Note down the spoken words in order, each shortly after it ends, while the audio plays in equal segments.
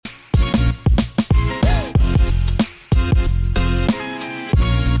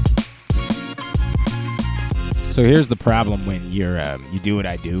So here's the problem when you do what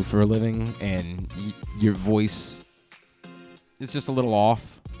I do for a living and your voice is just a little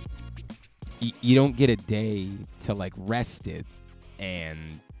off. You don't get a day to like rest it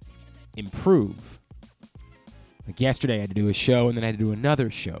and improve. Like yesterday I had to do a show and then I had to do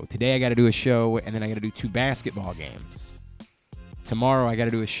another show. Today I got to do a show and then I got to do 2 basketball games. Tomorrow I got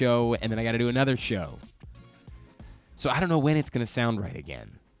to do a show and then I got to do another show. So I don't know when it's going to sound right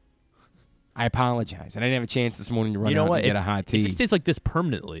again. I apologize. And I didn't have a chance this morning to run out and get a hot tea. If it stays like this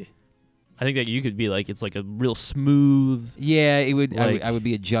permanently, I think that you could be like, it's like a real smooth. Yeah, it would. Like, I would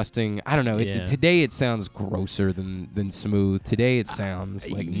be adjusting. I don't know. Yeah. Today it sounds grosser than smooth. Today it sounds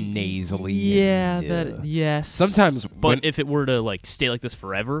like nasally. Yes. Sometimes, but if it were to like stay like this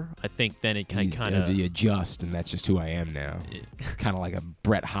forever, I think then it kind of adjust, and that's just who I am now. Kind of like a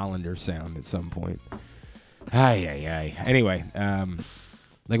Brett Hollander sound at some point. Ay. Anyway,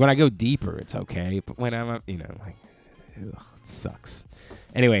 like when I go deeper, it's okay. But when I'm, ugh, it sucks.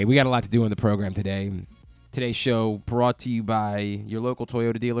 Anyway, we got a lot to do on the program today. Today's show brought to you by your local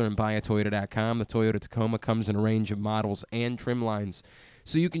Toyota dealer and buyatoyota.com. The Toyota Tacoma comes in a range of models and trim lines,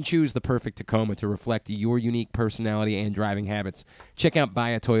 so you can choose the perfect Tacoma to reflect your unique personality and driving habits. Check out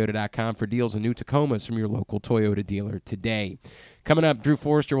buyatoyota.com for deals on new Tacomas from your local Toyota dealer today. Coming up, Drew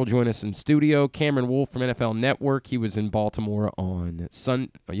Forrester will join us in studio. Cameron Wolfe from NFL Network. He was in Baltimore on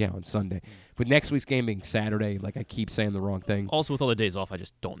Sunday. With next week's game being Saturday, like I keep saying the wrong thing. Also, with all the days off, I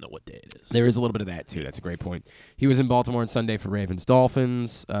just don't know what day it is. There is a little bit of that, too. That's a great point. He was in Baltimore on Sunday for Ravens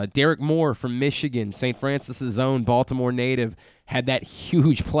Dolphins. Derrick Moore from Michigan, St. Francis's own Baltimore native, had that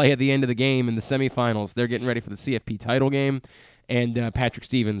huge play at the end of the game in the semifinals. They're getting ready for the CFP title game. And Patrick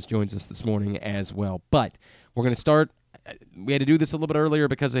Stevens joins us this morning as well. But we're going to start. We had to do this a little bit earlier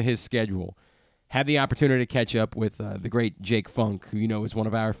because of his schedule. Had the opportunity to catch up with the great Jake Funk, who is one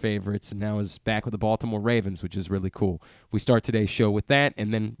of our favorites, and now is back with the Baltimore Ravens, which is really cool. We start today's show with that,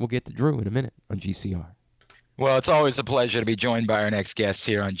 and then we'll get to Drew in a minute on GCR. Well, it's always a pleasure to be joined by our next guest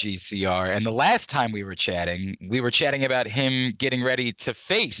here on GCR. And the last time we were chatting about him getting ready to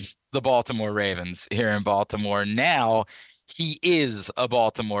face the Baltimore Ravens here in Baltimore. Now he is a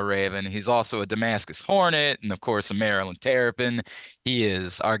Baltimore Raven. He's also a Damascus Hornet and, of course, a Maryland Terrapin. He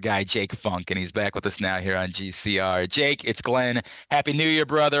is our guy, Jake Funk, and he's back with us now here on GCR. Jake, it's Glenn. Happy New Year,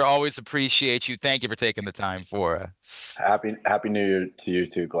 brother. Always appreciate you. Thank you for taking the time for us. Happy New Year to you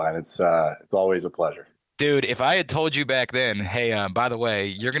too, Glenn. It's always a pleasure. Dude, if I had told you back then, hey, by the way,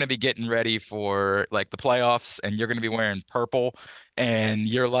 you're going to be getting ready for like the playoffs and you're going to be wearing purple and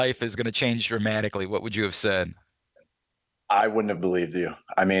your life is going to change dramatically, what would you have said? I wouldn't have believed you.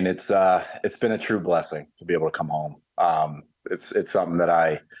 I mean, it's been a true blessing to be able to come home. It's something that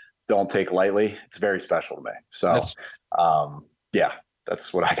I don't take lightly. It's very special to me. So, yeah,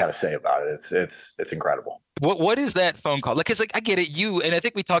 that's what I got to say about it. It's incredible. What is that phone call? Like, cause like I get it, you and I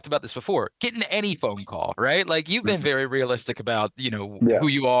think we talked about this before. Getting any phone call, right? Like you've been very realistic about who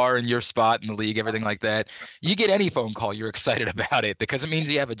you are and your spot in the league, everything like that. You get any phone call, you're excited about it because it means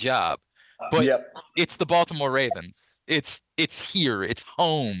you have a job. But It's the Baltimore Ravens. It's here. It's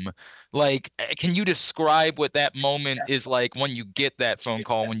home. Like, can you describe what that moment is like when you get that phone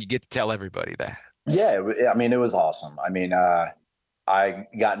call, when you get to tell everybody that? Yeah, I mean, it was awesome. I mean, I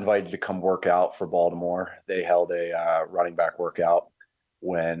got invited to come work out for Baltimore. They held a running back workout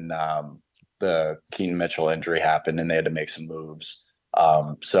when the Keaton Mitchell injury happened and they had to make some moves.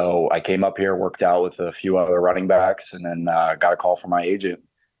 So I came up here, worked out with a few other running backs, and then got a call from my agent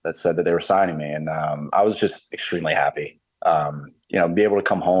that said that they were signing me. And I was just extremely happy, be able to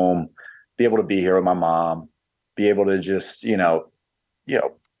come home, be able to be here with my mom, be able to just,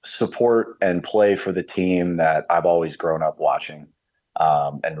 support and play for the team that I've always grown up watching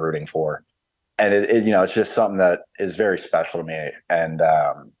and rooting for. And it's just something that is very special to me. And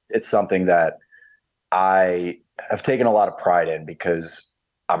it's something that I have taken a lot of pride in because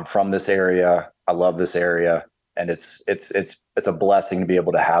I'm from this area. I love this area. And it's a blessing to be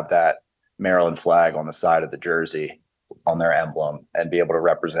able to have that Maryland flag on the side of the jersey on their emblem and be able to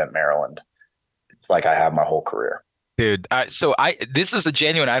represent Maryland. It's like I have my whole career. Dude, this is a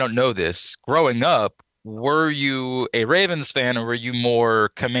genuine, I don't know this. Growing up, were you a Ravens fan or were you more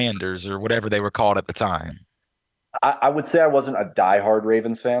Commanders or whatever they were called at the time? I would say I wasn't a diehard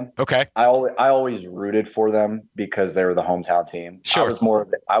Ravens fan. Okay. I always rooted for them because they were the hometown team. Sure.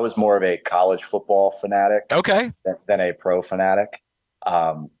 I was more of a college football fanatic. Okay. Than a pro fanatic.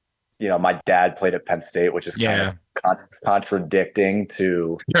 My dad played at Penn State, which is kind of contradicting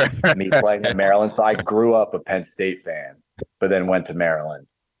to me playing at Maryland. So I grew up a Penn State fan, but then went to Maryland.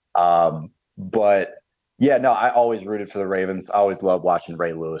 I always rooted for the Ravens. I always loved watching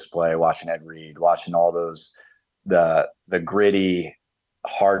Ray Lewis play, watching Ed Reed, watching all those the gritty,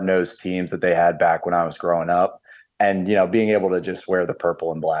 hard-nosed teams that they had back when I was growing up. And, being able to just wear the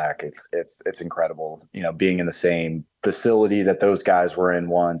purple and black, it's incredible. Being in the same facility that those guys were in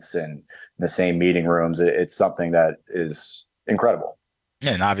once and the same meeting rooms, it's something that is incredible.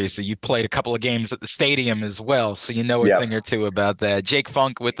 And obviously, you played a couple of games at the stadium as well, so you know a thing or two about that. Jake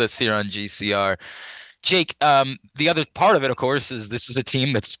Funk with us here on GCR. Jake, the other part of it, of course, is this is a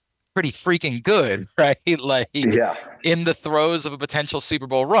team that's pretty freaking good, right? Like in the throes of a potential Super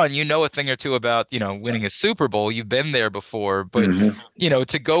Bowl run, you know a thing or two about, winning a Super Bowl. You've been there before, but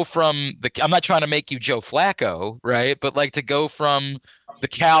to go from I'm not trying to make you Joe Flacco, right? But like to go from the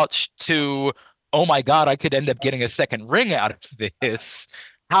couch to, oh my God, I could end up getting a second ring out of this.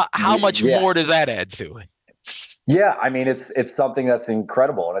 How much more does that add to it? Yeah, I mean, it's something that's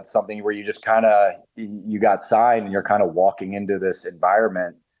incredible, and it's something where you just you got signed, and you're kind of walking into this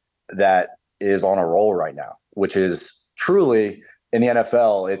environment that is on a roll right now, which is truly in the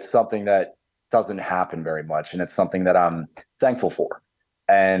NFL. It's something that doesn't happen very much, and it's something that I'm thankful for.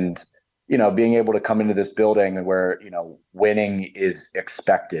 And being able to come into this building where winning is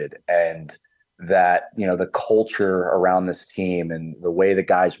expected, and that the culture around this team and the way the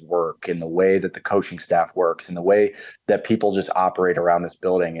guys work and the way that the coaching staff works and the way that people just operate around this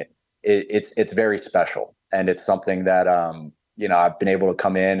building, it's very special, and it's something that I've been able to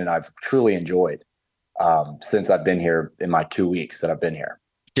come in and I've truly enjoyed since I've been here in my 2 weeks that I've been here.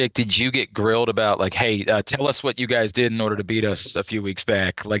 Jake, did you get grilled about like, hey, tell us what you guys did in order to beat us a few weeks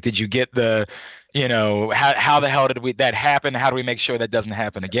back? Like, did you get the, how the hell did that happen? How do we make sure that doesn't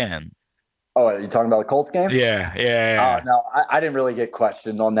happen again? Oh, are you talking about the Colts game? Yeah. No, I didn't really get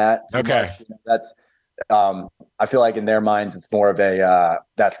questioned on that too Okay. much. That's I feel like in their minds it's more of a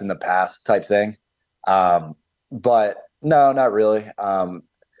that's in the past type thing. But no, not really.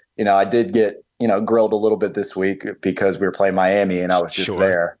 I did get grilled a little bit this week because we were playing Miami and I was just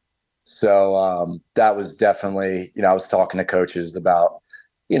there. So that was definitely I was talking to coaches about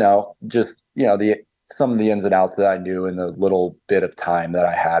just some of the ins and outs that I knew in the little bit of time that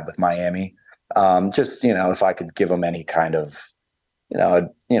I had with Miami. Just if I could give them any kind of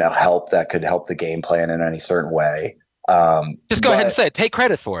help that could help the game plan in any certain way. Just go ahead and say it. Take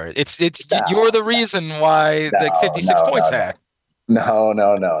credit for it. You're the reason why the 56 points happened. No.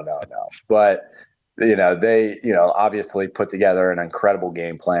 But they obviously put together an incredible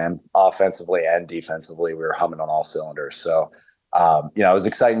game plan, offensively and defensively. We were humming on all cylinders. So it was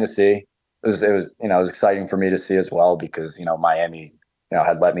exciting to see. It was exciting for me to see as well because Miami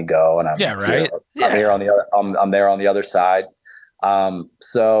had let me go, and I'm I'm here on the other. I'm there on the other side.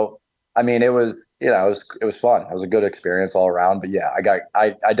 So I mean, it was it was fun. It was a good experience all around. But yeah,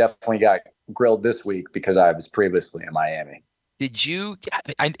 I definitely got grilled this week because I was previously in Miami. Did you?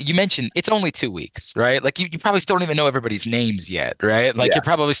 You mentioned it's only 2 weeks, right? Like you probably still don't even know everybody's names yet, right? Like you're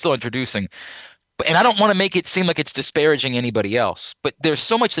probably still introducing. And I don't want to make it seem like it's disparaging anybody else, but there's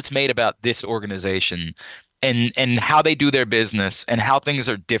so much that's made about this organization and how they do their business and how things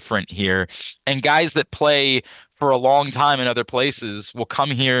are different here. And guys that play for a long time in other places will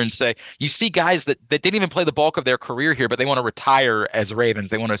come here and say, you see guys that didn't even play the bulk of their career here, but they want to retire as Ravens.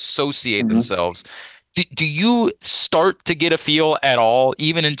 They want to associate themselves. Do you start to get a feel at all,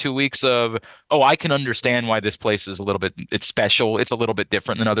 even in 2 weeks of, oh, I can understand why this place is it's special. It's a little bit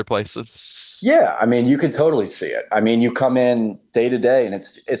different than other places. Yeah. I mean, you can totally see it. I mean, you come in day to day and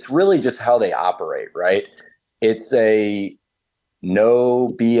it's really just how they operate, right? It's a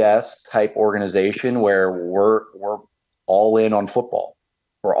no BS type organization where we're all in on football.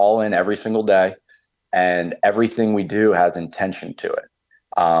 We're all in every single day, and everything we do has intention to it.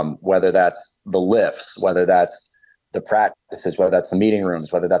 Whether that's the lifts, whether that's the practices, whether that's the meeting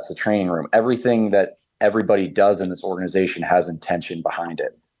rooms, whether that's the training room, everything that everybody does in this organization has intention behind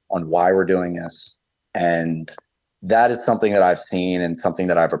it on why we're doing this. And that is something that I've seen and something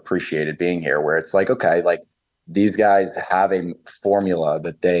that I've appreciated being here, where it's like, okay, like these guys have a formula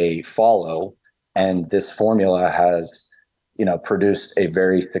that they follow, and this formula has, produced a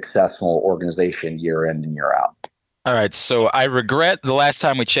very successful organization year in and year out. All right. So I regret the last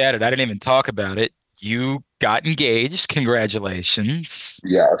time we chatted, I didn't even talk about it. You got engaged. Congratulations.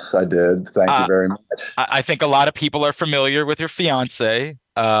 Yes, I did. Thank you very much. I think a lot of people are familiar with your fiance,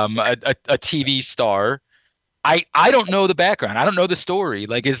 a TV star. I don't know the background. I don't know the story.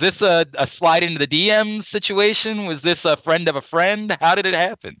 Like, is this a slide into the DMs situation? Was this a friend of a friend? How did it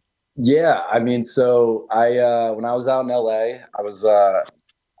happen? Yeah, I mean, so when I was out in LA,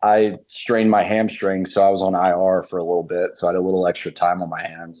 I strained my hamstring, so I was on IR for a little bit. So I had a little extra time on my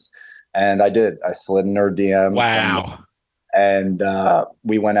hands, and I slid in her DM. Wow. And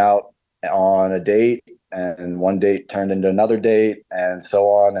we went out on a date, and one date turned into another date, and so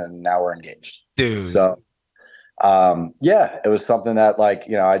on, and now we're engaged. Dude. So yeah, it was something that,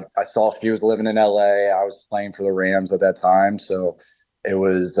 like, I saw she was living in LA. I was playing for the Rams at that time. So it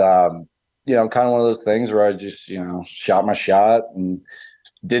was, kind of one of those things where I just, shot my shot and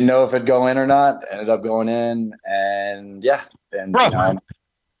didn't know if it'd go in or not. Ended up going in, and yeah. And, Bro.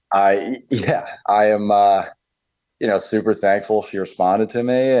 I am, super thankful she responded to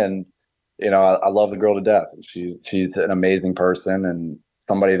me. And, I love the girl to death. She's an amazing person and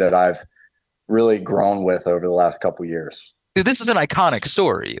somebody that I've really grown with over the last couple years. Dude, this is an iconic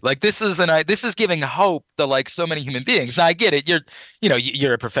story. Like this is giving hope to like so many human beings. Now I get it.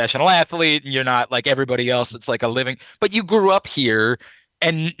 You're a professional athlete and you're not like everybody else. It's like a living, but you grew up here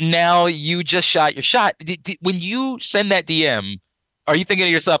and now you just shot your shot. When you send that DM, are you thinking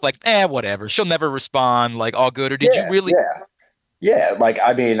to yourself like, whatever, she'll never respond, like all good? Or did you really? Yeah. Like,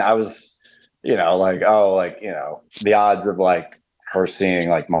 I mean, I was, like, oh, like, the odds of like her seeing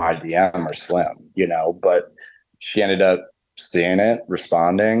like my DM are slim, but she ended up seeing it,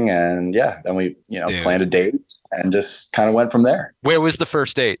 responding, and yeah, then we, planned a date and just kind of went from there. Where was the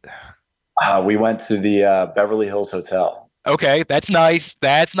first date? We went to the Beverly Hills Hotel. Okay, that's nice.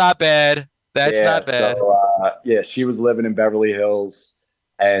 That's not bad. That's not bad. So, she was living in Beverly Hills,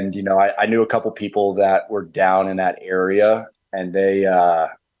 and I knew a couple people that were down in that area, and they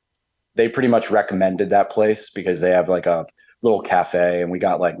pretty much recommended that place because they have like a little cafe, and we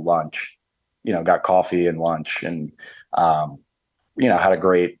got like lunch, got coffee and lunch, and had a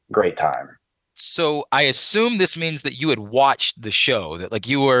great time. So I assume this means that you had watched the show, that like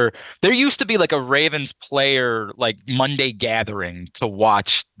there used to be like a Ravens player like Monday gathering to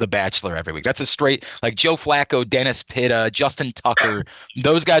watch The Bachelor every week. That's a straight like Joe Flacco, Dennis Pitta, Justin Tucker.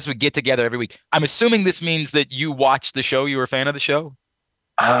 Those guys would get together every week. I'm assuming this means that you watched the show. You were a fan of the show?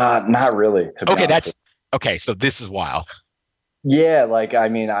 Not really. Okay. So this is wild. Yeah. Like, I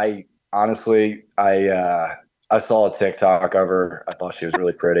mean, I honestly, I saw a TikTok of her. I thought she was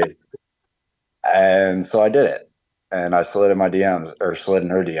really pretty. And so I did it, and I slid in my DMs, or slid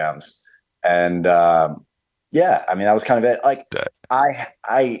in her DMs. And, I mean, that was kind of it. Like,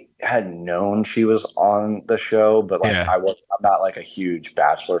 I had known she was on the show, but like, I'm not like a huge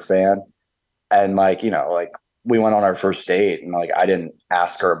Bachelor fan. And like, like we went on our first date, and like, I didn't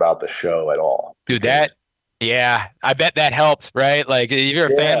ask her about the show at all. Dude, I bet that helped, right? Like if you're a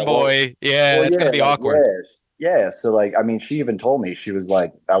fanboy, it's going to be awkward. Yeah. So like, I mean, she even told me, she was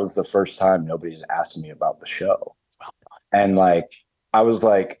like, that was the first time nobody's asked me about the show. And like, I was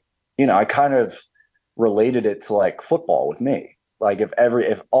like, I kind of related it to like football with me. Like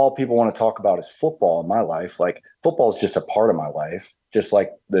if all people want to talk about is football in my life, like football is just a part of my life, just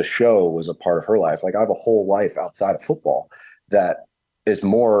like the show was a part of her life. Like I have a whole life outside of football that is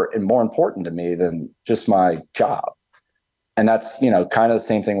more important to me than just my job. And that's, kind of the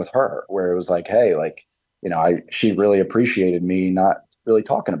same thing with her, where it was like, hey, like, she really appreciated me not really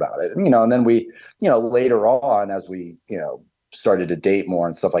talking about it. And then we, later on, as we, started to date more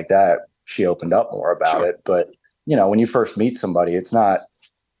and stuff like that, she opened up more about it. But, when you first meet somebody, it was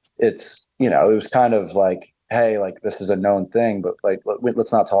kind of like, hey, like this is a known thing, but like,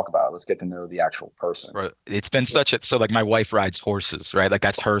 let's not talk about it. Let's get to know the actual person. Right. It's been so like my wife rides horses, right? Like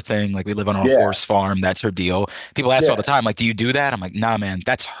that's her thing. Like we live on a horse farm. That's her deal. People ask her all the time, like, do you do that? I'm like, nah, man,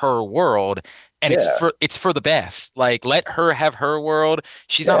 that's her world. And it's for the best. Like, let her have her world.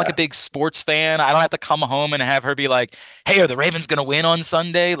 She's not like a big sports fan. I don't have to come home and have her be like, hey, are the Ravens going to win on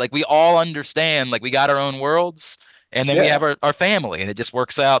Sunday? Like, we all understand, like, we got our own worlds. And then we have our family. And it just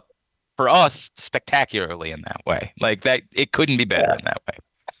works out for us spectacularly in that way. Like, that, it couldn't be better in that way.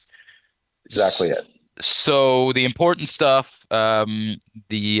 Exactly it. So the important stuff,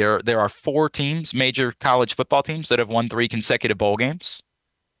 there are 4 teams, major college football teams, that have won 3 consecutive bowl games.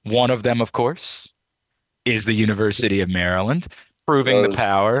 One of them, of course, is the University of Maryland, proving the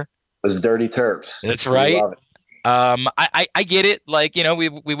power. Those dirty Terps. That's right. I get it. Like,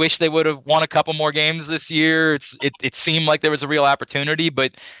 we wish they would have won a couple more games this year. It seemed like there was a real opportunity,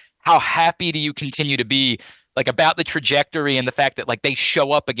 but how happy do you continue to be like about the trajectory and the fact that like they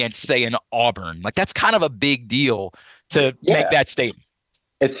show up against, say, an Auburn? Like that's kind of a big deal to make that statement.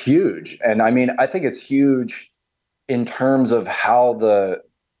 It's huge. And I mean, I think it's huge in terms of how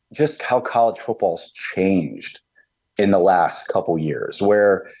college football's changed in the last couple years,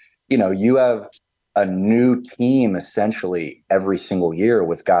 where, you have a new team essentially every single year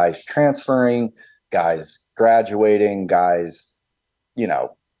with guys transferring, guys graduating, guys,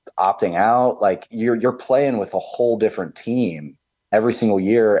 opting out. Like you're playing with a whole different team every single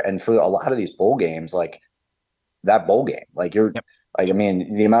year. And for a lot of these bowl games, like that bowl game, like you're Like, I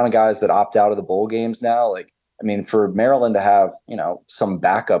mean, the amount of guys that opt out of the bowl games now, like, I mean, for Maryland to have, some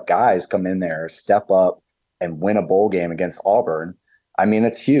backup guys come in there, step up and win a bowl game against Auburn, I mean,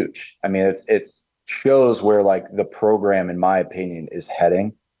 it's huge. I mean, it's shows where like the program, in my opinion, is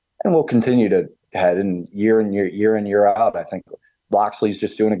heading and will continue to head in year in year out. I think Loxley's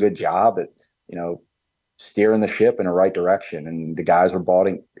just doing a good job at, steering the ship in the right direction. And the guys have bought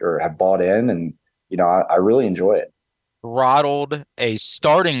in and, I really enjoy it. Throttled a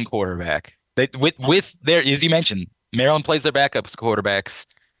starting quarterback. With their, as you mentioned, Maryland plays their backups quarterbacks.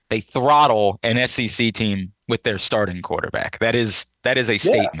 They throttle an SEC team with their starting quarterback. That is a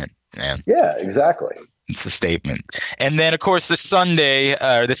statement, man. Yeah, exactly. It's a statement. And then, of course, the Saturday,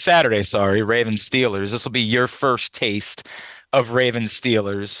 Ravens Steelers. This will be your first taste of Ravens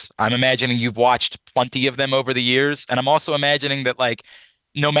Steelers. I'm imagining you've watched plenty of them over the years, and I'm also imagining that like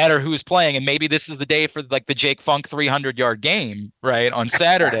no matter who's playing, and maybe this is the day for like the Jake Funk 300-yard game, right, on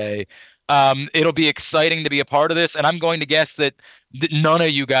Saturday. It'll be exciting to be a part of this, and I'm going to guess that none of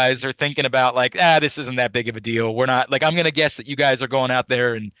you guys are thinking about like, this isn't that big of a deal. We're not like, I'm going to guess that you guys are going out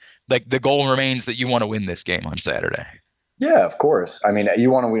there and like the goal remains that you want to win this game on Saturday. Yeah, of course. I mean,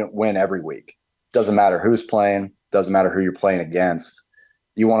 you want to win every week. Doesn't matter who's playing. Doesn't matter who you're playing against.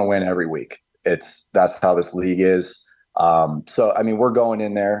 You want to win every week. That's how this league is. So, I mean, we're going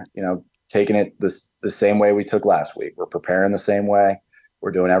in there, taking it the same way we took last week. We're preparing the same way.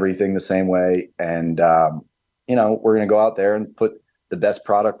 We're doing everything the same way. And, we're going to go out there and put the best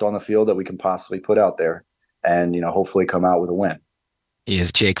product on the field that we can possibly put out there and, hopefully come out with a win. He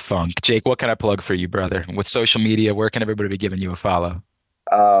is Jake Funk. Jake, what can I plug for you, brother? With social media, where can everybody be giving you a follow?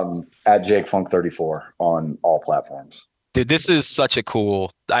 At Jake Funk 34 on all platforms. Dude, this is such a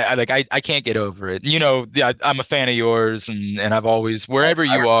cool. I can't get over it. I'm a fan of yours, and I've always wherever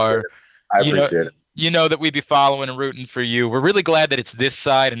you are. I appreciate it. You know that we'd be following and rooting for you. We're really glad that it's this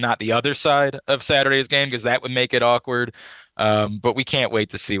side and not the other side of Saturday's game because that would make it awkward. But we can't wait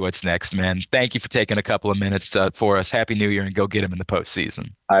to see what's next, man. Thank you for taking a couple of minutes for us. Happy New Year, and go get him in the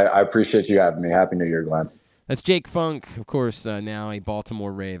postseason. I appreciate you having me. Happy New Year, Glenn. That's Jake Funk, of course, now a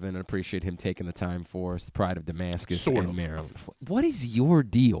Baltimore Raven. I appreciate him taking the time for us, the pride of Damascus and Maryland. What is your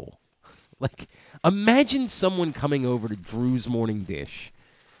deal? Like, imagine someone coming over to Drew's Morning Dish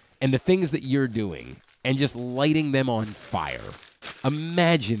and the things that you're doing and just lighting them on fire.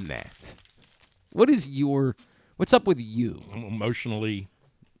 Imagine that. What's up with you? I'm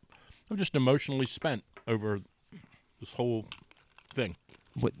just emotionally spent over this whole thing.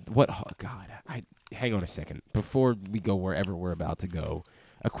 What? Oh God! Hang on a second. Before we go wherever we're about to go,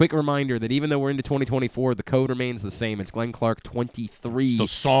 a quick reminder that even though we're into 2024, the code remains the same. It's Glenn Clark 23. The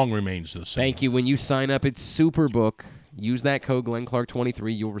song remains the same. Thank you. When you sign up, it's Superbook. Use that code Glenn Clark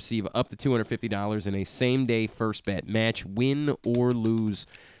 23. You'll receive up to $250 in a same-day first bet match, win or lose.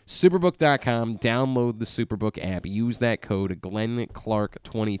 Superbook.com. Download the Superbook app. Use that code Glenn Clark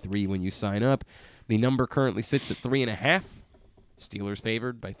 23 when you sign up. The number currently sits at 3.5. Steelers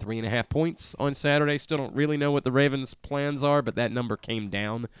favored by 3.5 points on Saturday. Still don't really know what the Ravens' plans are, but that number came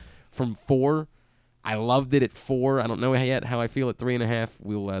down from 4. I loved it at 4. I don't know yet how I feel at 3.5.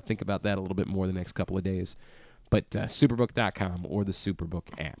 We'll think about that a little bit more the next couple of days. But Superbook.com or the Superbook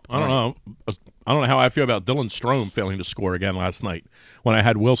app. I don't know how I feel about Dylan Strome failing to score again last night when I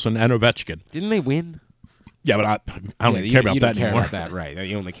had Wilson and Ovechkin. Didn't they win? Yeah, but I don't care about that anymore. You don't care about that, right.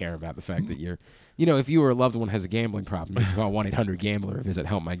 You only care about the fact that you're... if you or a loved one has a gambling problem, you can call 1-800-GAMBLER or visit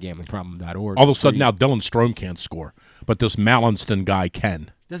helpmygamblingproblem.org. All of a sudden now Dylan Strome can't score, but this Mallinston guy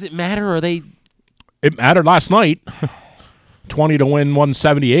can. Does it matter? It mattered last night. 20 to win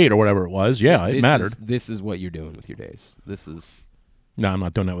 178 or whatever it was. Yeah, it mattered. This is what you're doing with your days. No, I'm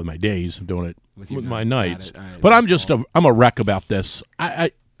not doing that with my days. I'm doing it with my nights. But I'm a wreck about this.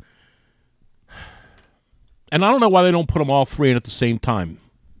 And I don't know why they don't put them all three in at the same time.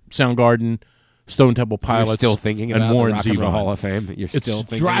 Soundgarden, Stone Temple Pilots, you're still thinking about and Warren the Rock and Roll Zevon. Hall of Fame. You're still it's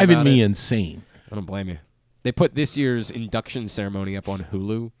thinking driving about me it. insane. I don't blame you. They put this year's induction ceremony up on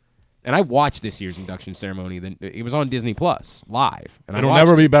Hulu, and I watched this year's induction ceremony. Then it was on Disney Plus live. And It'll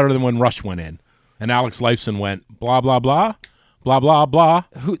never be better than when Rush went in and Alex Lifeson went blah blah blah, blah blah blah,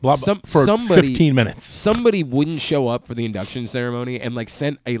 blah for 15 minutes. Somebody wouldn't show up for the induction ceremony and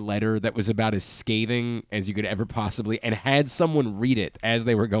sent a letter that was about as scathing as you could ever possibly, and had someone read it as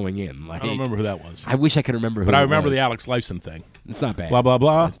they were going in. I don't remember who that was. I wish I could remember who. But I remember the Alex Lifeson thing. It's not bad. Blah blah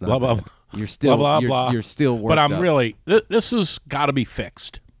blah, blah blah. You're still blah blah blah. You're still worked But I'm up. really this has got to be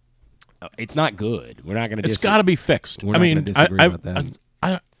fixed. It's not good. We're not going to. It's got to be fixed. We're not going to disagree about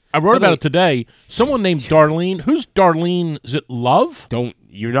that. I wrote about it today. Someone named Darlene. Who's Darlene? Is it Love?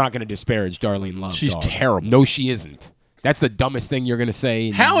 You're not going to disparage Darlene Love. She's dog. terrible. No, she isn't. That's the dumbest thing you're going to say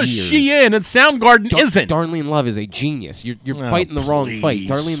in How is years. she in and Soundgarden isn't? Darlene Love is a genius. You're fighting the wrong fight.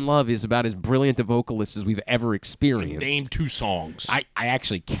 Darlene Love is about as brilliant a vocalist as we've ever experienced. Name 2 songs. I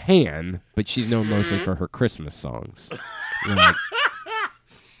actually can, but she's known mostly for her Christmas songs. Right.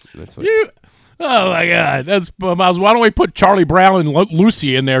 That's what. Oh my God! Why don't we put Charlie Brown and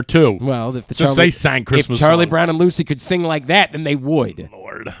Lucy in there too? Well, if they sang Christmas if Charlie songs. Brown and Lucy could sing like that, then they would.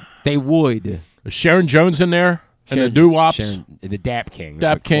 Lord, they would. Is Sharon Jones in there? And the doo-wops? The Dap Kings.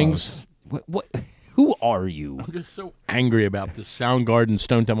 Dap Kings. What? Who are you? I'm just so angry about this Soundgarden,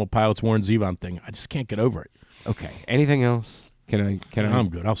 Stone Temple Pilots, Warren Zevon thing. I just can't get over it. Okay. Anything else? Can I? I'm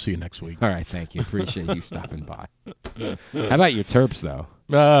good. I'll see you next week. All right. Thank you. Appreciate you stopping by. How about your Terps, though?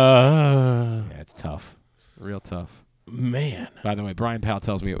 Yeah, it's tough. Real tough. Man. By the way, Brian Powell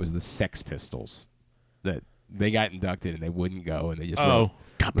tells me it was the Sex Pistols that they got inducted and they wouldn't go, and they just God,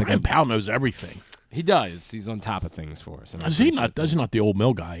 Brian Powell knows everything. He does. He's on top of things for us. Is he not? He's not the Old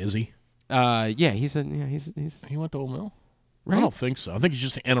Mill guy, is he? Yeah, he's. He went to Old Mill. Right? I don't think so. I think he's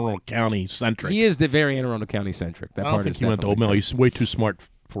just Anne Arundel County centric. He is very Anne Arundel County centric. That I don't part think is he went to Old Mill. He's way too smart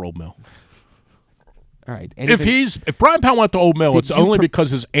for Old Mill. All right. If Brian Powell went to Old Mill, it's only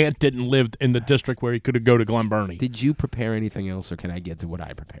because his aunt didn't live in the district where he could go to Glen Burnie. Did you prepare anything else, or can I get to what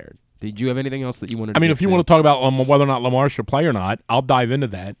I prepared? Did you have anything else that you wanted? I mean, if you want to talk about whether or not Lamar should play or not, I'll dive into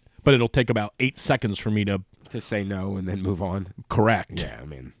that. But it'll take about 8 seconds for me to say no and then move on. Correct. Yeah, I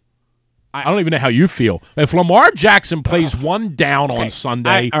mean, I don't even know how you feel. If Lamar Jackson plays one down on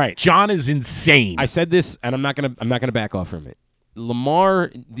Sunday, all right. John is insane. I said this, and I'm not gonna back off from it.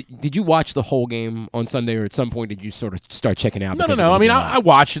 Lamar, did you watch the whole game on Sunday, or at some point did you sort of start checking out? No. I mean, I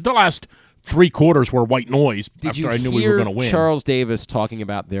watched it. The last 3 quarters were white noise after I knew we were going to win. Charles Davis talking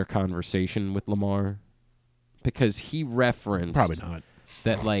about their conversation with Lamar? Because he referenced probably not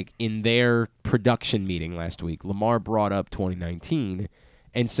that, like, in their production meeting last week, Lamar brought up 2019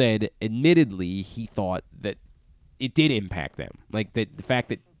 and said, admittedly, he thought that it did impact them. Like, that the fact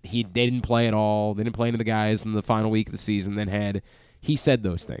that they didn't play at all, they didn't play into the guys in the final week of the season, he said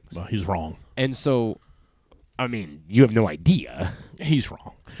those things. Well, he's wrong. And so, I mean, you have no idea. He's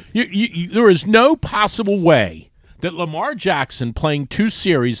wrong. There is no possible way that Lamar Jackson playing 2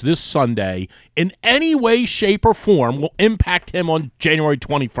 series this Sunday in any way, shape, or form will impact him on January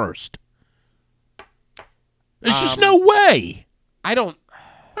 21st. There's just no way. I mean,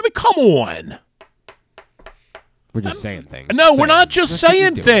 come on. We're just saying things. No, we're not just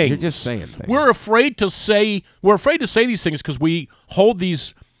saying things. You're just saying things. We're afraid to say these things because we hold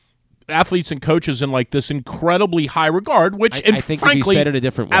these athletes and coaches in like this incredibly high regard, which I think frankly, if you said it a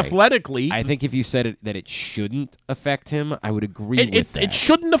different way, athletically, I think if you said that it shouldn't affect him, I would agree with that. It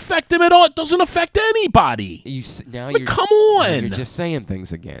shouldn't affect him at all. It doesn't affect anybody. Come on. You're just saying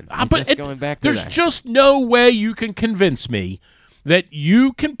things again. Going back to there's just no way you can convince me that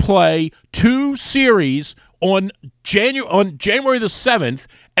you can play 2 series on January the 7th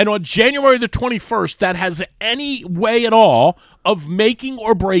and on January the 21st that has any way at all of making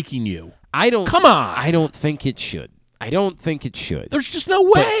or breaking you. Come on. I don't think it should. There's just no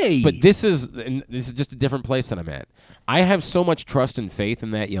way. But this is just a different place that I'm at. I have so much trust and faith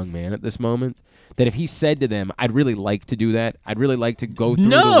in that young man at this moment that if he said to them, I'd really like to do that. I'd really like to go through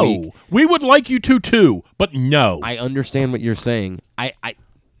the week. No, we would like you to too, but no. I understand what you're saying.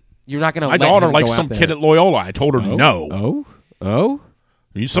 You're not going to My daughter likes some kid at Loyola. I told her no. Oh?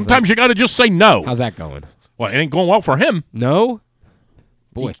 Sometimes you got to just say no. How's that going? Well, it ain't going well for him. No?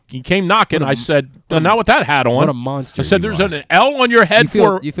 Boy. He came knocking. I said, not with that hat on. What a monster. I said, there's an L on your head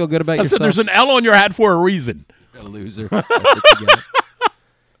You feel good about yourself? I said, there's an L on your head for a reason. A loser.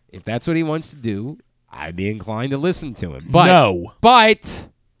 If that's what he wants to do, I'd be inclined to listen to him. But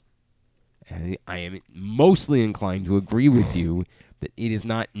I am mostly inclined to agree with you that it is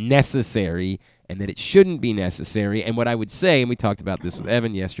not necessary and that it shouldn't be necessary. And what I would say, and we talked about this with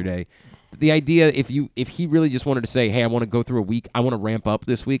Evan yesterday, the idea if he really just wanted to say, hey, I want to go through a week, I want to ramp up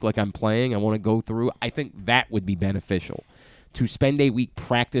this week like I'm playing, I want to go through, I think that would be beneficial. To spend a week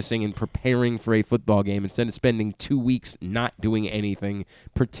practicing and preparing for a football game instead of spending 2 weeks not doing anything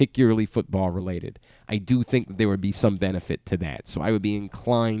particularly football related. I do think that there would be some benefit to that. So I would be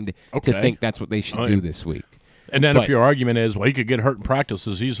inclined to think that's what they should do this week. And then if your argument is, well, he could get hurt in practice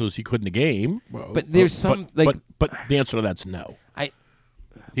as easily as he could in the game. Well, but there's but the answer to that's no.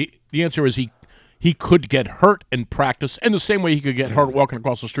 The answer is he could get hurt in practice, and the same way he could get hurt walking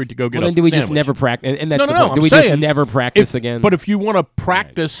across the street to go get a then do we sandwich. just never practice? And that's no, the point. Do we just never practice again? But if you want to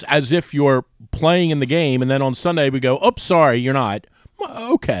practice as if you're playing in the game, and then on Sunday we go, oops, sorry, you're not.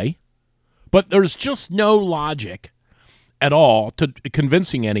 Well, okay. But there's just no logic at all to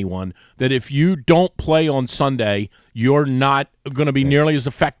convincing anyone that if you don't play on Sunday, you're not going to be nearly as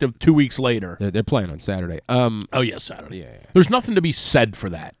effective 2 weeks later. They're playing on Saturday. Oh, yeah, Saturday. Yeah. There's nothing to be said for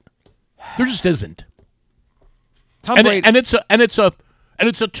that. There just isn't. Tom Brady. And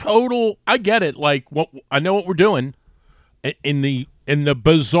it's a total. I get it. Like I know what we're doing. In the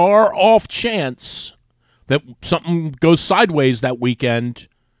bizarre off chance that something goes sideways that weekend,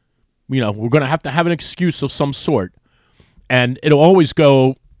 we're going to have an excuse of some sort, and it'll always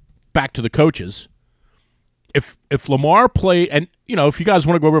go back to the coaches. If Lamar played, and if you guys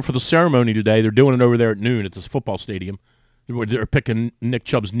want to go over for the ceremony today, they're doing it over there at noon at this football stadium. They're picking Nick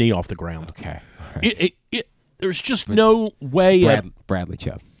Chubb's knee off the ground. Okay. Right. There's just no way. Bradley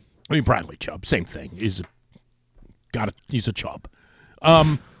Chubb. I mean, Bradley Chubb, same thing. He's a Chubb.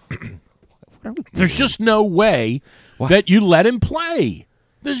 There's just no way that you let him play.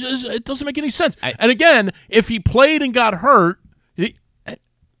 It doesn't make any sense. And again, if he played and got hurt,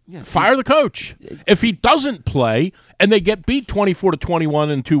 fire the coach. If he doesn't play and they get beat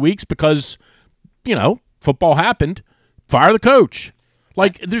 24-21 in 2 weeks because, football happened, fire the coach.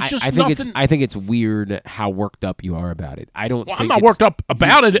 Like, there's just nothing. I think it's weird how worked up you are about it. I'm not worked up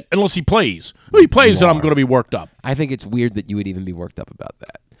about it unless he plays. If he plays, then I'm going to be worked up. I think it's weird that you would even be worked up about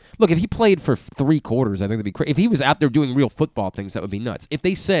that. Look, if he played for 3 quarters, I think that'd be crazy. If he was out there doing real football things, that would be nuts. If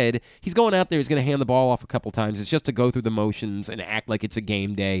they said he's going out there, he's going to hand the ball off a couple times, it's just to go through the motions and act like it's a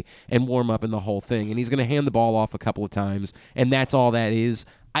game day and warm up in the whole thing, and he's going to hand the ball off a couple of times, and that's all that is,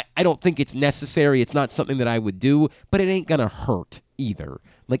 I don't think it's necessary. It's not something that I would do, but it ain't going to hurt either.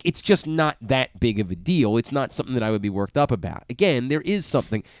 Like, it's just not that big of a deal. It's not something that I would be worked up about. Again, there is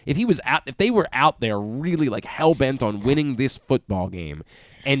something. If they were out there really like hell-bent on winning this football game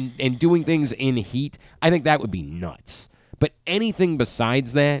and doing things in heat, I think that would be nuts. But anything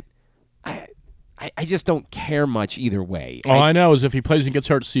besides that, I just don't care much either way. All I know is if he plays and gets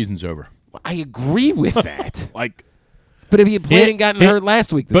hurt, season's over. I agree with that. But if he had played and gotten hurt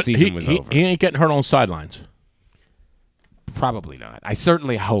last week, the season was over. He ain't getting hurt on sidelines. Probably not. I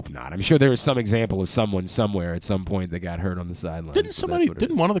certainly hope not. I'm sure there was some example of someone somewhere at some point that got hurt on the sidelines.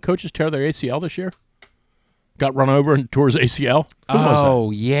 Didn't one of the coaches tear their ACL this year? Got run over and tore his ACL? Who was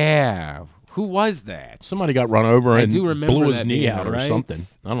that? Yeah. Who was that? Somebody got run over and blew his knee out or right? something.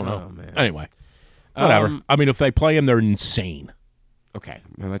 I don't know. Man. Anyway, whatever. I mean, if they play him, they're insane. Okay.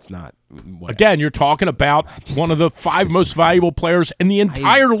 No, that's not. Whatever. Again, you're talking about one of the 5 most valuable players in the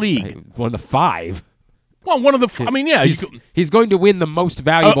entire league. One of the 5? Well, one of the. I mean, yeah, he's going to win the most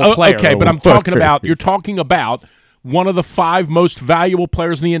valuable player. Okay, but I'm talking about. You're talking about one of the 5 most valuable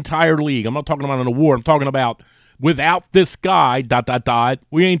players in the entire league. I'm not talking about an award. I'm talking about without this guy. ...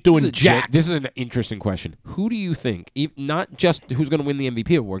 We ain't doing jack. This is an interesting question. Who do you think? Not just who's going to win the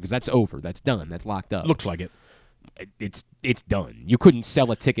MVP award, because that's over. That's done. That's locked up. Looks like it. It's done. You couldn't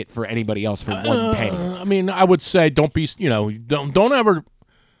sell a ticket for anybody else for 1 penny. I mean, I would say don't be.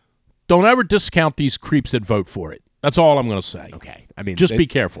 Don't ever discount these creeps that vote for it. That's all I'm going to say. Okay. I mean, just be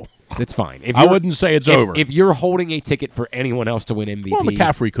careful. That's fine. I wouldn't say it's over. If you're holding a ticket for anyone else to win MVP, well,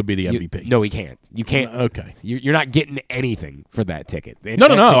 McCaffrey could be the MVP. No, he can't. You can't. Okay. You're not getting anything for that ticket.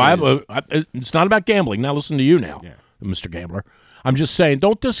 No. It's not about gambling. Now listen to you now, yeah. Mr. Gambler. I'm just saying,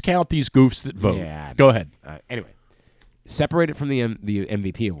 don't discount these goofs that vote. Yeah, Go ahead. Anyway, separate it from the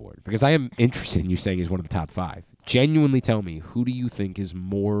MVP award, because I am interested in you saying he's one of the top 5. Genuinely tell me, who do you think is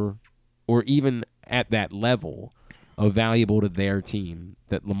more, or even at that level, of valuable to their team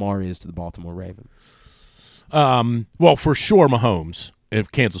that Lamar is to the Baltimore Ravens? Well, for sure, Mahomes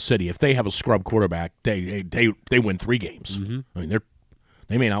of Kansas City. If they have a scrub quarterback, they win 3 games. Mm-hmm. I mean,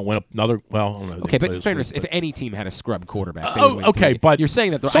 they may not win another. Well, I don't know. Okay, but in fairness, if any team had a scrub quarterback, they would win 3 games. But you're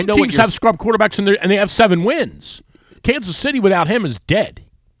saying that some teams have scrub quarterbacks and they have 7 wins. Kansas City without him is dead.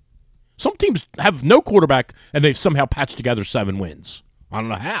 Some teams have no quarterback and they've somehow patched together 7 wins. I don't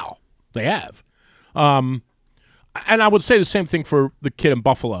know how they have. And I would say the same thing for the kid in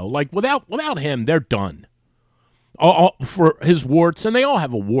Buffalo. Like, without him, they're done. All for his warts, and they all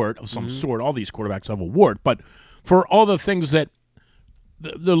have a wart of some sort. All these quarterbacks have a wart. But for all the things that,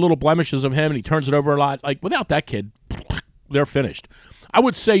 the little blemishes of him, and he turns it over a lot, like, without that kid, they're finished. I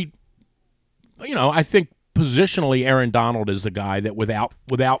would say, I think positionally Aaron Donald is the guy that without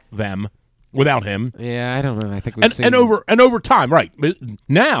him. Yeah, I don't know. I think over time, right.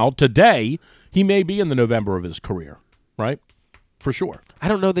 Now, today, he may be in the November of his career, right? For sure. I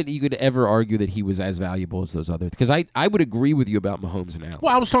don't know that you could ever argue that he was as valuable as those others, because I would agree with you about Mahomes and Allen.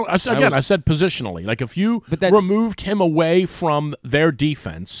 Well, I said positionally. Like, if you removed him away from their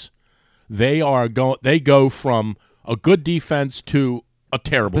defense, they go from a good defense to a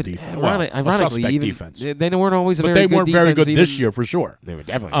terrible But defense. ironically, a suspect even defense. they weren't always a But very they good weren't very defense good this even- year for sure. They were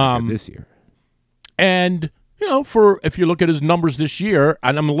definitely not good this year. And, for if you look at his numbers this year,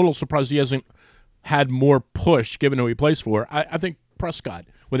 and I'm a little surprised he hasn't had more push given who he plays for. I think Prescott,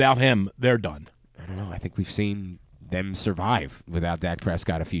 without him, they're done. I don't know. I think we've seen them survive without Dak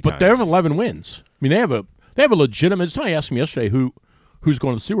Prescott a few times. But they have 11 wins. I mean, they have a legitimate. Somebody asked me yesterday who's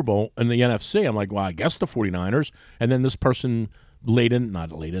going to the Super Bowl in the NFC. I'm like, well, I guess the 49ers. And then this person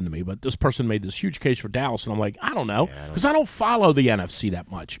not laid into me, but this person made this huge case for Dallas, and I'm like, I don't know, because I don't follow the NFC that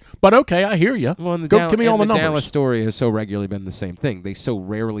much. But okay, I hear you. Well, and give me all the numbers. Dallas story has so regularly been the same thing. They so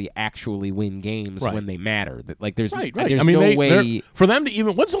rarely actually win games when they matter. That like there's right. there's I mean, no way for them to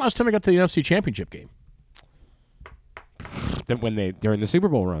even. When's the last time they got to the NFC Championship game? During the Super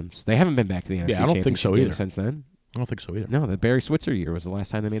Bowl runs, they haven't been back to the NFC. I don't think so Championship game either. Since then. I don't think so either. No, the Barry Switzer year was the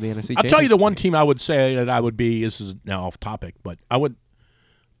last time they made the NFC. I'll tell you the one Championship team I would say that I would be. This is now off topic, but I would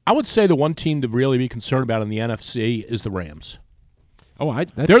say the one team to really be concerned about in the NFC is the Rams.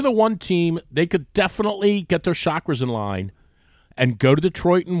 They're the one team they could definitely get their chakras in line and go to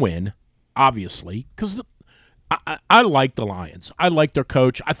Detroit and win, obviously, because I like the Lions. I like their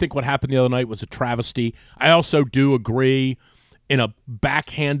coach. I think what happened the other night was a travesty. I also do agree in a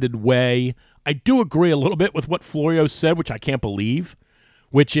backhanded way. I do agree a little bit with what Florio said, which I can't believe,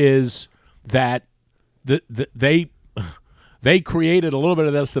 which is that they created a little bit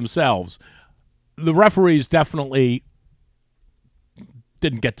of this themselves. The referees definitely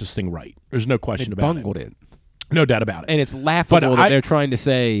didn't get this thing right. There's no question about it. Bungled it. No doubt about it. And it's laughable that they're trying to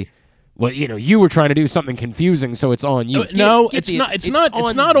say, well, you were trying to do something confusing, so it's on you. It's not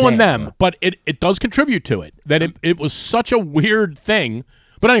on them, but it does contribute to it. That it was such a weird thing.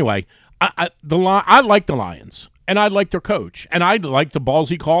 But anyway, I like the Lions, and I like their coach, and I like the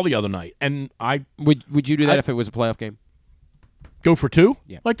ballsy call the other night. And I would you do that if it was a playoff game? Go for two?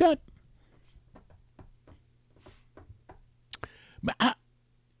 Yeah. Like that?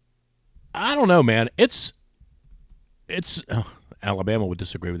 I don't know, man. It's Alabama would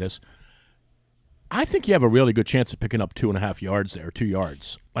disagree with this. I think you have a really good chance of picking up 2.5 yards there, 2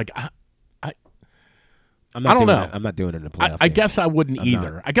 yards. Like I don't know. I'm not doing it in a playoff. I guess I wouldn't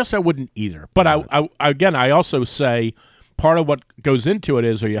either. I guess I wouldn't either. But I also say part of what goes into it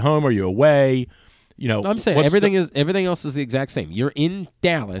is: are you home? Are you away? I'm saying everything else is the exact same. You're in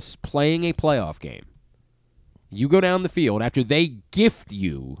Dallas playing a playoff game. You go down the field after they gift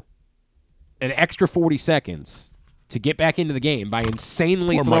you an extra 40 seconds to get back into the game by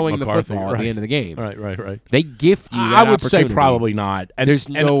insanely throwing the football at the end of the game. Right. They gift you that I would say opportunity. probably not. And There's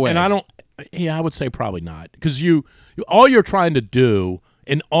no way. And I don't. Yeah, I would say probably not, because all you're trying to do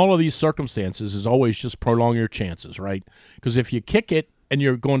in all of these circumstances is always just prolong your chances, right? Because if you kick it and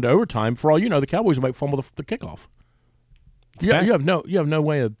you're going to overtime, for all you know, the Cowboys might fumble the kickoff. You have no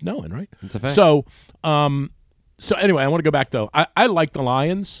way of knowing, right? It's a fact. So anyway, I want to go back though. I like the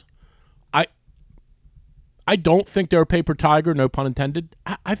Lions. I don't think they're a paper tiger, no pun intended.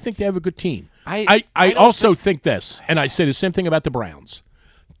 I think they have a good team. I also think this, and I say the same thing about the Browns.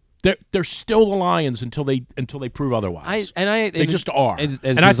 They're still the Lions until they prove otherwise. They just are.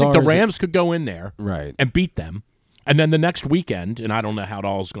 And I think the Rams could go in there and beat them. And then the next weekend, and I don't know how it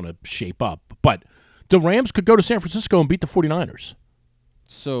all is going to shape up, but the Rams could go to San Francisco and beat the 49ers.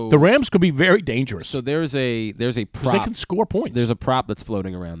 So the Rams could be very dangerous. So there's a prop. They can score points. There's a prop that's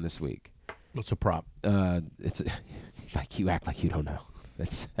floating around this week. What's a prop? It's like you act like you don't know.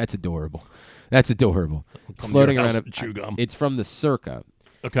 That's adorable. That's adorable. It's floating around. Chew gum. It's from the Circa.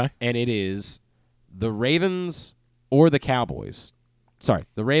 Okay. And it is the Ravens or the Cowboys. Sorry,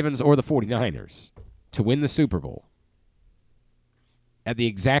 the Ravens or the 49ers to win the Super Bowl at the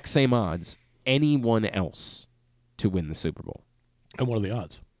exact same odds anyone else to win the Super Bowl. And what are the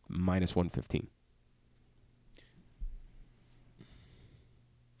odds? -115.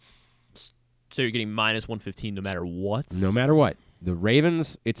 So you're getting -115 no matter what? No matter what. The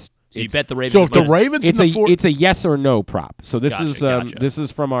Ravens, you bet the Ravens. So if the Ravens, it's a yes or no prop. So this Gotcha. this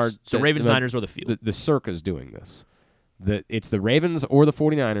is from our. So Ravens, Niners, or the field. The Circa's doing this. It's the Ravens or the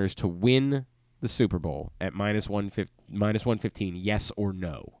 49ers to win the Super Bowl at -115, yes or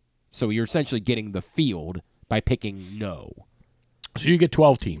no. So you're essentially getting the field by picking no. So you get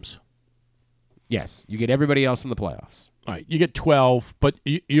 12 teams. Yes, you get everybody else in the playoffs. All right, you get 12, but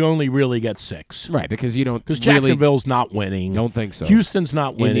you only really get 6. Right, because you don't. Because Jacksonville's not winning. Don't think so. Houston's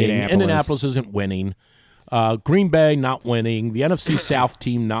not winning. Indianapolis isn't winning. Green Bay not winning. The NFC South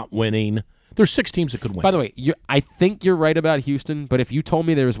team not winning. There's 6 teams that could win. By the way, I think you're right about Houston, but if you told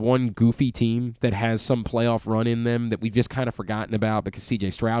me there's one goofy team that has some playoff run in them that we've just kind of forgotten about because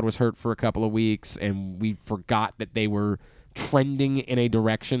C.J. Stroud was hurt for a couple of weeks and we forgot that they were trending in a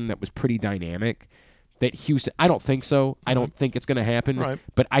direction that was pretty dynamic. That Houston, I don't think so. I don't think it's going to happen. Right.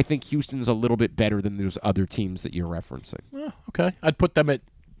 But I think Houston's a little bit better than those other teams that you're referencing. Okay. I'd put them at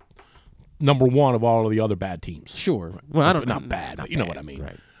number one of all of the other bad teams. Sure. Well, I don't. Not bad, but you know what I mean.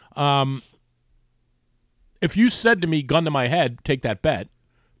 Right. If you said to me, gun to my head, take that bet,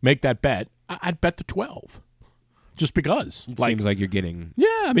 make that bet, I'd bet the 12. Just because. It seems like you're getting.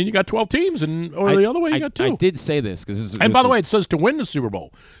 Yeah, I mean, you got 12 teams, or the other way, you got 2. I did say this because. And by the way, it says to win the Super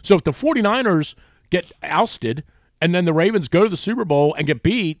Bowl. So if the 49ers get ousted and then the Ravens go to the Super Bowl and get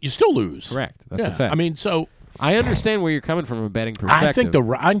beat, you still lose. Correct. That's a fact. I mean, so. I understand where you're coming from a betting perspective. I think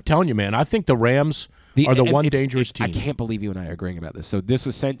I'm telling you, man, I think the Rams are the one dangerous team. I can't believe you and I are agreeing about this. So this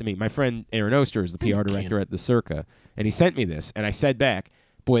was sent to me. My friend Aaron Oster is the PR director at the Circa, and he sent me this, and I said back,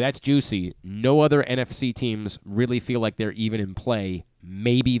 boy, that's juicy. No other NFC teams really feel like they're even in play.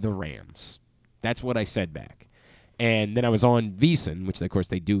 Maybe the Rams. That's what I said back. And then I was on VSiN, which, of course,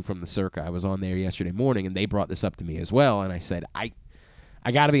 they do from the Circa. I was on there yesterday morning, and they brought this up to me as well, and I said, I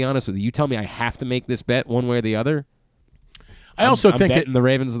got to be honest with you. You tell me I have to make this bet one way or the other. I'm betting the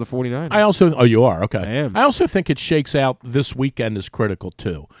Ravens or the 49ers. Oh, you are? Okay. I am. I also think it shakes out this weekend is critical,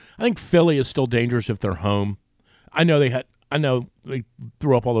 too. I think Philly is still dangerous if they're home. I know they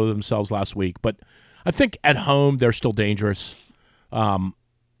threw up all over themselves last week, but I think at home they're still dangerous. I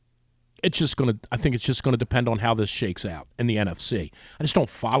think it's just gonna depend on how this shakes out in the NFC. I just don't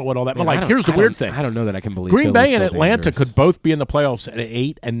follow it all that much. Here's the weird thing. I don't know that I can believe Green Philly's Bay and still Atlanta dangerous. could both be in the playoffs at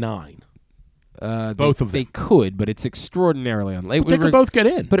 8 and 9. Both of them. They could, but it's extraordinarily unlikely. They could both get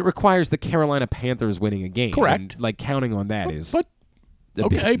in. But it requires the Carolina Panthers winning a game. Correct. And, counting on that is but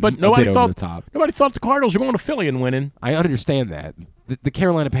nobody thought thought the Cardinals were going to Philly and winning. I understand that. The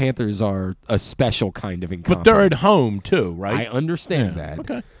Carolina Panthers are a special kind of incompetence. But they're at home too, right? I understand that.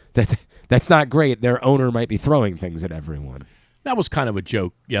 Okay. That's not great. Their owner might be throwing things at everyone. That was kind of a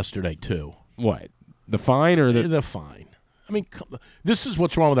joke yesterday too. What? The fine or the fine? I mean, this is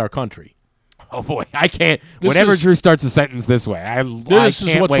what's wrong with our country. Oh boy, I can't. Whenever Drew starts a sentence this way, I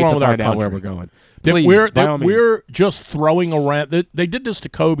can't wait to find out where we're going. Please, we're just throwing around. They did this to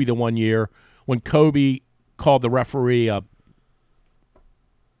Kobe the one year when Kobe called the referee I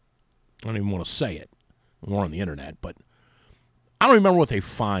don't even want to say it. We're on the internet, but I don't remember what they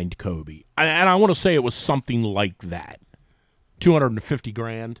fined Kobe, and I want to say it was something like that,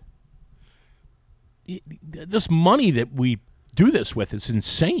 $250,000. This money that we do this with is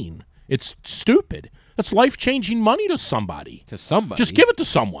insane. It's stupid. That's life-changing money to somebody. Just give it to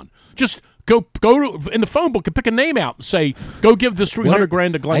someone. Just go in the phone book and pick a name out and say, go give this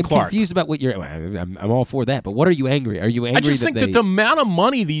 $300,000 to Glenn Clark. I'm confused about what you're. I'm all for that, but what are you angry? Are you angry? I just think that the amount of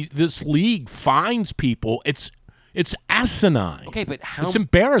money this league fines people, it's asinine. Okay, but how? It's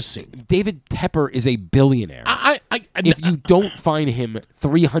embarrassing. David Tepper is a billionaire. If you don't fine him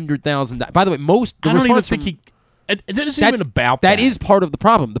 $300,000, by the way, I don't even think he. It isn't even about that. That is part of the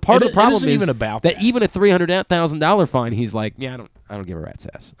problem. The part of the problem is even about that. Even a $300,000 fine, he's like, I don't give a rat's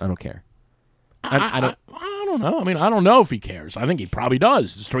ass. I don't care. I don't know. I mean, I don't know if he cares. I think he probably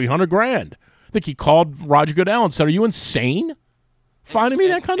does. It's $300,000. I think he called Roger Goodell and said, "Are you insane? Finding me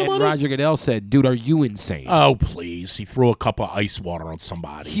that kind of money?" Roger Goodell said, "Dude, are you insane?" Oh, please. He threw a cup of ice water on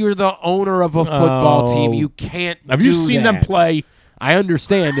somebody. You're the owner of a football team. You can't Have you seen them play? I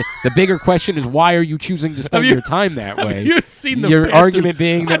understand. The bigger question is, why are you choosing to spend your time that way? Have you seen your Panthers? Argument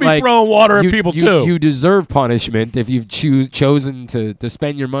being that I'd be throwing water at people too. You deserve punishment if you've chosen to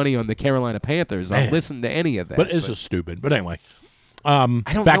spend your money on the Carolina Panthers. I'll listen to any of that. But it's just stupid. But anyway, I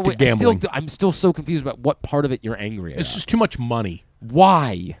don't back know. to gambling. I'm still so confused about what part of it you're angry about. It's just too much money.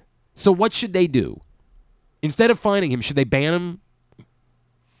 Why? So what should they do? Instead of fining him, should they ban him?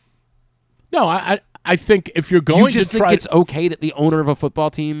 No, I think if you're going to try... You just think it's okay that the owner of a football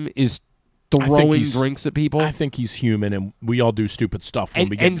team is throwing drinks at people? I think he's human, and we all do stupid stuff when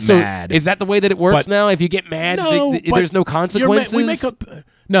we get so mad. Is that the way that it works now? If you get mad, there's no consequences?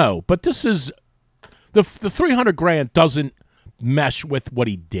 No, but this is... The $300,000 doesn't mesh with what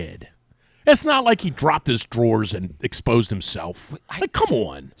he did. It's not like he dropped his drawers and exposed himself. Come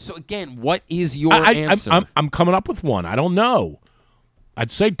on. So, again, what is your answer? I'm coming up with one. I don't know. I'd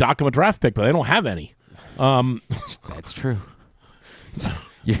say dock him a draft pick, but they don't have any. That's true.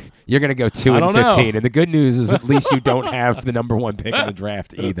 You're going to go 2-15, and the good news is at least you don't have the number 1 pick in the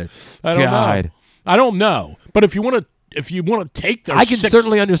draft either. I don't know. But if you want to take their I can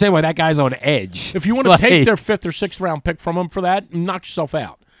certainly understand why that guy's on edge. If you want to take their 5th or 6th round pick from him for that, knock yourself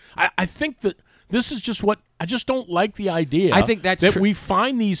out. I think that this is just what I just don't like the idea. I think that we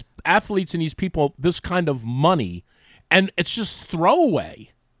find these athletes and these people this kind of money, and it's just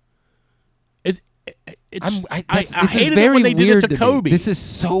throwaway. It's I this is hated very it when they weird did it to me. Kobe. This is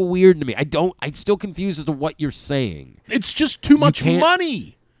so weird to me. I'm still confused as to what you're saying. It's just too much can't-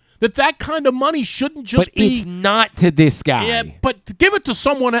 money. That kind of money shouldn't just But be. it's not to this guy. Yeah, but give it to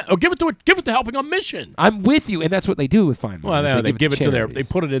someone, or give it to Helping on Mission. I'm with you, and that's what they do with fine money. Well, is no, they give it to charities. they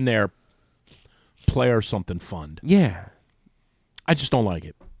put it in their player something fund. Yeah, I just don't like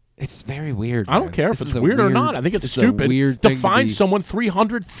it. it's very weird. I don't man. care if This it's is a weird or not. I think it's a stupid weird to thing fine be- someone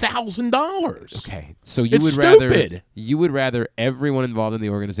 $300,000. Okay, so you It's would stupid. rather everyone involved in the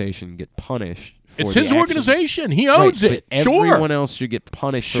organization get punished. For It's the his actions. organization. He owns Right, it. but Sure. everyone else should get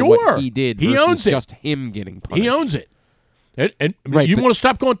punished for Sure. what he did. He versus owns it. just him getting punished. He owns it. And Right, you but- want to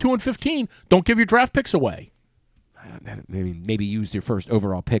stop going 2-15? Don't give your draft picks away. I mean, maybe use your first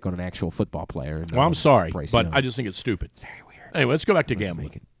overall pick on an actual football player. And Well, I'm sorry, Bryce but Young. I just think it's stupid. It's very weird. Anyway, let's go back to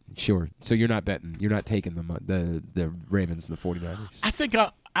gambling. Sure. So you're not betting. You're not taking the Ravens and the 49ers. I think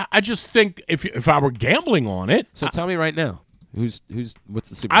I just think if I were gambling on it, So tell me right now, what's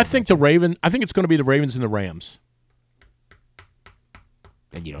the Super Bowl? I think I think it's going to be the Ravens and the Rams.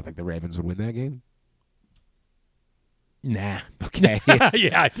 And you don't think the Ravens would win that game? Nah. Okay.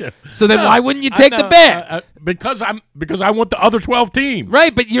 Yeah, I do. So then why wouldn't you take the bet? Because I want the other 12 teams.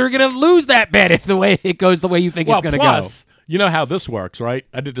 Right, but you're going to lose that bet if the way it goes the way you think Well, it's going to go. plus, you know how this works, right?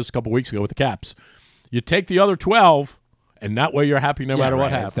 I did this a couple weeks ago with the Caps. You take the other 12, and that way you're happy no matter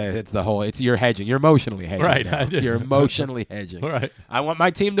what happens. It's the whole. It's you're hedging. You're emotionally hedging. Right, now. I did. You're emotionally hedging. Right. I want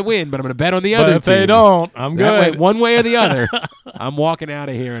my team to win, but I'm going to bet on the But other if team. they don't, I'm That way, good. one way or the other, I'm walking out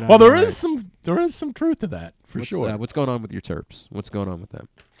of here. And Well, I'm there all is some truth to that for sure. What's going on with your Terps? What's going on with them?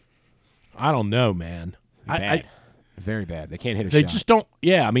 I don't know, man. Bad. Very bad. They can't hit a They shot. just don't.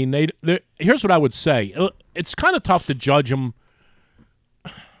 Yeah, I mean, here's what I would say. It's kind of tough to judge them,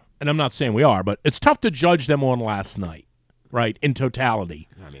 and I'm not saying we are, but it's tough to judge them on last night, right? In totality,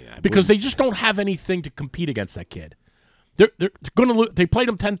 because they just don't have anything to compete against that kid. They're going to. They played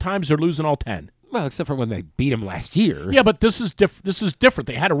them 10 times. They're losing all 10. Well, except for when they beat him last year. Yeah, but this is different.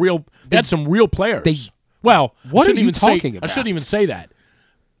 They had some real players. What I shouldn't are you even say- talking I about? shouldn't even say that.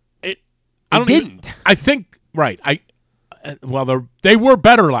 They didn't. I think right. They were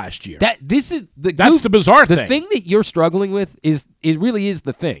better last year. That's the bizarre The thing. thing that you're struggling with is really is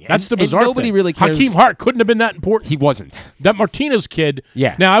the thing. That's the And bizarre nobody thing. really cares. Hakeem Hart couldn't have been that important. He wasn't. That Martinez kid.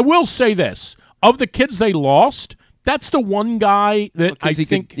 Yeah. Now I will say this: of the kids they lost, that's the one guy that I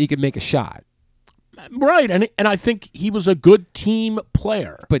think he could make a shot. right, and I think he was a good team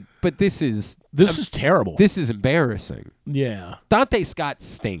player. But this is terrible. This is embarrassing. Yeah. Dante Scott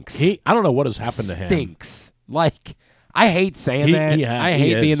stinks. I don't know what has happened to him. Stinks. Like, I hate saying that. I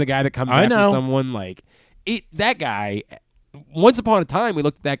hate being the guy that comes I after know. someone. Like, that guy, once upon a time, we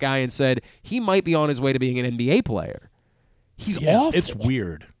looked at that guy and said, he might be on his way to being an NBA player. He's awful. It's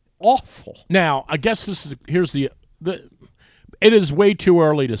weird. Awful. Now, I guess here's the it is way too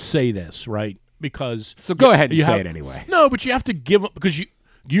early to say this, right? Because So go ahead and say it anyway. No, but you have to give up because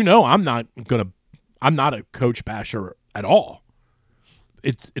you know I'm not a coach basher at all.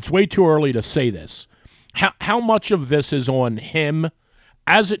 It's way too early to say this. How much of this is on him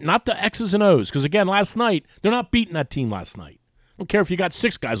as it not the X's and O's? Because again, last night they're not beating that team last night. I don't care if you got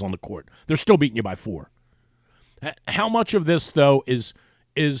 6 guys on the court; they're still beating you by 4. How much of this though is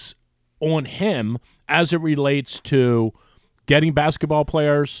on him as it relates to getting basketball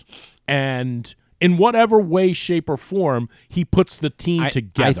players and in whatever way, shape, or form he puts the team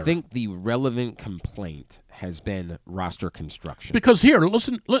together? I think the relevant complaint has been roster construction. Because here,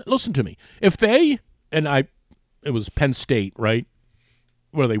 listen to me. If they it was Penn State, right?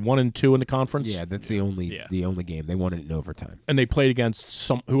 What are they 1-2 in the conference? Yeah, that's the only game they won it in overtime. And they played against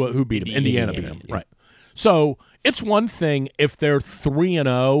who beat them? Indiana beat them, yeah. right? So it's one thing if they're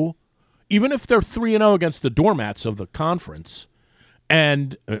 3-0, even if they're 3-0 against the doormats of the conference,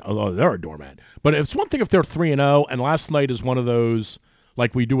 and although they're a doormat, but it's one thing if they're 3-0, and last night is one of those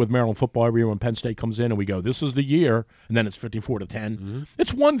like we do with Maryland football every year when Penn State comes in and we go, this is the year, and then it's 54-10. Mm-hmm.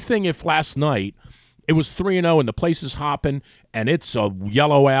 It's one thing if last night it was 3-0 and the place is hopping and it's a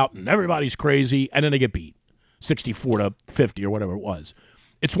yellow out and everybody's crazy, and then they get beat 64-50 or whatever it was.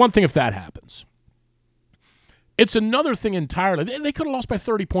 It's one thing if that happens. It's another thing entirely. They could have lost by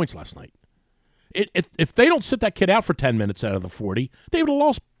 30 points last night. If they don't sit that kid out for 10 minutes out of the 40, they would have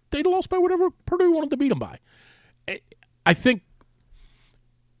lost. They'd have lost by whatever Purdue wanted to beat them by. I think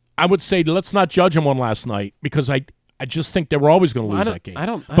I would say let's not judge them on last night because I just think they were always going to lose that game.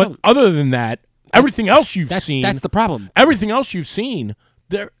 But other than that, everything else you've seen. That's the problem. Everything else you've seen,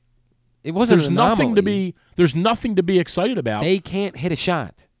 it wasn't. There's nothing to be. There's nothing to be excited about. They can't hit a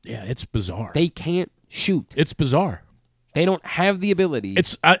shot. Yeah, it's bizarre. They can't shoot. It's bizarre. They don't have the ability.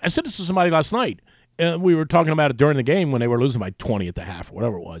 I said this to somebody last night. we were talking about it during the game when they were losing by 20 at the half or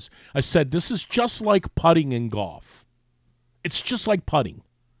whatever it was. I said, this is just like putting in golf. It's just like putting.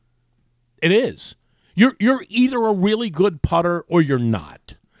 It is. You're either a really good putter or you're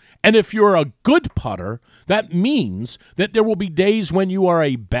not. And if you're a good putter, that means that there will be days when you are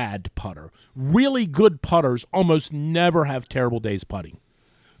a bad putter. Really good putters almost never have terrible days putting.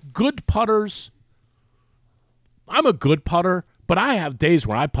 Good putters, I'm a good putter, but I have days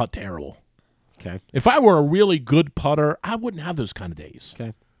where I putt terrible. Okay. If I were a really good putter, I wouldn't have those kind of days.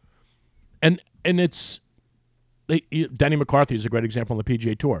 Okay. And it's Denny McCarthy is a great example on the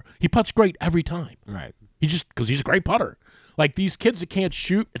PGA Tour. He putts great every time. Right. Because he's a great putter. Like these kids that can't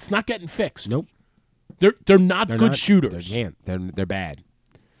shoot, it's not getting fixed. Nope. They're not good shooters. They can't. They're bad.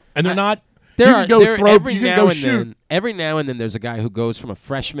 And they're not. Every now and then there's a guy who goes from a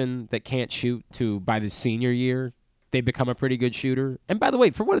freshman that can't shoot to by the senior year they become a pretty good shooter. And by the way,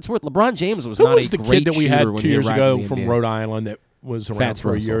 for what it's worth, LeBron James was not a great shooter. Who was the kid that we had 2 years ago from NBA? Rhode Island that was around Fats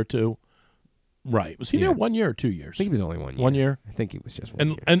for Russell. a year or two? Right. Was he there 1 year or 2 years? I think he was only 1 year. 1 year? I think he was just 1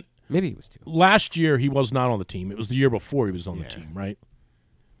 year. And maybe he was 2. Last year he was not on the team. It was the year before he was on the team, right?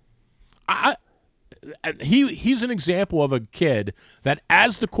 He's an example of a kid that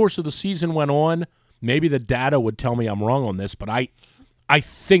as the course of the season went on, maybe the data would tell me I'm wrong on this, but I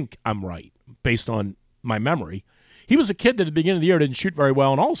think I'm right based on my memory. He was a kid that at the beginning of the year didn't shoot very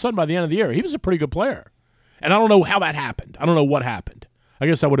well, and all of a sudden by the end of the year, he was a pretty good player. And I don't know how that happened. I don't know what happened. I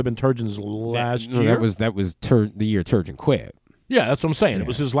guess that would have been Turgeon's last year. That was the year Turgeon quit. Yeah, that's what I'm saying. Yeah. It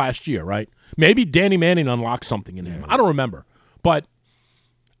was his last year, right? Maybe Danny Manning unlocked something in him. I don't remember. But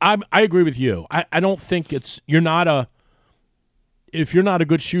I agree with you. I don't think if you're not a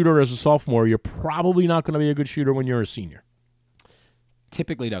good shooter as a sophomore, you're probably not going to be a good shooter when you're a senior.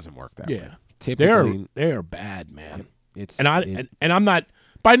 Typically doesn't work that way. Typically, they're bad, man. I'm not,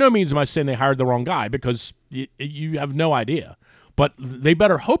 by no means am I saying they hired the wrong guy, because you have no idea. But they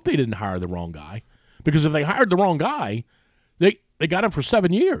better hope they didn't hire the wrong guy, because if they hired the wrong guy, they got him for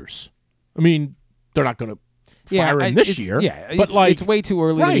 7 years. I mean, they're not going to fire him this year. Yeah, but it's way too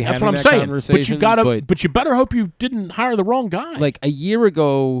early. Right, to be that's what I'm having that saying. But you better hope you didn't hire the wrong guy. Like a year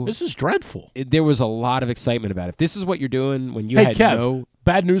ago, this is dreadful. There was a lot of excitement about it. If this is what you're doing when you had Kev,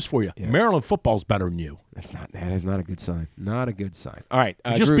 bad news for you. Yeah. Maryland football's better than you. That is not a good sign. Not a good sign. All right,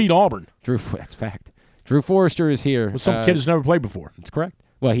 you just beat Auburn. That's fact. Drew Forrester is here. Well, some kid who's never played before. That's correct.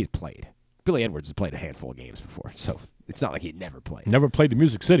 Well, he's played. Billy Edwards has played a handful of games before, so it's not like he never played. Never played the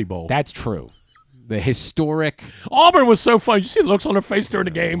Music City Bowl. That's true. The historic Auburn was so funny. Did you see the looks on their face during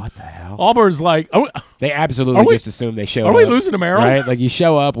the game? What the hell? Auburn's like, they absolutely just assume they show up. Are we losing to Maryland? Right? Like you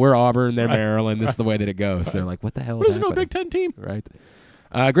show up, we're Auburn, they're Maryland. This is the way that it goes. They're like, what the hell is happening? There's no Big Ten team, right?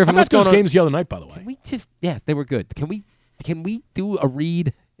 Griffin, what's going on? Games the other night, by the way. Can we just? Yeah, they were good. Can we do a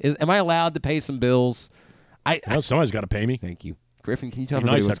read? Am I allowed to pay some bills? Somebody's got to pay me. Thank you. Griffin, can you tell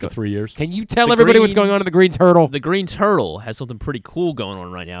everybody what's going on? 3 years. Can you tell everybody what's going on in the Green Turtle? The Green Turtle has something pretty cool going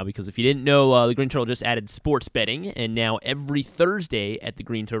on right now, because if you didn't know, the Green Turtle just added sports betting, and now every Thursday at the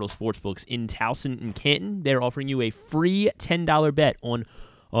Green Turtle Sportsbooks in Towson and Canton, they're offering you a free $10 bet on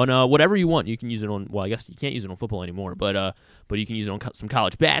whatever you want. You can use it on, well, I guess you can't use it on football anymore, but you can use it on some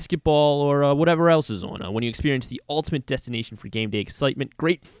college basketball or whatever else is on. When you experience the ultimate destination for game day excitement,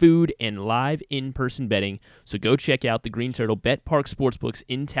 great food, and live in-person betting. So go check out the Green Turtle Bet Park Sportsbooks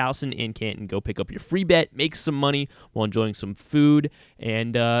in Towson and Canton. Go pick up your free bet, make some money while enjoying some food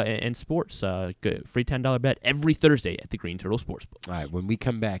and sports. Good, free $10 bet every Thursday at the Green Turtle Sportsbooks. All right, when we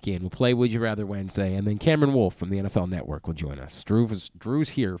come back in, we'll play Would You Rather Wednesday, and then Cameron Wolfe from the NFL Network will join us. Drew's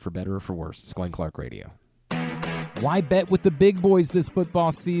here for better or for worse. It's Glenn Clark Radio. Why bet with the big boys this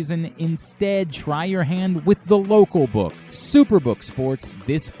football season? Instead, try your hand with the local book, Superbook Sports,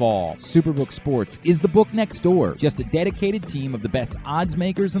 this fall. Superbook Sports is the book next door. Just a dedicated team of the best odds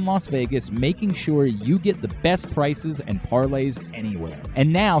makers in Las Vegas, making sure you get the best prices and parlays anywhere.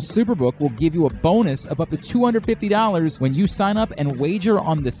 And now, Superbook will give you a bonus of up to $250 when you sign up and wager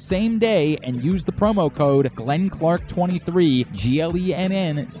on the same day and use the promo code GlennClark23,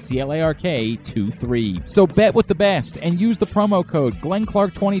 GLENNCLARK23. So bet with the best and use the promo code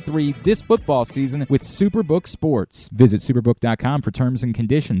GlennClark23 this football season with Superbook Sports. Visit superbook.com for terms and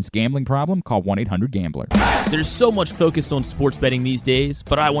conditions. Gambling problem? Call 1-800-GAMBLER. There's so much focus on sports betting these days,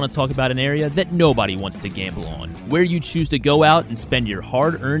 but I want to talk about an area that nobody wants to gamble on, where you choose to go out and spend your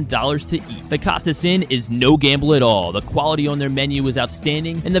hard-earned dollars to eat. The Costas Inn is no gamble at all. The quality on their menu is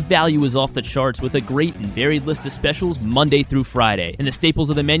outstanding, and the value is off the charts with a great and varied list of specials Monday through Friday. And the staples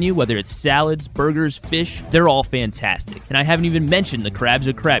of the menu, whether it's salads, burgers, fish, they're all fantastic. fantastic. And I haven't even mentioned the crabs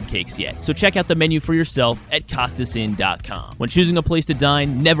or crab cakes yet. So check out the menu for yourself at CostasInn.com. When choosing a place to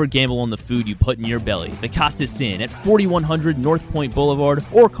dine, never gamble on the food you put in your belly. The Costas Inn at 4100 North Point Boulevard,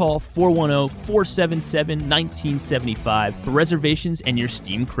 or call 410-477-1975 for reservations and your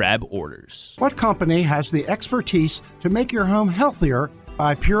steamed crab orders. What company has the expertise to make your home healthier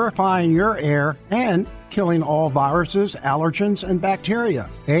by purifying your air and killing all viruses, allergens, and bacteria?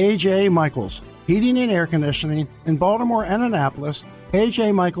 A.J. Michaels, Heating and Air Conditioning in Baltimore and Annapolis,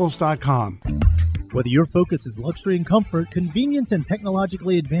 ajmichaels.com. Whether your focus is luxury and comfort, convenience and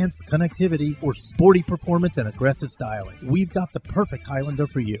technologically advanced connectivity, or sporty performance and aggressive styling, we've got the perfect Highlander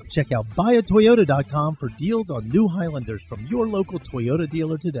for you. Check out buyatoyota.com for deals on new Highlanders from your local Toyota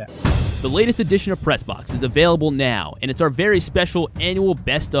dealer today. The latest edition of Pressbox is available now, and it's our very special annual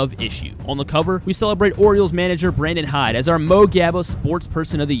Best Of issue. On the cover, we celebrate Orioles manager Brandon Hyde as our Mo Gabba Sports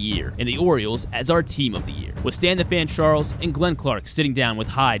Person of the Year, and the Orioles as our Team of the Year, with Stan the Fan Charles and Glenn Clark sitting down with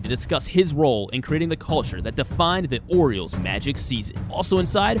Hyde to discuss his role in creating the culture that defined the Orioles' magic season. Also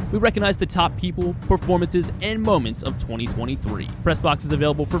inside, we recognize the top people, performances, and moments of 2023. Pressbox is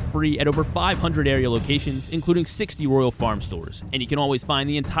available for free at over 500 area locations, including 60 Royal Farm stores, and you can always find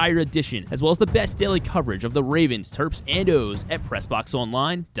the entire edition, as well as the best daily coverage of the Ravens, Terps, and O's at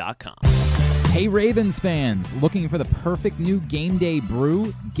PressBoxOnline.com. Hey Ravens fans, looking for the perfect new game day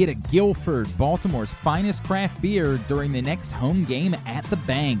brew? Get a Guilford, Baltimore's finest craft beer during the next home game at the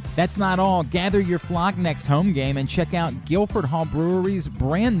Bank. That's not all. Gather your flock next home game and check out Guilford Hall Brewery's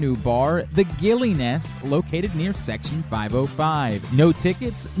brand new bar, the Gilly Nest, located near Section 505. No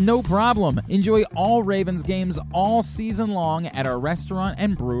tickets? No problem. Enjoy all Ravens games all season long at our restaurant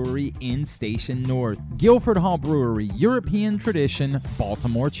and brewery in Station North. Guilford Hall Brewery, European tradition,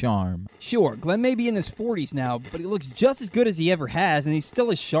 Baltimore charm. Sure, Glenn may be in his 40s now, but he looks just as good as he ever has, and he's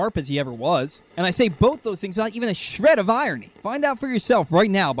still as sharp as he ever was. And I say both those things without even a shred of irony. Find out for yourself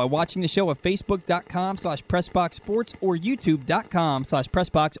right now by watching the show at facebook.com/PressBoxSports or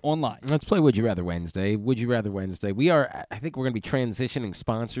youtube.com/PressBoxOnline. Let's play Would You Rather Wednesday. Would You Rather Wednesday. I think we're going to be transitioning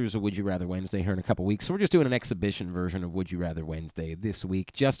sponsors of Would You Rather Wednesday here in a couple weeks, so we're just doing an exhibition version of Would You Rather Wednesday this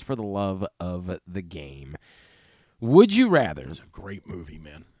week, just for the love of the game. Would you rather? It was a great movie,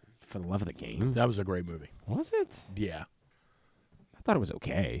 man. For the love of the game? That was a great movie. Was it? Yeah. I thought it was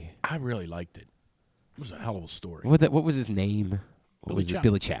okay. I really liked it. It was a hell of a story. What was his name? Billy Chapel.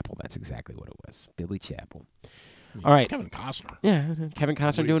 Billy Chapel. That's exactly what it was. Billy Chapel. All right. Kevin Costner. Yeah, Kevin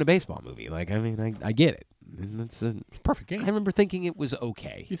Costner doing a baseball movie. Like, I mean, I get it. It's a perfect game. I remember thinking it was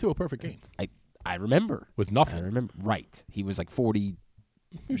okay. He threw a perfect game. I remember. With nothing. I remember. Right. He was like 40.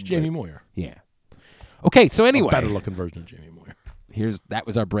 He was Jamie Moyer. Yeah. Okay, so anyway. A better looking version of Jamie Moyer. That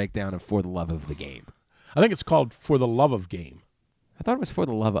was our breakdown of For the Love of the Game. I think it's called For the Love of Game. I thought it was For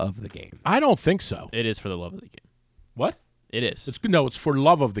the Love of the Game. I don't think so. It is For the Love of the Game. What? It is. It's for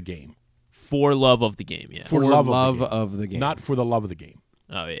love of the game. For love of the game, yeah. For love of the game. Not for the love of the game.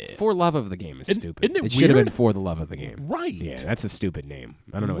 Oh, yeah. For love of the game is stupid. Isn't it should have weird? been For the Love of the Game. Right. Yeah, that's a stupid name.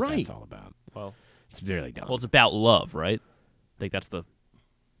 I don't know what that's all about. Well, it's really dumb. Well, it's about love, right? I think that's the...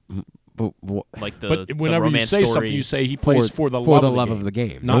 But whenever you say story. something, you say he plays for the love of the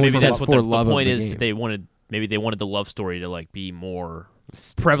game. Not maybe that's what the love point of the is. game. They wanted the love story to like be more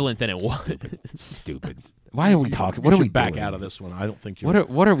prevalent than it was. Stupid. Why are we talking? What are we back doing? out of this one? I don't think you.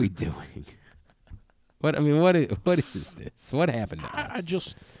 What are we doing? What is this? What happened to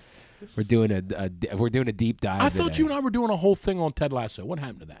us? We're doing a deep dive. I thought today. you and I were doing a whole thing on Ted Lasso. What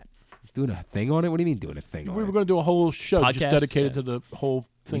happened to that? Doing a thing on it? What do you mean doing a thing on it? We were going to do a whole show Podcast? just dedicated to the whole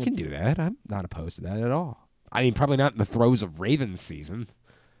thing. We can do that. I'm not opposed to that at all. I mean, probably not in the throes of Ravens season.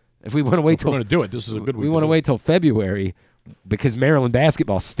 If we want to wait till we're going to do it. This is a good week. We want to wait till February because Maryland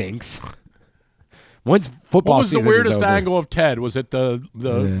basketball stinks. Once football season is over. What was the weirdest angle of Ted? Was it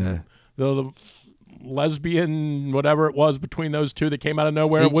the lesbian whatever it was between those two that came out of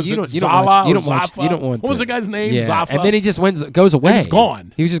nowhere? Was it Zala? What was the guy's name? Yeah. Zafa? And then he just goes away. He was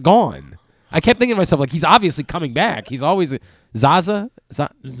gone. He was just gone. I kept thinking to myself, like, he's obviously coming back. He's always Zava.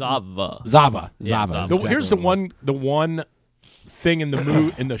 Zava. So here's the one thing in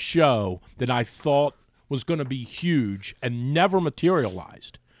the show that I thought was going to be huge and never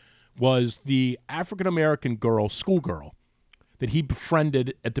materialized was the African American girl, schoolgirl, that he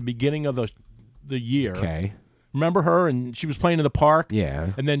befriended at the beginning of the year. Okay. Remember her? And she was playing in the park.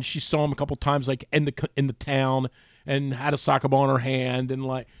 Yeah. And then she saw him a couple times, like in the town, and had a soccer ball in her hand, and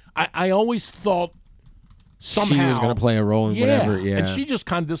like I always thought somehow she was going to play a role in whatever. Yeah. And she just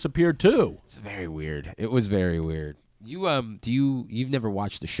kind of disappeared too. It's very weird. It was very weird. You've never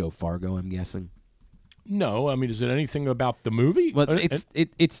watched the show Fargo? I'm guessing. No, I mean, is it anything about the movie? Well,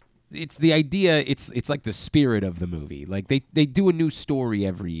 it's it's the idea. It's like the spirit of the movie. Like they do a new story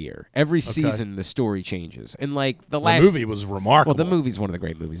every year. Every season the story changes. And like the movie was remarkable. Well, the movie's one of the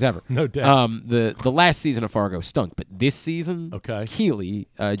great movies ever. No doubt. The last season of Fargo stunk, but this season, Keely,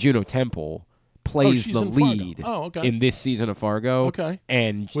 Juno Temple, plays the lead in this season of Fargo. Okay.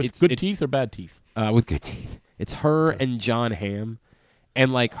 And with good teeth or bad teeth? With good teeth. It's her and John Hamm,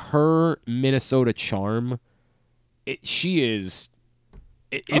 and like her Minnesota charm. She's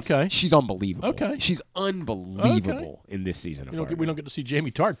unbelievable. Okay. She's unbelievable in this season of Fargo. We don't get to see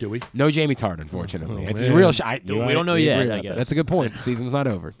Jamie Tart, do we? No Jamie Tart, unfortunately. It's man. a real we don't know yet, I guess. That's a good point. The season's not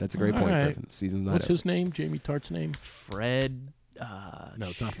over. That's a great point, Griffin. The season's not What's over. his name? Jamie Tart's name? Fred. No,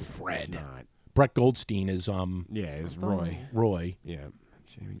 it's not Fred. It's not. Brett Goldstein is is Roy. Roy. Yeah.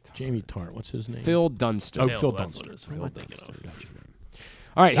 Jamie Tart. What's his name? Phil Dunster. Oh, Phil Dunster. Phil Dunster.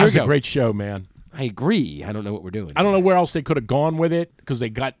 All right, here we That's go. a great show, man. I agree. I don't know what we're doing. I don't know where else they could have gone with it because they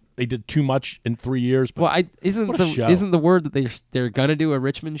did too much in 3 years. But well, isn't the word that they're gonna do a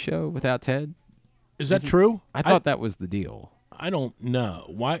Richmond show without Ted? Is that true? I thought that was the deal. I don't know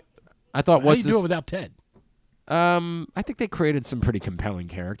why. I thought how do you do it without Ted? I think they created some pretty compelling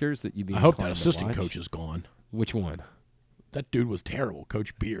characters that you'd be. I hope that inclined to assistant watch. coach is gone. Which one? That dude was terrible,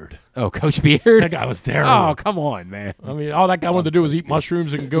 Coach Beard. Oh, Coach Beard? That guy was terrible. Oh, come on, man. I mean, all that guy wanted to do was eat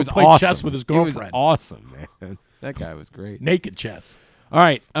mushrooms and go play awesome. chess with his girlfriend. It was awesome, man. That guy was great. Naked chess. All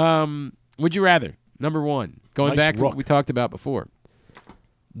right. Would you rather? Number one. Going Nice back to rook. what we talked about before.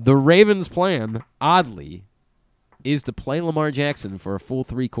 The Ravens' plan, oddly, is to play Lamar Jackson for a full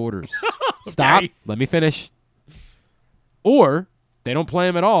 3 quarters. Stop. Let me finish. Or they don't play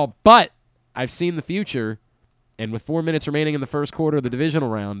him at all, but I've seen the future. And with 4 minutes remaining in the first quarter of the divisional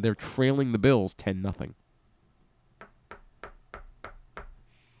round, they're trailing the Bills 10-0.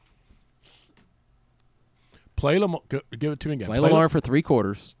 Play Lamar. Give it to me again. Play Lamar for 3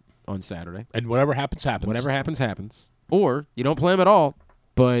 quarters on Saturday. And whatever happens, happens. Whatever happens, happens. Or you don't play him at all,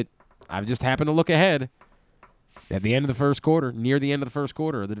 but I've just happened to look ahead. At the end of the first quarter, near the end of the first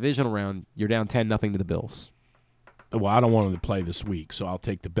quarter of the divisional round, you're down 10-0 to the Bills. Well, I don't want him to play this week, so I'll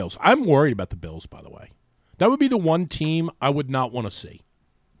take the Bills. I'm worried about the Bills, by the way. That would be the one team I would not want to see.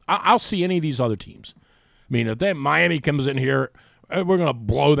 I'll see any of these other teams. I mean, if Miami comes in here, we're going to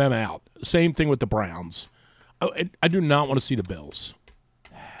blow them out. Same thing with the Browns. I do not want to see the Bills.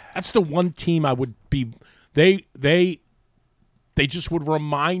 That's the one team I would be. They just would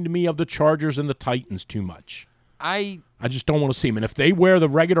remind me of the Chargers and the Titans too much. I just don't want to see them. And if they wear the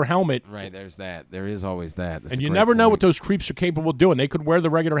regular helmet, right? There's that. There is always that. That's and you never know what those creeps are capable of doing. They could wear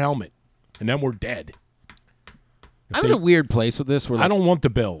the regular helmet, and then we're dead. I'm in a weird place with this. Where I don't want the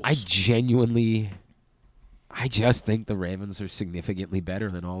Bills. I just think the Ravens are significantly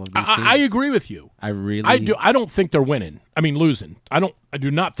better than all of these teams. I agree with you. I do. I don't think they're winning. I mean, losing. I do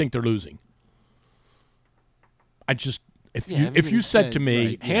not think they're losing. If you said to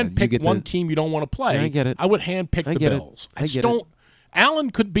me, handpick one team you don't want to play, I get it. I would handpick the Bills. I just don't. Allen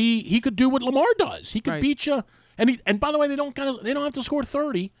could do what Lamar does. He could beat you. And by the way, they don't have to score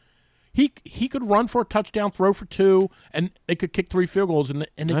 30. He could run for a touchdown, throw for 2, and they could kick 3 field goals, and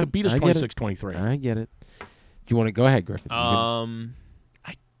they could beat us 26-23. I get it. Do you want to go ahead, Griffin?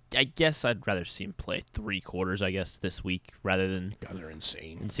 I guess I'd rather see him play 3 quarters. I guess this week rather than guys are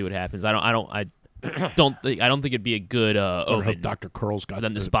insane and see what happens. I don't think it'd be a good omen. Dr. Curl's got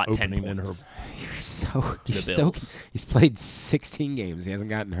them to spot 10 points. In her. He's played 16 games. He hasn't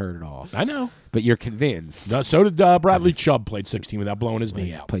gotten hurt at all. I know, but you're convinced. So did Bradley Chubb. Played 16 without blowing his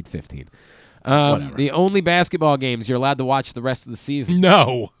knee out. Played 15. The only basketball games you're allowed to watch the rest of the season.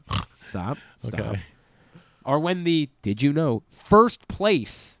 No. Stop. Okay. Are when the first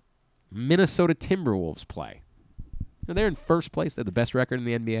place Minnesota Timberwolves play. Now, they're in first place. They're the best record in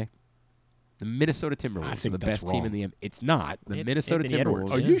the NBA. The Minnesota Timberwolves are the best team in the NBA. It's not. The Minnesota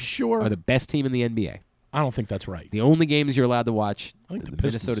Timberwolves are you sure? Are the best team in the NBA. I don't think that's right. The only games you're allowed to watch are the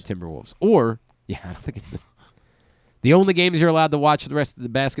Minnesota Timberwolves. Or, I don't think it's the only games you're allowed to watch the rest of the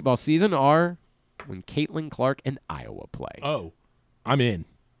basketball season are when Caitlin Clark and Iowa play. Oh, I'm in.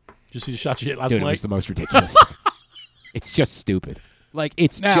 Did you see the shot she hit last night? It was the most ridiculous thing. It's just stupid. Like,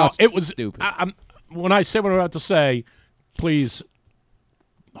 it's stupid. When I say what I'm about to say, please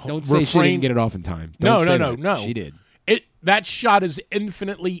don't say she didn't get it off in time. No. She did. That shot is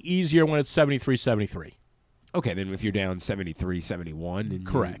infinitely easier when it's 73-73. Okay, then if you're down 73-71.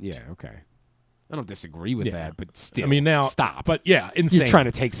 Correct. Okay. I don't disagree with that, but still. I mean, now. Stop. But, insane. You're trying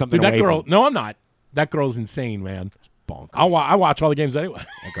to take something Dude, away from. No, I'm not. That girl's insane, man. It's bonkers. I watch all the games anyway.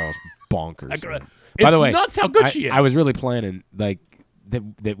 That girl's bonkers. By the way, nuts how good she is. I was really planning that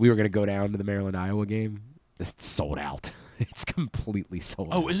we were going to go down to the Maryland-Iowa game. It's sold out. It's completely sold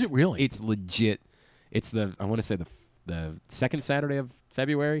out. Oh, is it really? It's legit. It's I want to say the second Saturday of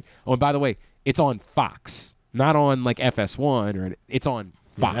February. Oh, and by the way, it's on Fox, not on like FS1 it's on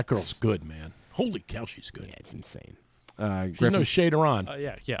Fox. Yeah, that girl's good, man. Holy cow, she's good. Yeah, it's insane. There's Griffin, no shade her on.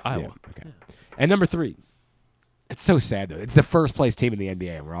 Iowa. okay. And number 3. It's so sad though. It's the first place team in the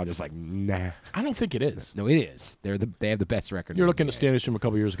NBA, and we're all just like, nah. I don't think it is. No, it is. They have the best record. You're in the looking at NBA. standings from a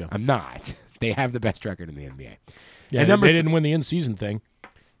couple years ago. I'm not. They have the best record in the NBA. Yeah, and they didn't win the in-season thing.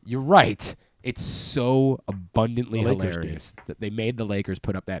 You're right. It's so abundantly The Lakers hilarious that they made the Lakers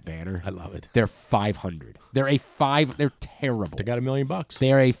put up that banner. I love it. They're 500. They're terrible. They got $1 million.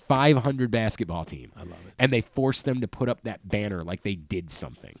 They're a 500 basketball team. I love it. And they forced them to put up that banner like they did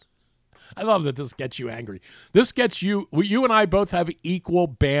something. I love that this gets you angry. This gets you. You and I both have equal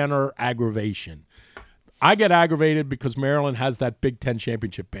banner aggravation. I get aggravated because Maryland has that Big Ten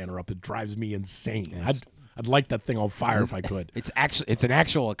championship banner up. It drives me insane. Yes. I'd light that thing on fire if I could. It's an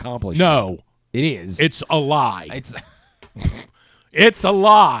actual accomplishment. No, it is. It's a lie. It's It's a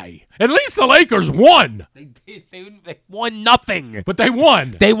lie. At least the Lakers won. They won nothing. But they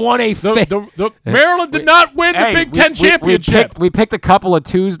won. They won a Maryland did not win the Big Ten championship. We picked a couple of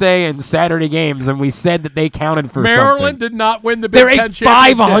Tuesday and Saturday games, and we said that they counted for Maryland something. did not win the Big Ten championship.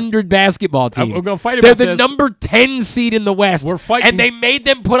 They're a 500 basketball team. We're gonna fight They're about the this. number 10 seed in the West. We're fighting. And they made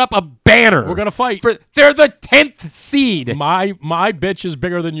them put up a banner. We're gonna fight. They're the 10th seed. My bitch is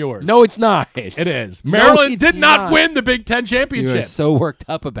bigger than yours. No, it's not. It is. No, Maryland it's did not not. win the Big Ten championship. You're so worked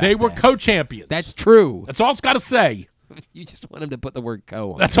up about They were that. co-champions. That's true. That's all it's got to say. You just want them to put the word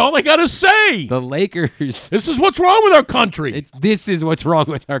co on. That's all they got to say. The Lakers. This is what's wrong with our country. This is what's wrong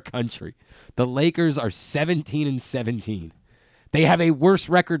with our country. The Lakers are 17-17. They have a worse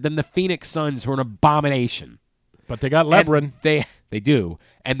record than the Phoenix Suns, who are an abomination. But they got LeBron. They do,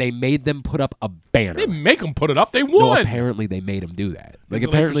 and they made them put up a banner. They make them put it up. They No, won. apparently they made them do that. Like the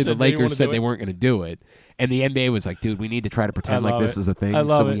apparently Lakers the said they didn't wanna Lakers said do they it? weren't going to do it, and the NBA was like, "Dude, we need to try to pretend like this is a thing. I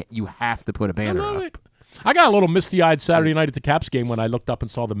love So it. you have to put a banner I love up." it. I got a little misty-eyed Saturday night at the Caps game when I looked up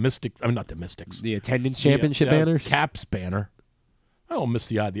and saw the Mystics. I mean, not the Mystics. The attendance championship banners. Caps banner. I was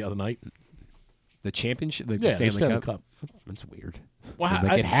misty-eyed the other night. The championship. The Yeah, Stanley Stanley Cup. Cup. That's weird. Well,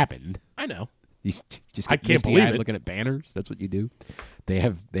 Like it happened. I know. You just I get can't believe misty-eyed it. looking at banners. That's what you do. They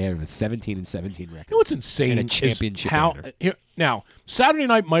have a 17-17 record. You know what's insane? And a is championship how banner. now Saturday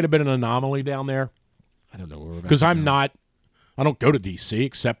night might have been an anomaly down there I don't know where we're about because to I'm go. not. I don't go to DC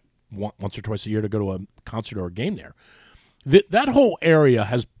except once or twice a year to go to a concert or a game there. That whole area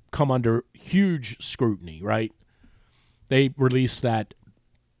has come under huge scrutiny, right? They released that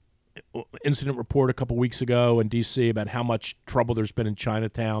incident report a couple weeks ago in D.C. about how much trouble there's been in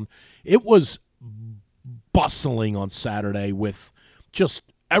Chinatown. It was bustling on Saturday with just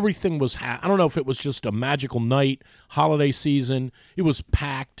everything was I don't know if it was just a magical night, holiday season. It was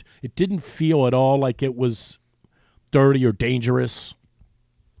packed. It didn't feel at all like it was dirty or dangerous.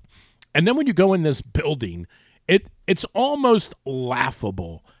 And then when you go in this building, it's almost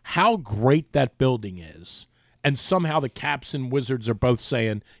laughable how great that building is. And somehow the Caps and Wizards are both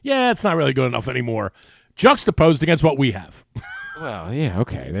saying, yeah, it's not really good enough anymore, juxtaposed against what we have. Well, yeah,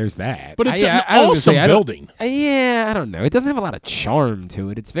 okay, there's that. But it's an I was gonna awesome say, I don't- building. Yeah, I don't know. It doesn't have a lot of charm to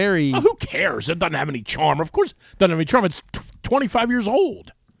it. It's very. Who cares? It doesn't have any charm. Of course, it doesn't have any charm. It's 25 years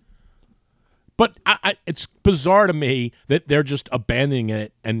old. But it's bizarre to me that they're just abandoning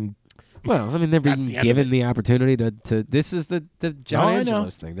it. And Well, I mean, they're being That's the end given of the opportunity to. This is the John I know.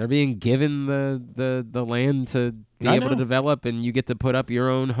 Angelos thing. They're being given the land to be I able to know. develop, and you get to put up your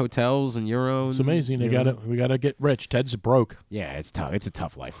own hotels and your own. it's amazing. you know. We gotta get rich. Ted's broke. Yeah, it's tough. It's a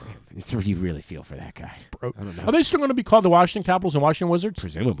tough life for him. You really feel for that guy. Broke. I don't know. Are they still going to be called the Washington Capitals and Washington Wizards?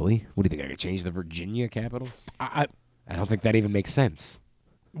 Presumably. What do you think? I could change the Virginia Capitals? I don't think that even makes sense.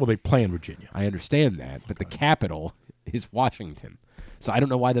 well, they play in Virginia. I understand that, but the capital is Washington. So I don't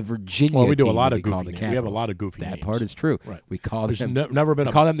know why the Virginia Well, we do a team lot would of be called goofy the names. We have a Capitals. lot of goofy That names. part is true. Right. We call There's them. never been we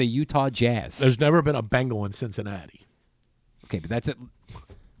a call them the Utah Jazz. There's never been a Bengal in Cincinnati. Okay, but that's it.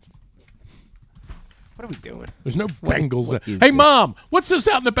 What are we doing? There's no What- Bengals. what Hey, is this? Mom, what's this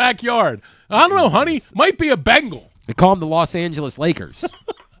out in the backyard? I don't know, honey. Might be a Bengal. We call them the Los Angeles Lakers.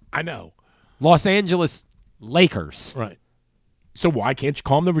 I know. Los Angeles Lakers. Right. So why can't you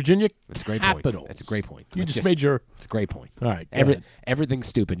call them the Virginia That's a great Capitals? point. That's a great point. You Let's just made your. It's a great point. All right. go ahead. Everything's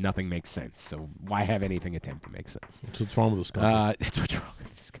stupid. Nothing makes sense. So why have anything attempt to make sense? That's what's wrong with this country. That's what's wrong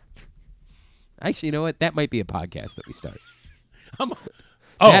with this country. Actually, you know what? That might be a podcast that we start.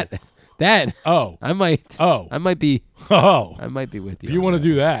 Oh. That. Oh. I might. Oh. I might be. Oh. I might be with you. If you on want to that.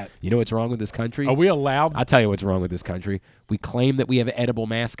 do that, You know what's wrong with this country? are we allowed? I'll tell you what's wrong with this country. We claim that we have edible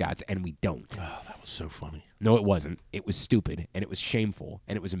mascots, and we don't. Oh, that was so funny. No, it wasn't. It was stupid, and it was shameful,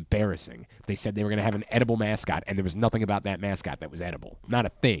 and it was embarrassing. They said they were going to have an edible mascot, and there was nothing about that mascot that was edible. Not a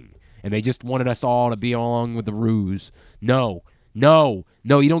thing. And they just wanted us all to be along with the ruse. No, you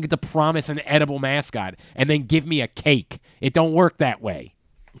don't get to promise an edible mascot and then give me a cake. It don't work that way.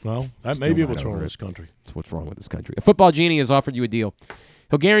 Well, that Still may be not what's wrong over with it. this country. That's what's wrong with this country. A football genie has offered you a deal.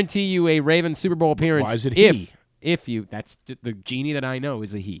 He'll guarantee you a Ravens Super Bowl appearance. Why is it he? If you, that's the genie that I know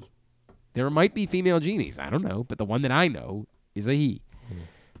is a he. There might be female genies. I don't know. But the one that I know is a he.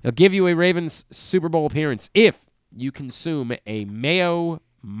 He'll give you a Ravens Super Bowl appearance if you consume a mayo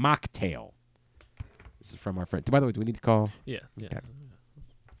mocktail. This is from our friend. By the way, do we need to call? Yeah. Okay.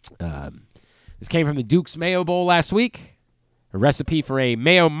 This came from the Duke's Mayo Bowl last week. A recipe for a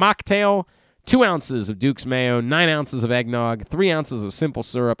mayo mocktail. 2 ounces of Duke's Mayo, 9 ounces of eggnog, 3 ounces of simple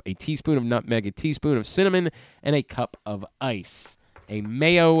syrup, a teaspoon of nutmeg, a teaspoon of cinnamon, and a cup of ice. A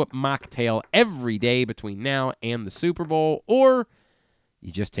mayo mocktail every day between now and the Super Bowl, or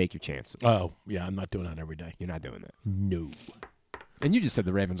you just take your chances. Oh, yeah, I'm not doing that every day. You're not doing that. No. And you just said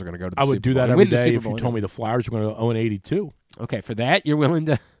the Ravens are going to go to the I Super Bowl. would do that and every win the day Super if Bowl you told me the Flyers were going to 0-82. Okay, for that, you're willing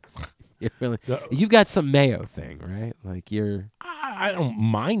to... You've got some mayo thing, right? Like you're... I don't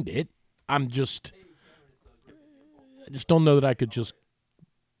mind it. I just don't know that I could just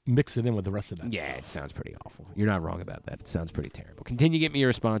mix it in with the rest of that stuff. Yeah, it sounds pretty awful. You're not wrong about that. It sounds pretty terrible. Continue to get me your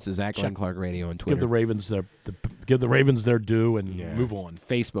responses at Glenn Clark Radio on Twitter. Give the Ravens their due and move on.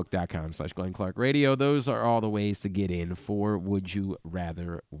 Facebook.com/Glenn Clark Radio. Those are all the ways to get in for Would You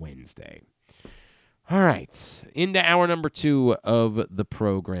Rather Wednesday. All right, into hour number 2 of the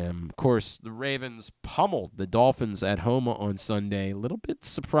program. Of course, the Ravens pummeled the Dolphins at home on Sunday. A little bit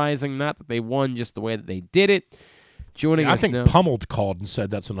surprising, not that they won, just the way that they did it. Joining us I think now, pummeled called and said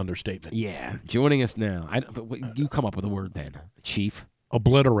that's an understatement. Yeah, joining us now. You come up with a word then, Chief.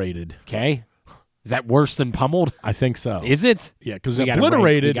 Obliterated. Okay. Is that worse than pummeled? I think so. Is it? Yeah, because We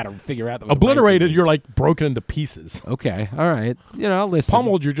obliterated. got to figure out Obliterated, you're like broken into pieces. Okay, all right. I'll listen.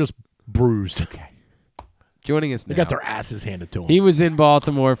 Pummeled, you're just bruised. Okay. Joining us now. They got their asses handed to them. He was in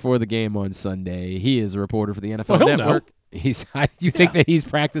Baltimore for the game on Sunday. He is a reporter for the NFL Network. Know. You think that he's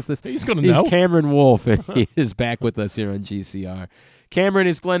practiced this? He's going to know. He's Cameron Wolfe, and he is back with us here on GCR. Cameron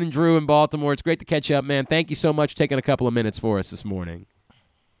is Glenn and Drew in Baltimore. It's great to catch up, man. Thank you so much for taking a couple of minutes for us this morning.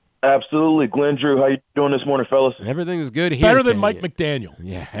 Absolutely. Glenn, Drew, how you doing this morning, fellas? Everything is good here. Better than Mike McDaniel.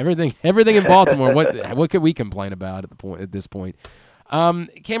 Yeah, everything in Baltimore. What could we complain about at this point?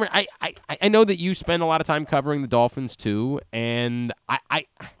 Cameron, I know that you spend a lot of time covering the Dolphins too, and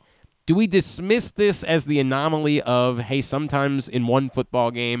do we dismiss this as the anomaly of, hey, sometimes in one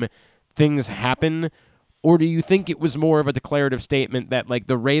football game things happen, or do you think it was more of a declarative statement that like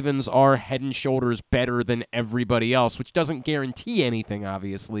the Ravens are head and shoulders better than everybody else, which doesn't guarantee anything,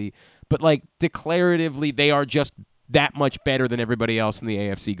 obviously, but like declaratively they are just that much better than everybody else in the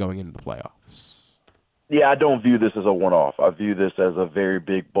AFC going into the playoffs? Yeah, I don't view this as a one-off. I view this as a very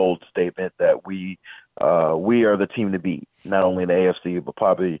big, bold statement that we are the team to beat, not only in the AFC, but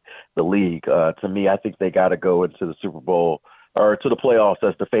probably the league. To me, I think they got to go into the Super Bowl or to the playoffs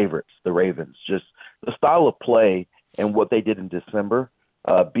as the favorites, the Ravens. Just the style of play and what they did in December,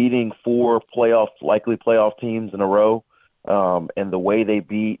 beating 4 likely playoff teams in a row, and the way they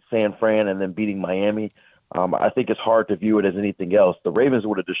beat San Fran and then beating Miami, I think it's hard to view it as anything else. The Ravens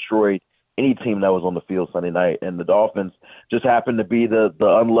would have destroyed any team that was on the field Sunday night, and the Dolphins just happened to be the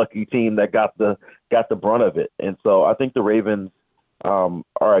unlucky team that got the brunt of it. And so I think the Ravens are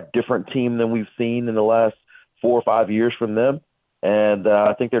a different team than we've seen in the last 4 or 5 years from them, and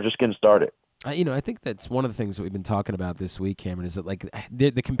I think they're just getting started. I think that's one of the things that we've been talking about this week, Cameron, is that like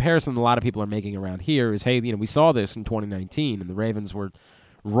the comparison a lot of people are making around here is, hey, we saw this in 2019, and the Ravens were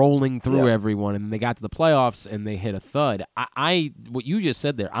rolling through everyone, and they got to the playoffs and they hit a thud. What you just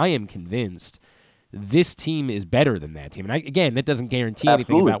said there, I am convinced this team is better than that team. And again, that doesn't guarantee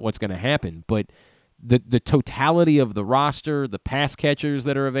anything about what's going to happen, but the totality of the roster, the pass catchers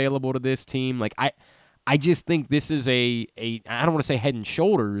that are available to this team, like I just think this is I don't want to say head and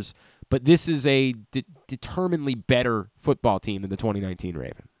shoulders, but this is a determinedly better football team than the 2019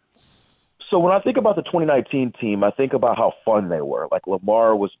 Ravens. So when I think about the 2019 team, I think about how fun they were. Like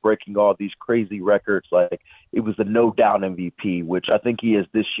Lamar was breaking all these crazy records. Like it was the no doubt MVP, which I think he is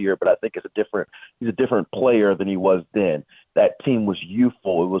this year, but I think he's a different player than he was then. That team was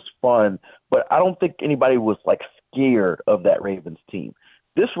youthful. It was fun, but I don't think anybody was like scared of that Ravens team.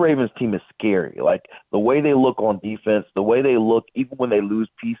 This Ravens team is scary. Like the way they look on defense, the way they look, even when they lose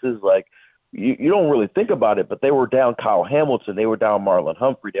pieces, like you don't really think about it, but they were down Kyle Hamilton. They were down Marlon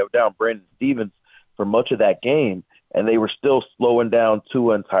Humphrey. They were down Brandon Stevens for much of that game, and they were still slowing down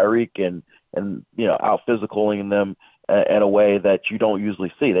Tua and Tyreek and out physicaling them in a way that you don't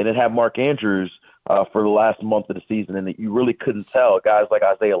usually see. They didn't have Mark Andrews for the last month of the season, and you really couldn't tell guys like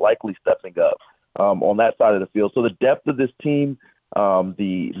Isaiah Likely stepping up on that side of the field. So the depth of this team,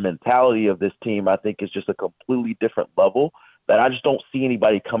 the mentality of this team, I think is just a completely different level that I just don't see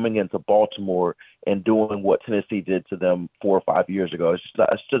anybody coming into Baltimore and doing what Tennessee did to them 4 or 5 years ago. It's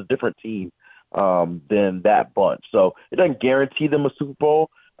just a different team than that bunch. So it doesn't guarantee them a Super Bowl,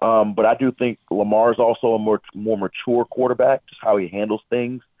 but I do think Lamar is also a more mature quarterback, just how he handles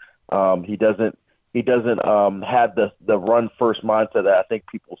things. He doesn't have the run first mindset that I think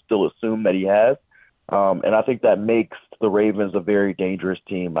people still assume that he has. And I think that makes the Ravens a very dangerous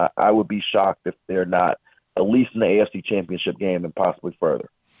team. I would be shocked if they're not at least in the AFC Championship game and possibly further.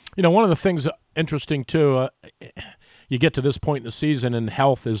 One of the things interesting, too, you get to this point in the season and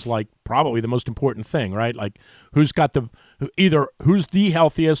health is like probably the most important thing, right? Like who's the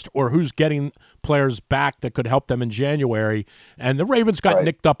healthiest or who's getting players back that could help them in January. And the Ravens got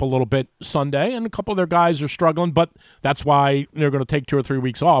nicked up a little bit Sunday, and a couple of their guys are struggling, but that's why they're going to take 2 or 3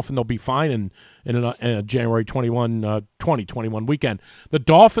 weeks off, and they'll be fine in a January 2021 weekend. The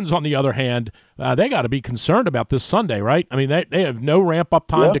Dolphins, on the other hand, they got to be concerned about this Sunday, right? I mean, they have no ramp-up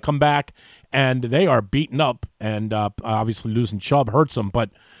time to come back, and they are beaten up, and obviously losing Chubb hurts them.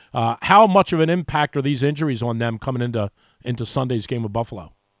 But how much of an impact are these injuries on them coming into Sunday's game with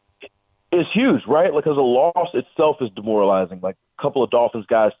Buffalo? It's huge, right? Because a loss itself is demoralizing. Like a couple of Dolphins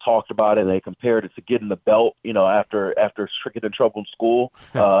guys talked about it, and they compared it to getting the belt, after getting in trouble in school,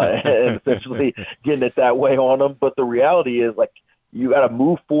 and essentially getting it that way on them. But the reality is, like, you got to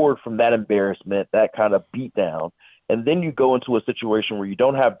move forward from that embarrassment, that kind of beat down, and then you go into a situation where you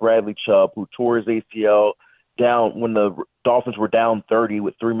don't have Bradley Chubb, who tore his ACL down when the Dolphins were down 30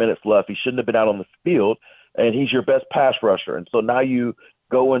 with 3 minutes left. He shouldn't have been out on the field, and he's your best pass rusher. And so now you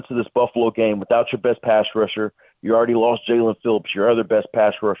go into this Buffalo game without your best pass rusher. You already lost Jalen Phillips, your other best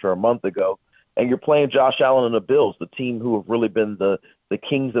pass rusher, a month ago, and you're playing Josh Allen and the Bills, the team who have really been the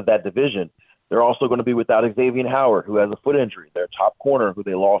kings of that division. They're also going to be without Xavier Howard, who has a foot injury, their top corner, who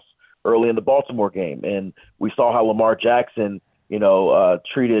they lost early in the Baltimore game. And we saw how Lamar Jackson,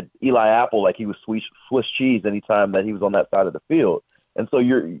 treated Eli Apple like he was Swiss cheese anytime that he was on that side of the field. And so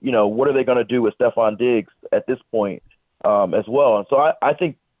what are they going to do with Stephon Diggs at this point as well? And so I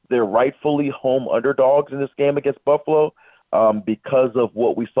think they're rightfully home underdogs in this game against Buffalo because of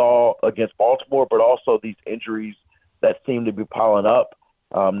what we saw against Baltimore, but also these injuries that seem to be piling up.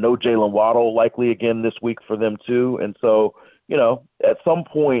 No Jalen Waddle likely again this week for them too. And so, at some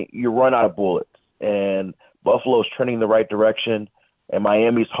point you run out of bullets, and Buffalo's trending the right direction. And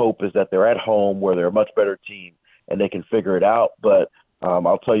Miami's hope is that they're at home where they're a much better team and they can figure it out. But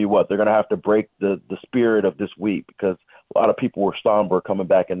I'll tell you what, they're going to have to break the spirit of this week because a lot of people were somber coming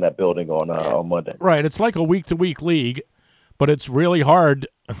back in that building on Monday. Right. It's like a week-to-week league, but it's really hard.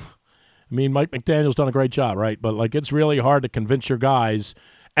 I mean, Mike McDaniel's done a great job, right? But, it's really hard to convince your guys.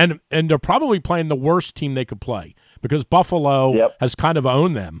 And they're probably playing the worst team they could play because Buffalo has kind of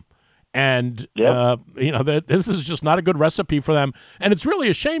owned them. And, this is just not a good recipe for them. And it's really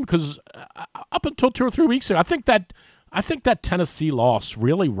a shame because up until 2 or 3 weeks ago, I think that Tennessee loss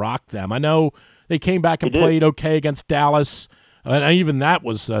really rocked them. I know they came back and played okay against Dallas, and even that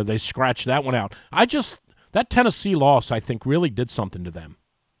was they scratched that one out. That Tennessee loss, I think, really did something to them.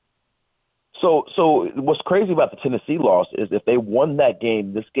 So what's crazy about the Tennessee loss is if they won that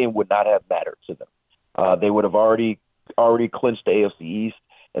game, this game would not have mattered to them. They would have already clinched the AFC East,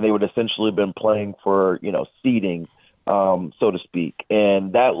 and they would essentially been playing for seeding, so to speak.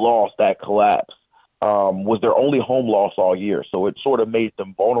 And that loss, that collapse, was their only home loss all year. So it sort of made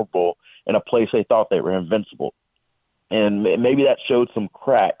them vulnerable in a place they thought they were invincible. And maybe that showed some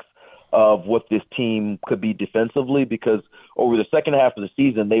cracks of what this team could be defensively because over the second half of the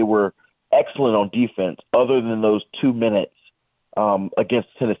season, they were excellent on defense other than those 2 minutes against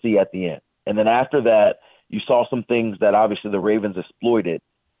Tennessee at the end. And then after that, you saw some things that obviously the Ravens exploited.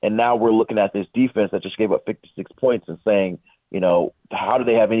 And now we're looking at this defense that just gave up 56 points and saying, how do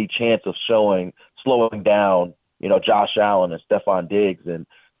they have any chance of slowing down, Josh Allen and Stephon Diggs? And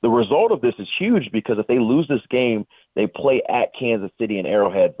the result of this is huge because if they lose this game, they play at Kansas City and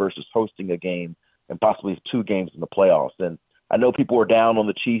Arrowhead versus hosting a game and possibly 2 games in the playoffs. And I know people are down on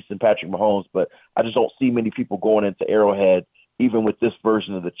the Chiefs and Patrick Mahomes, but I just don't see many people going into Arrowhead, even with this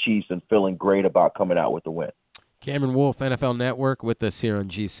version of the Chiefs, and feeling great about coming out with the win. Cameron Wolfe, NFL Network, with us here on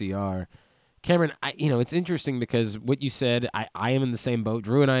GCR. Cameron, it's interesting because what you said, I am in the same boat.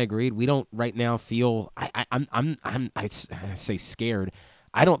 Drew and I agreed. We don't right now feel. I say scared.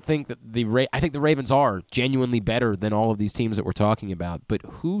 I don't think that I think the Ravens are genuinely better than all of these teams that we're talking about. But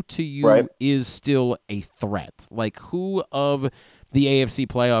who to you is still a threat? Like, who of the AFC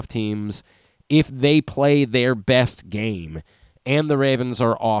playoff teams, if they play their best game and the Ravens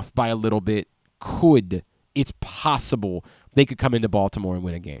are off by a little bit, it's possible they could come into Baltimore and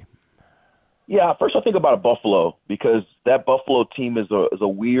win a game? Yeah, first I think about Buffalo, because that Buffalo team is a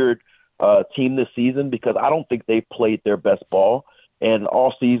weird team this season, because I don't think they played their best ball. And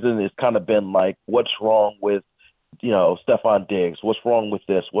all season it's kind of been like, what's wrong with, Stephon Diggs? What's wrong with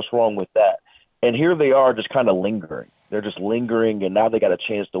this? What's wrong with that? And here they are just kind of lingering. They're just lingering, and now they got a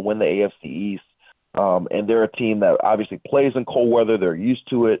chance to win the AFC East. And they're a team that obviously plays in cold weather. They're used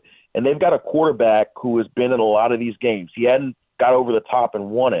to it. And they've got a quarterback who has been in a lot of these games. He hadn't got over the top and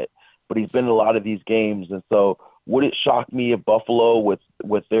won it, but he's been in a lot of these games. And so would it shock me if Buffalo,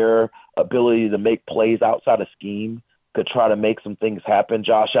 with their ability to make plays outside of scheme, could try to make some things happen?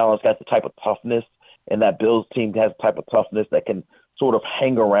 Josh Allen's got the type of toughness, and that Bills team has the type of toughness that can sort of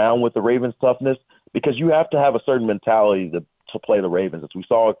hang around with the Ravens' toughness, because you have to have a certain mentality to play the Ravens. As we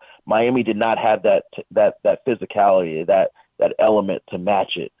saw, Miami did not have that physicality, that element to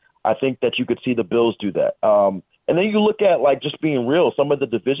match it. I think that you could see the Bills do that. And then you look at, like, just being real, some of the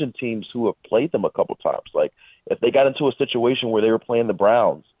division teams who have played them a couple times. Like, if they got into a situation where they were playing the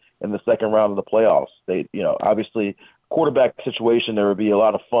Browns in the second round of the playoffs, they, obviously quarterback situation, there would be a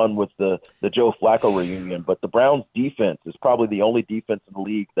lot of fun with the Joe Flacco reunion. But the Browns defense is probably the only defense in the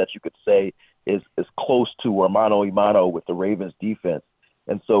league that you could say is close to or mano-a-mano with the Ravens defense.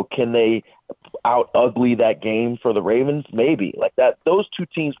 And so can they out-ugly that game for the Ravens? Maybe. Like that, those two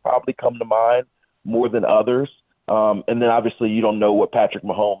teams probably come to mind more than others. And then obviously you don't know what Patrick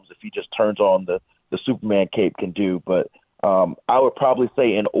Mahomes, if he just turns on the Superman cape, can do. But I would probably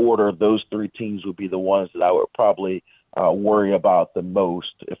say in order, those three teams would be the ones that I would probably worry about the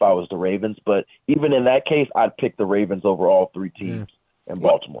most if I was the Ravens. But even in that case, I'd pick the Ravens over all three teams in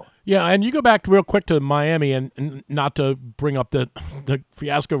Baltimore. Yeah, and you go back real quick to Miami, and not to bring up the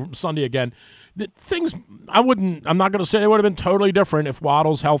fiasco from Sunday again. I'm not going to say they would have been totally different if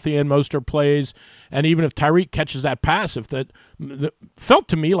Waddle's healthy and Mostert plays, and even if Tyreek catches that pass. If felt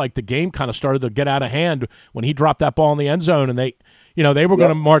to me like the game kind of started to get out of hand when he dropped that ball in the end zone, and they were going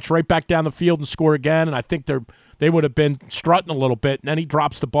to march right back down the field and score again. And I think they would have been strutting a little bit, and then he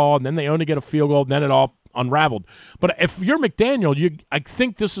drops the ball, and then they only get a field goal, and then it all unraveled. But if you're McDaniel, I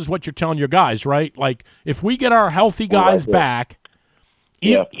think this is what you're telling your guys, right? Like, if we get our healthy guys back,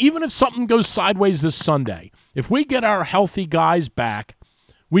 even if something goes sideways this Sunday, if we get our healthy guys back,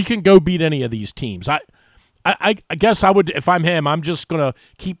 we can go beat any of these teams. I guess I would, if I'm him, I'm just going to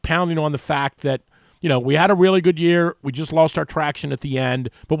keep pounding on the fact that, we had a really good year. We just lost our traction at the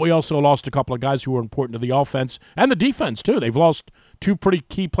end, but we also lost a couple of guys who were important to the offense and the defense, too. They've lost two pretty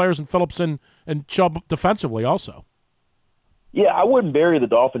key players in Phillips and Chubb defensively also. Yeah, I wouldn't bury the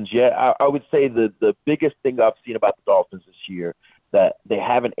Dolphins yet. I would say the biggest thing I've seen about the Dolphins this year that they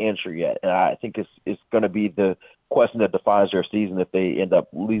haven't answered yet, and I think it's going to be the question that defines their season if they end up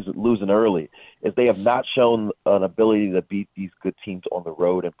losing early, is they have not shown an ability to beat these good teams on the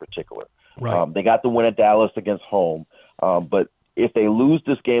road in particular. Right. They got the win at Dallas against home, but if they lose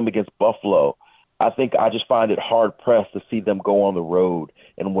this game against Buffalo, I think I just find it hard-pressed to see them go on the road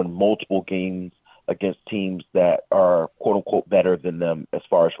and win multiple games against teams that are, quote-unquote, better than them as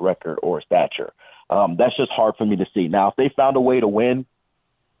far as record or stature. That's just hard for me to see. Now, if they found a way to win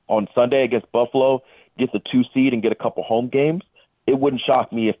on Sunday against Buffalo, get the 2 seed and get a couple home games, it wouldn't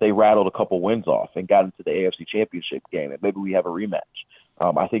shock me if they rattled a couple wins off and got into the AFC Championship game, and maybe we have a rematch.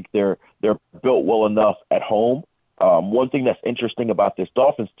 I think they're built well enough at home. One thing that's interesting about this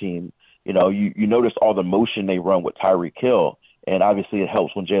Dolphins team, you notice all the motion they run with Tyreek Hill, and obviously it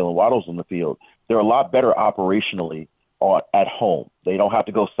helps when Jalen Waddle's on the field. They're a lot better operationally at home. They don't have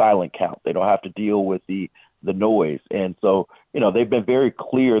to go silent count. They don't have to deal with the noise. And so, they've been very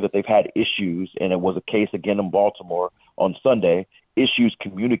clear that they've had issues, and it was a case again in Baltimore on Sunday, issues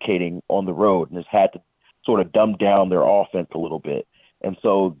communicating on the road, and has had to sort of dumb down their offense a little bit. And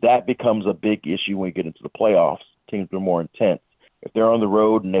so that becomes a big issue when you get into the playoffs. Teams are more intense. If they're on the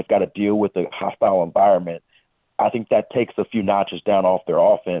road and they've got to deal with a hostile environment, I think that takes a few notches down off their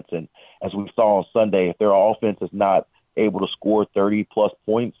offense. And as we saw on Sunday, if their offense is not able to score 30-plus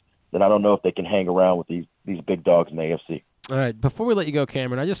points, then I don't know if they can hang around with these big dogs in the AFC. All right, before we let you go,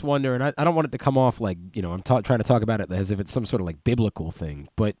 Cameron, I just wonder, and I don't want it to come off like, I'm trying to talk about it as if it's some sort of like biblical thing,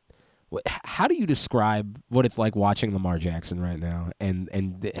 but how do you describe what it's like watching Lamar Jackson right now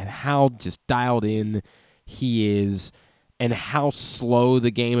and how just dialed in he is and how slow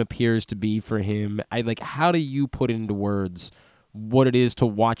the game appears to be for him? How do you put into words what it is to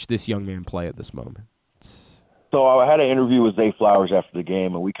watch this young man play at this moment. So I had an interview with Zay Flowers after the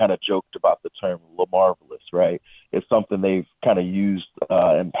game, and we kind of joked about the term Lamarvelous, right? It's something they've kind of used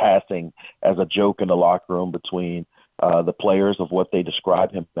in passing as a joke in the locker room between the players of what they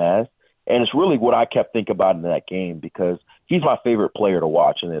describe him as. And it's really what I kept thinking about in that game because he's my favorite player to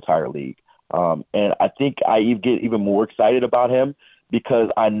watch in the entire league. And I think I get even more excited about him because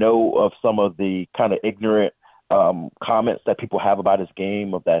I know of some of the kind of ignorant comments that people have about his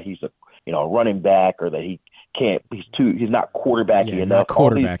game, of that he's a running back, or that he's not quarterbacky enough.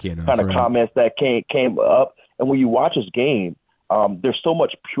 Quarterbacky enough. Kind of comments that came up. And when you watch his game, there's so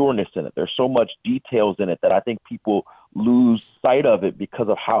much pureness in it. There's so much details in it that I think people lose sight of it because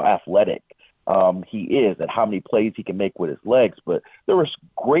of how athletic he is and how many plays he can make with his legs. But there was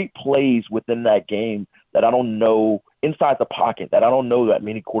great plays within that game that I don't know inside the pocket that I don't know that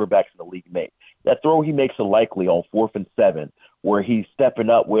many quarterbacks in the league make. That throw he makes likely on 4th and 7, where he's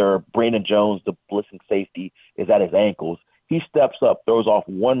stepping up where Brandon Jones, the blitzing safety, is at his ankles. He steps up, throws off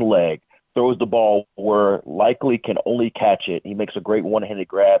one leg, throws the ball where likely can only catch it. He makes a great one-handed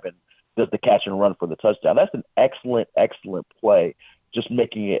grab and does the catch and run for the touchdown. That's an excellent, excellent play, just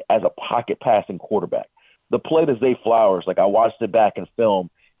making it as a pocket passing quarterback. The play to Zay Flowers, I watched it back in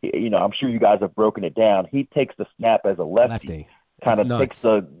film. I'm sure you guys have broken it down. He takes the snap as a lefty. Kind of takes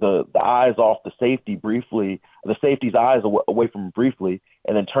the eyes off the safety briefly, the safety's eyes away from him briefly,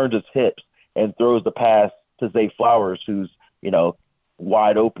 and then turns his hips and throws the pass to Zay Flowers, who's,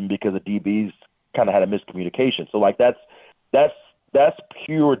 wide open because the DBs kind of had a miscommunication. So that's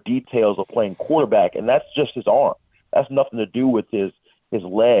pure details of playing quarterback, and that's just his arm. That's nothing to do with his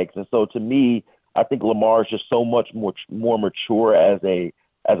legs. And so to me, I think Lamar is just so much more mature as a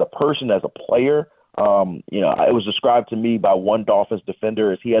person, as a player. It was described to me by one Dolphins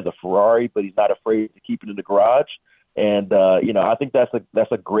defender as he has a Ferrari, but he's not afraid to keep it in the garage. And, I think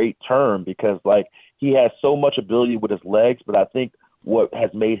that's a great term because he has so much ability with his legs, but I think what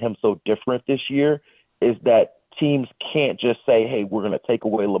has made him so different this year is that teams can't just say, hey, we're going to take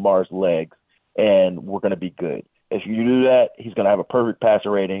away Lamar's legs and we're going to be good. If you do that, he's going to have a perfect passer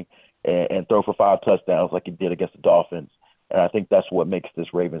rating and throw for 5 touchdowns like he did against the Dolphins. And I think that's what makes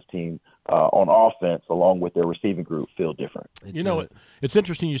this Ravens team on offense, along with their receiving group, feel different. It's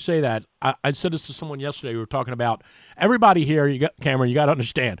interesting you say that. I said this to someone yesterday. We were talking about everybody here. Cameron, you got to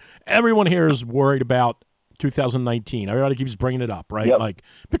understand. Everyone here is worried about 2019. Everybody keeps bringing it up, right? Yep.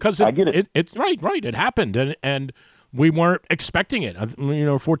 Because I get it. It's right. It happened, and we weren't expecting it.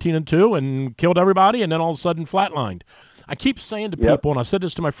 14-2 and killed everybody, and then all of a sudden flatlined. I keep saying to people, and I said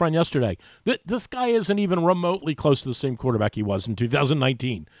this to my friend yesterday, that this guy isn't even remotely close to the same quarterback he was in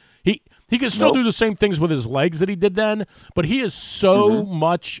 2019. He can still do the same things with his legs that he did then, but he is so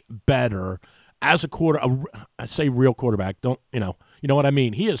much better as I say real quarterback. Don't you know what I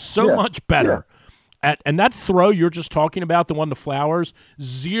mean? He is so much better and that throw you're just talking about, the one to Flowers,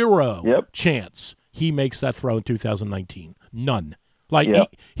 zero chance he makes that throw in 2019. None.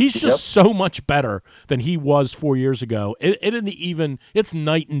 He's just so much better than he was 4 years ago. It's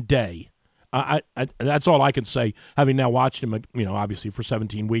night and day. I that's all I can say, having now watched him, obviously for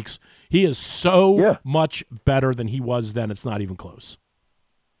 17 weeks. He is so much better than he was then. It's not even close.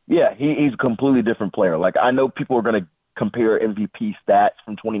 Yeah, he's a completely different player. I know people are going to compare MVP stats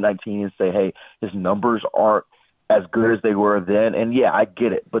from 2019 and say, hey, his numbers aren't as good as they were then. And I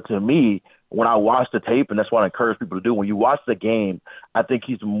get it. But to me, when I watch the tape, and that's what I encourage people to do, when you watch the game, I think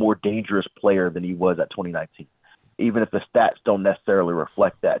he's a more dangerous player than he was at 2019, even if the stats don't necessarily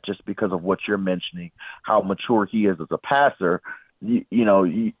reflect that, just because of what you're mentioning, how mature he is as a passer.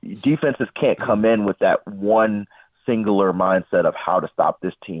 Defenses can't come in with that one singular mindset of how to stop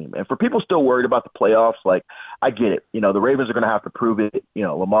this team. And for people still worried about the playoffs, I get it. The Ravens are going to have to prove it.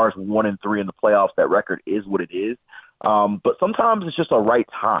 Lamar's 1-3 in the playoffs. That record is what it is. But sometimes it's just a right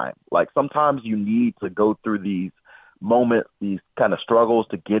time. Sometimes you need to go through these moments, these kind of struggles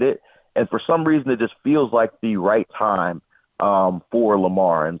to get it. And for some reason, it just feels like the right time for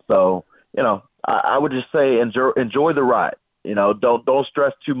Lamar. And so, I would just say enjoy the ride. Don't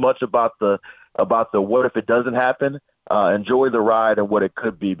stress too much about the what if it doesn't happen. Enjoy the ride and what it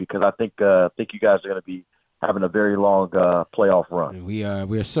could be, because I think you guys are going to be having a very long playoff run. We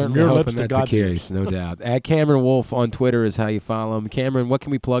are certainly hoping that's the case, no doubt. At Cameron Wolfe on Twitter is how you follow him. Cameron, what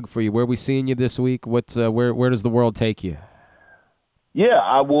can we plug for you? Where are we seeing you this week? What's where does the world take you? Yeah,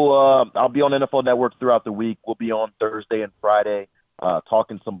 I will. I'll be on NFL Network throughout the week. We'll be on Thursday and Friday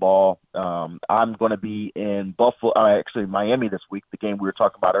talking some ball. I'm going to be in Miami this week, the game we were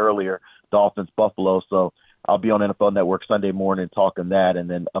talking about earlier, Dolphins-Buffalo. So I'll be on NFL Network Sunday morning talking that, and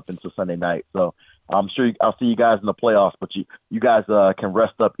then up until Sunday night. So I'm sure I'll see you guys in the playoffs, but you guys can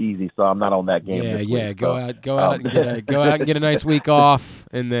rest up easy, so I'm not on that game. Yeah, this yeah. week, Go out and get a nice week off,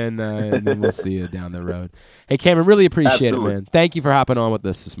 and then we'll see you down the road. Hey, Cameron, really appreciate Absolutely. it, man. Thank you for hopping on with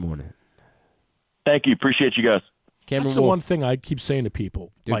us this morning. Thank you. Appreciate you guys. Cameron That's the Wolfe. one thing I keep saying to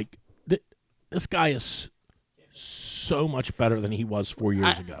people. Dude. Like, this guy is so much better than he was 4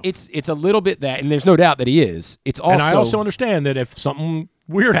 years ago. It's a little bit that, and there's no doubt that he is. It's also, and I also understand that if something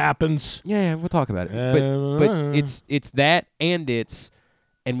weird happens, yeah, we'll talk about it. But it's that, and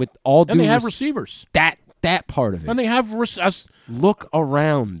with all due and they have receivers, that part of it. and they have Look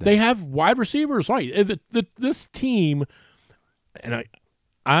around. they have wide receivers, right? This team, and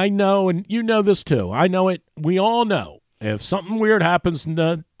I know, and you know this too. I know it. We all know if something weird happens in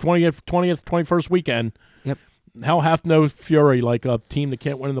the 20th, 21st weekend. Yep. Hell hath no fury like a team that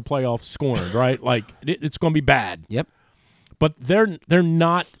can't win in the playoffs scoring, right? Like it's going to be bad. Yep. But they're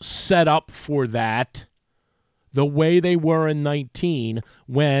not set up for that the way they were in 19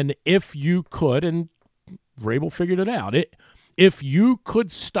 when if you could, and Vrabel figured it out, if you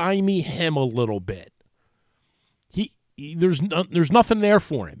could stymie him a little bit, there's nothing there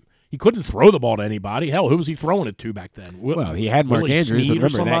for him. He couldn't throw the ball to anybody. Hell, who was he throwing it to back then? Well, he had Mark Willie Andrews, but Snead or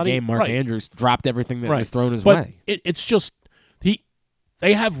remember that somebody? game, Mark Right. Andrews dropped everything that Right. was thrown his but way. It's just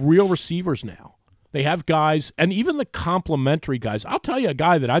they have real receivers now. They have guys, and even the complimentary guys. I'll tell you a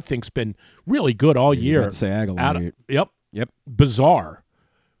guy that I think's been really good all year. Let's say Aguilar. Yep. Bizarre.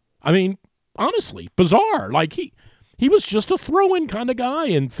 I mean, honestly, bizarre. Like he was just a throw-in kind of guy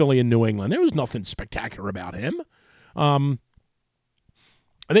in Philly and New England. There was nothing spectacular about him.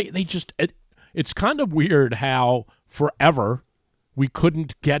 They just it's kind of weird how forever we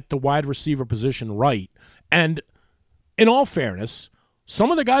couldn't get the wide receiver position right. And in all fairness, some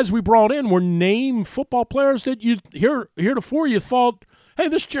of the guys we brought in were named football players that you heretofore you thought, hey,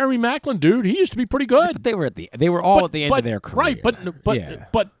 this Jeremy Maclin dude, he used to be pretty good. But they were all at the end of their career. Right,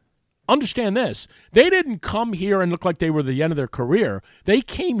 but understand this. They didn't come here and look like they were the end of their career. They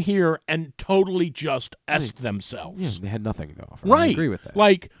came here and totally just S-ed themselves. Yeah, they had nothing to offer. Right. I agree with that.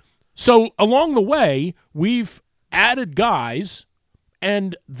 Like, so along the way, we've added guys,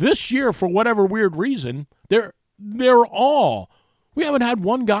 and this year, for whatever weird reason, they're all. We haven't had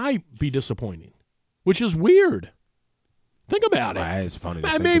one guy be disappointing, which is weird. Think about it. It's funny to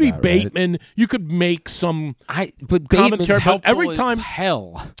think Maybe about, Bateman, you could make some but Bateman's commentary, but helpful every as time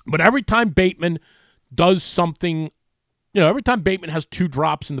hell. But every time Bateman does something, every time Bateman has 2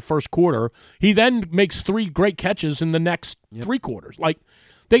 drops in the first quarter, he then makes 3 great catches in the next 3 quarters. Like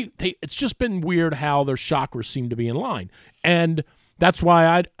it's just been weird how their chakras seem to be in line, and that's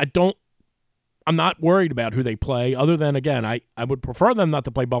why I'm not worried about who they play. Other than, again, I would prefer them not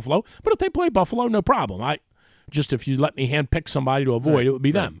to play Buffalo, but if they play Buffalo, no problem. If you let me handpick somebody to avoid, it would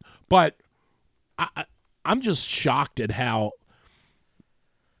be them. But I'm just shocked at how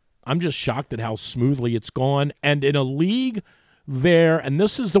smoothly it's gone. And in a league there, and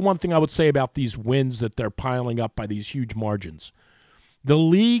this is the one thing I would say about these wins that they're piling up by these huge margins. The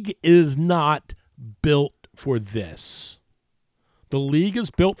league is not built for this. The league is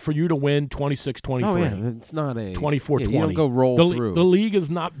built for you to win 26-23. Oh, yeah. It's not a 24-20. you don't go roll through. The league is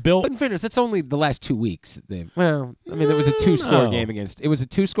not built. But in fairness, that's only the last 2 weeks. There was a 2-score game against. It was a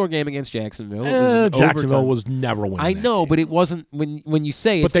 2-score game against Jacksonville. It was Jacksonville overtime. was never winning. I know, but it wasn't when you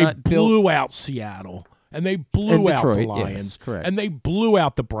say it's but they not built. blew out Seattle, and they blew out Detroit, the Lions, yes, correct. and they blew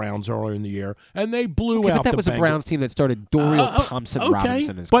out the Browns earlier in the year, and they blew Okay, out but that the was a Bengals. Browns team that started Dorial Thompson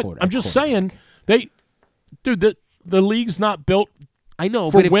Robinson as but quarterback. I'm just saying, the league's not built. I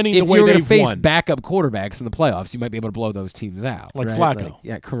know, for but winning if the way you're going to they've face won. backup quarterbacks in the playoffs, you might be able to blow those teams out. Like right? Flacco.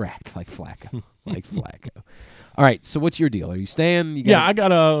 Yeah, correct. Like Flacco. Like Flacco. All right, so what's your deal? Are you staying? I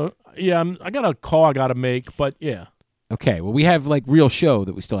got a call I got to make, but yeah. Okay, well, we have real show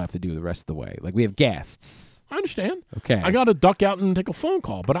that we still have to do the rest of the way. We have guests. I understand. Okay. I got to duck out and take a phone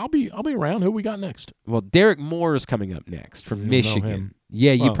call, but I'll be around. Who we got next? Well, Derrick Moore is coming up next from You don't know Michigan. him.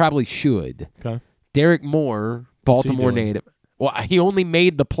 Yeah, you probably should. Okay. Derrick Moore, Baltimore doing? native. Well, he only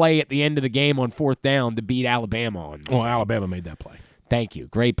made the play at the end of the game on 4th down to beat Alabama on. Well, Alabama made that play. Thank you.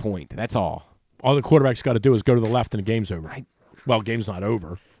 Great point. That's all. All the quarterback's got to do is go to the left and the game's over. Game's not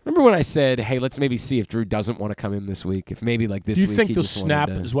over. Remember when I said, hey, let's maybe see if Drew doesn't want to come in this week? If maybe this Do you week think he the just snap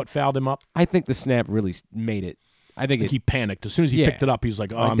wanted to- is what fouled him up? I think the snap really made it. I think he panicked. As soon as he picked it up, he's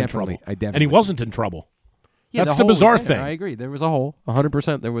like, I'm in trouble. And he wasn't in trouble. Yeah, That's the the hole was bizarre there. thing. I agree. There was a hole.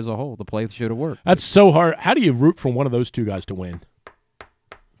 100% there was a hole. The play should have worked. That's so hard. How do you root for one of those two guys to win?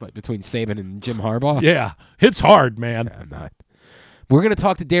 But between Saban and Jim Harbaugh? Yeah. It's hard, man. I'm not. We're going to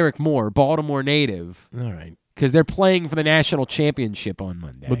talk to Derrick Moore, Baltimore native. All right. because they're playing for the national championship on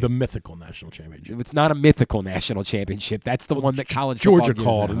Monday. With the mythical national championship. It's not a mythical national championship. That's the one that college football Georgia gives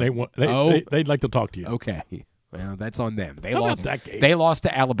called, out. and they'd like to talk to you. Okay. Well, that's on them. They How lost about that game? They lost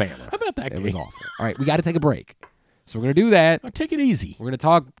to Alabama. How about that game? It was awful. All right, we got to take a break. So we're going to do that. Take it easy. We're going to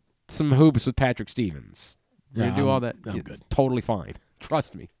talk some hoops with Patrick Stevens. We're going to do all that. I'm It's good. totally fine.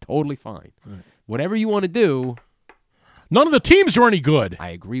 Trust me. Totally fine. Right. Whatever you want to do. None of the teams are any good. I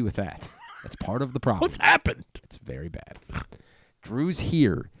agree with that. That's part of the problem. What's happened? It's very bad. Drew's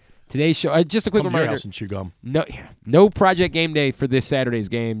here. Today's show, just a quick Come to your reminder. house and chew gum. No Project Game Day for this Saturday's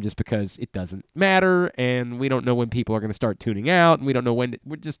game just because it doesn't matter, and we don't know when people are going to start tuning out, and we don't know when.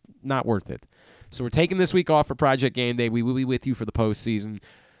 We're just not worth it. So we're taking this week off for Project Game Day. We will be with you for the postseason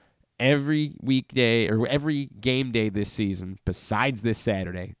every weekday or every game day this season besides this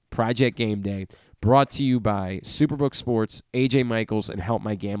Saturday. Project Game Day, brought to you by Superbook Sports, AJ Michaels, and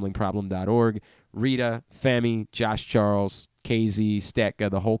HelpMyGamblingProblem.org. Rita, Femi, Josh Charles, KZ, Stetka,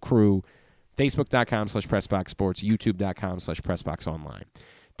 the whole crew. Facebook.com/PressBoxSports, YouTube.com/PressBoxOnline.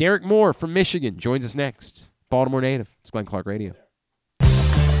 Derrick Moore from Michigan joins us next. Baltimore native. It's Glenn Clark Radio.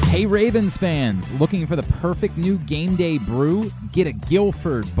 Hey Ravens fans, looking for the perfect new game day brew? Get a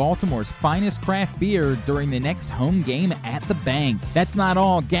Guilford, Baltimore's finest craft beer during the next home game at the bank. That's not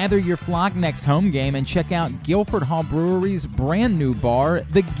all. Gather your flock next home game and check out Guilford Hall Brewery's brand new bar,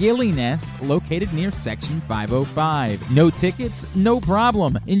 the Gilly Nest, located near Section 505. No tickets? No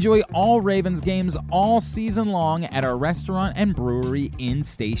problem. Enjoy all Ravens games all season long at our restaurant and brewery in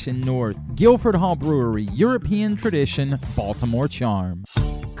Station North. Guilford Hall Brewery, European tradition, Baltimore charm.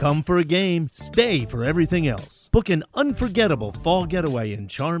 Come for a game, stay for everything else. Book an unforgettable fall getaway in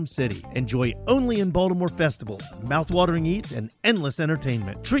Charm City. Enjoy only in Baltimore festivals, mouthwatering eats, and endless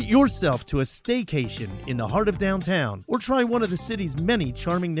entertainment. Treat yourself to a staycation in the heart of downtown, or try one of the city's many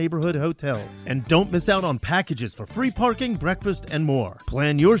charming neighborhood hotels. And don't miss out on packages for free parking, breakfast, and more.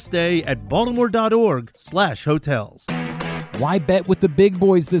 Plan your stay at baltimore.org/hotels. Why bet with the big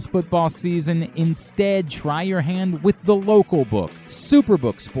boys this football season? Instead, try your hand with the local book,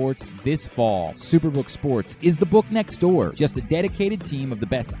 Superbook Sports, this fall. Superbook Sports is the book next door. Just a dedicated team of the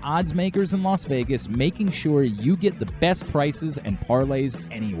best odds makers in Las Vegas, making sure you get the best prices and parlays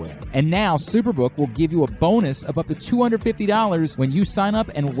anywhere. And now, Superbook will give you a bonus of up to $250 when you sign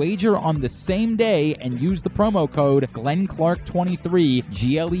up and wager on the same day and use the promo code GlennClark23,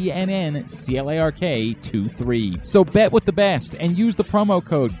 GLENNCLARK23. So bet with the best and use the promo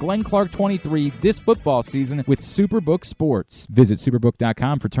code GlennClark23 this football season with Superbook Sports. Visit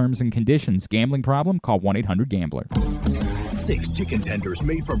superbook.com for terms and conditions. Gambling problem? Call 1-800-GAMBLER. 6 chicken tenders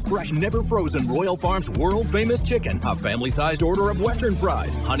made from fresh, never frozen Royal Farms world-famous chicken, a family-sized order of Western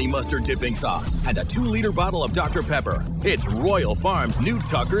fries, honey mustard dipping sauce, and a 2-liter bottle of Dr. Pepper. It's Royal Farms' new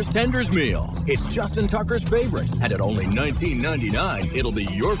Tucker's Tenders Meal. It's Justin Tucker's favorite, and at only $19.99, it'll be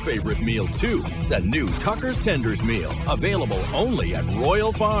your favorite meal, too. The new Tucker's Tenders Meal, available only at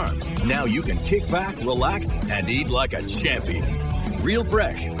Royal Farms. Now you can kick back, relax, and eat like a champion. Real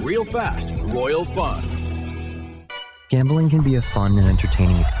fresh, real fast, Royal Farms. Gambling can be a fun and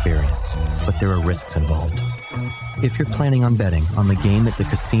entertaining experience, but there are risks involved. If you're planning on betting on the game at the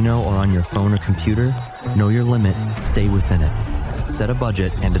casino or on your phone or computer, know your limit, stay within it. Set a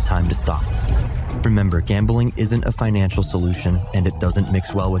budget and a time to stop. Remember, gambling isn't a financial solution, and it doesn't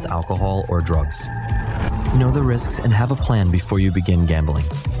mix well with alcohol or drugs. Know the risks and have a plan before you begin gambling.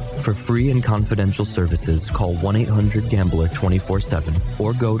 For free and confidential services, call 1-800-GAMBLER 24/7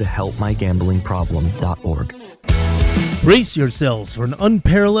 or go to helpmygamblingproblem.org. Brace yourselves for an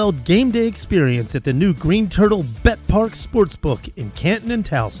unparalleled game day experience at the new Green Turtle Bet Park Sportsbook in Canton and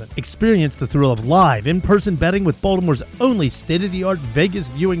Towson. Experience the thrill of live in-person betting with Baltimore's only state-of-the-art Vegas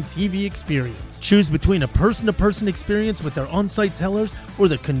viewing TV experience. Choose between a person-to-person experience with their on-site tellers or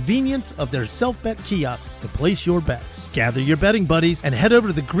the convenience of their self-bet kiosks to place your bets. Gather your betting buddies and head over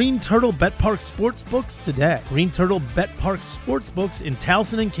to the Green Turtle Bet Park Sportsbooks today. Green Turtle Bet Park Sportsbooks in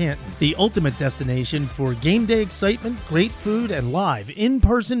Towson and Canton, the ultimate destination for game day excitement, great food, and live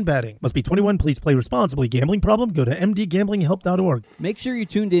in-person betting. Must be 21. Please play responsibly. Gambling problem? Go to mdgamblinghelp.org. Make sure you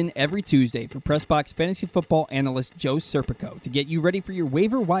tuned in every Tuesday for PressBox fantasy football analyst Joe Serpico to get you ready for your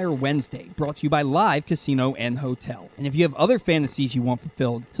Waiver Wire Wednesday, brought to you by Live Casino and Hotel. And if you have other fantasies you want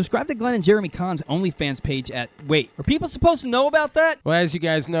fulfilled, subscribe to Glenn and Jeremy Kahn's OnlyFans page at... Wait, are people supposed to know about that? Well, as you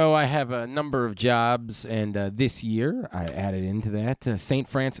guys know, I have a number of jobs, and this year I added into that St.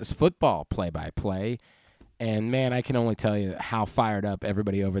 Francis football play-by-play. And, man, I can only tell you how fired up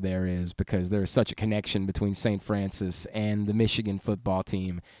everybody over there is because there is such a connection between St. Francis and the Michigan football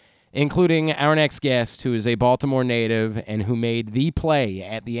team, including our next guest, who is a Baltimore native and who made the play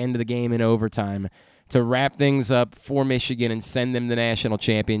at the end of the game in overtime to wrap things up for Michigan and send them the national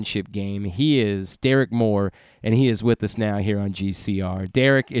championship game. He is Derrick Moore, and he is with us now here on GCR.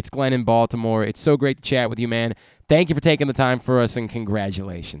 Derrick, it's Glenn in Baltimore. It's so great to chat with you, man. Thank you for taking the time for us, and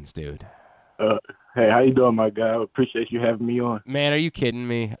congratulations, dude. Hey, how you doing, my guy? I appreciate you having me on. Man, are you kidding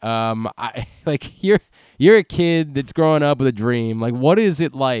me? You're a kid that's growing up with a dream. Like, what is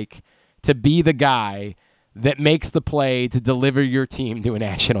it like to be the guy that makes the play to deliver your team to a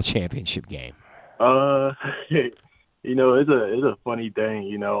national championship game? You know, it's a funny thing.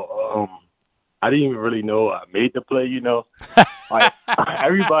 You know, I didn't even really know I made the play. You know, like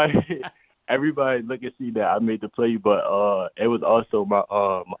everybody look and see that I made the play, but it was also my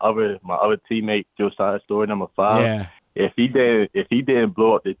other teammate Josiah Story, number 5. Yeah. If he didn't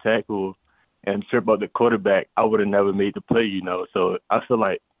blow up the tackle and trip up the quarterback, I would have never made the play. You know, so I feel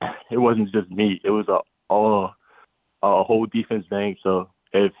like it wasn't just me; it was a whole defense thing. So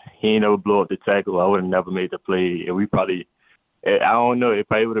if he ain't never blow up the tackle, I would have never made the play. And we probably, I don't know, it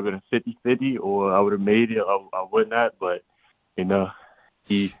probably would have been a 50-50, or I would have made it, or I would not. But, you know,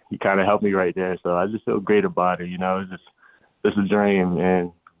 he kind of helped me right there. So I just feel great about it. You know, it's a dream.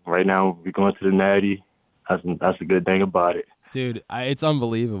 And right now we're going to the Natty. That's a good thing about it. Dude, it's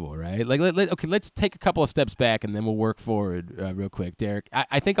unbelievable, right? Like, okay, let's take a couple of steps back, and then we'll work forward real quick, Derrick.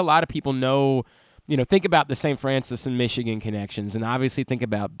 I think a lot of people know, you know, think about the St. Francis and Michigan connections, and obviously think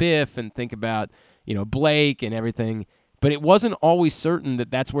about Biff and think about, you know, Blake and everything, but it wasn't always certain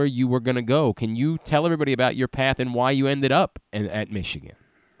that that's where you were going to go. Can you tell everybody about your path and why you ended up at Michigan?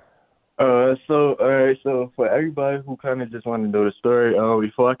 So for everybody who kind of just want to know the story,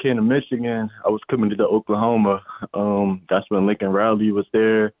 before I came to Michigan, I was committed to Oklahoma. That's when Lincoln Riley was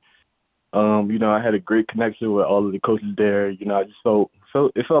there. You know, I had a great connection with all of the coaches there. You know, I just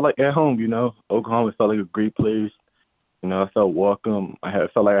it felt like at home. You know, Oklahoma felt like a great place. You know, I felt welcome.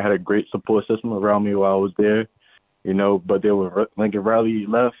 Felt like I had a great support system around me while I was there. You know, but then when Lincoln Riley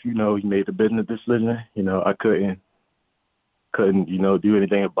left, you know, he made the business decision. You know, I couldn't, you know, do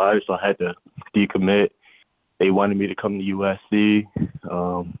anything about it, so I had to decommit. They wanted me to come to USC.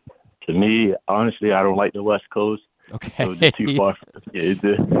 To me, honestly, I don't like the West Coast. Okay. It was just too far.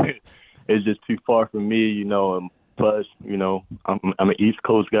 It's just too far for me, you know. And plus, you know, I'm an East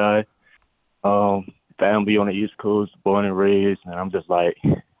Coast guy. Family on the East Coast, born and raised, and I'm just like,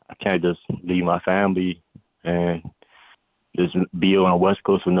 I can't just leave my family and just be on the West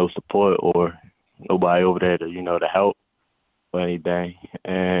Coast with no support or nobody over there to, you know, to help or anything.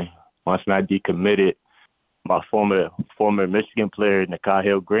 And once I decommitted, my former Michigan player,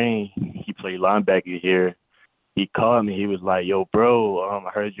 Nikhil Green, he played linebacker here. He called me. He was like, "Yo, bro, I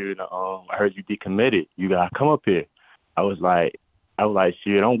heard you decommitted. You gotta come up here." I was like,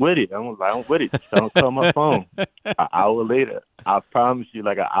 "Shit, I'm with it." I'm with it. So I call my phone. An hour later, I promise you,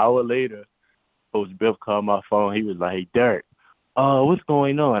 like an hour later, Coach Biff called my phone. He was like, "Hey, Derrick, what's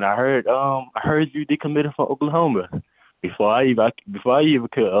going on? I heard you decommitted from Oklahoma." Before I even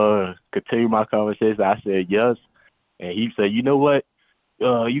could continue my conversation, I said yes, and he said, "You know what?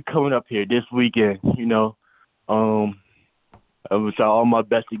 You coming up here this weekend? You know, I was trying all my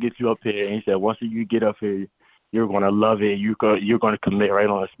best to get you up here." And he said, "Once you get up here, you're gonna love it. You're gonna commit right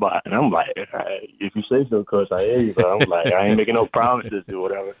on the spot." And I'm like, "If you say so, Coach, I hear you." But I'm like, I ain't making no promises or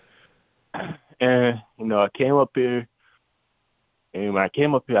whatever. And you know, I came up here. And when I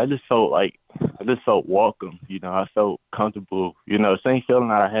came up here, I just felt welcome. You know, I felt comfortable. You know, same feeling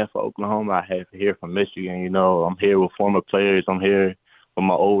that I had for Oklahoma, I had here from Michigan. You know, I'm here with former players. I'm here with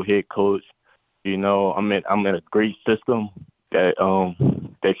my old head coach. You know, I'm in a great system that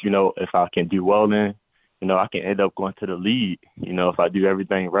you know, if I can do well in, you know, I can end up going to the league. You know, if I do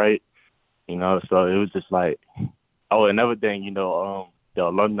everything right. You know, so it was just like, another thing. You know, the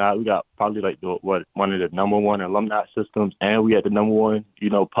alumni, we got probably like one of the number one alumni systems, and we had the number one, you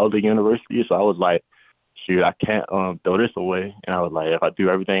know, public university. So I was like, shoot, I can't throw this away. And I was like, if I do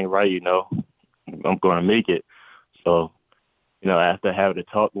everything right, you know, I'm going to make it. So, you know, after having to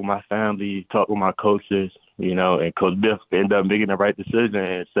talk with my family, talk with my coaches, you know, and Coach Biff ended up making the right decision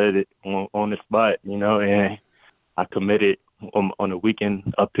and said it on the spot, you know, and I committed on the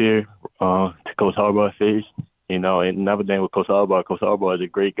weekend up here to Coach Harbaugh's face. You know, and another thing with Coach Harbaugh is a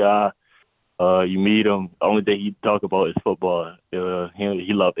great guy. You meet him, the only thing he talk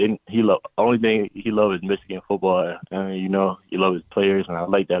only thing he loves is Michigan football. And, you know, he loves his players, and I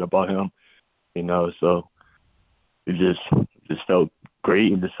like that about him. You know, so it just felt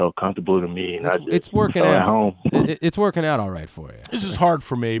great and just felt comfortable to me. And it's working out. At home. It's working out all right for you. This is hard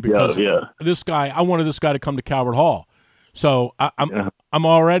for me because I wanted this guy to come to Calvert Hall. So I'm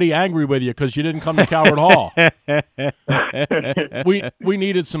already angry with you because you didn't come to Calvert Hall. We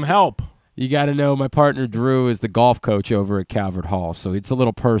needed some help. You got to know my partner Drew is the golf coach over at Calvert Hall, so it's a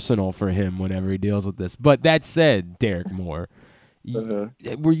little personal for him whenever he deals with this. But that said, Derrick Moore,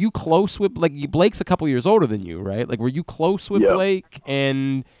 were you close with Blake's a couple years older than you, right? Like, were you close with Blake?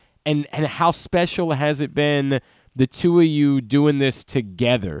 And how special has it been, the two of you doing this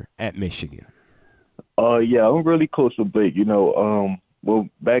together at Michigan? Yeah, I'm really close with Blake. Well,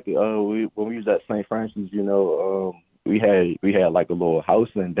 back when we was at St. Francis, we had like a little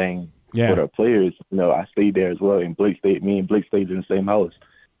housing thing with our players. I stayed there as well, and me and Blake stayed in the same house.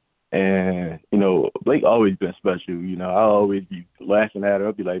 And Blake always been special. I always be laughing at her.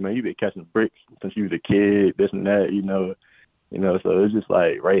 I'll be like, man, you been catching bricks since you was a kid, this and that. So it's just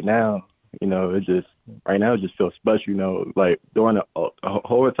like right now, it just feels special. Like during a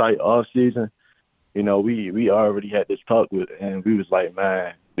whole entire off season, we already had this talk with, and we was like,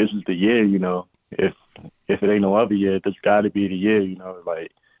 man, this is the year. If it ain't no other year, this got to be the year.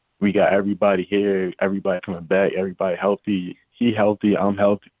 Like we got everybody here, everybody coming back, everybody healthy. He healthy, I'm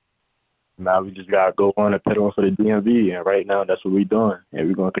healthy. Now we just gotta go on and put on for the DMV, and right now that's what we're doing, and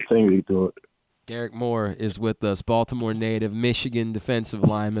we're gonna continue to do it. Derrick Moore is with us, Baltimore native, Michigan defensive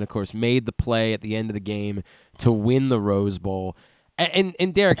lineman, of course, made the play at the end of the game to win the Rose Bowl. And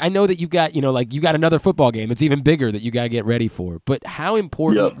Derrick, I know that you've got, you got another football game. It's even bigger that you got to get ready for. But how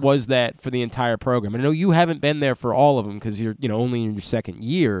important was that for the entire program? I know you haven't been there for all of them because you're, only in your second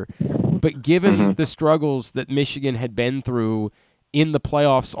year. But given the struggles that Michigan had been through in the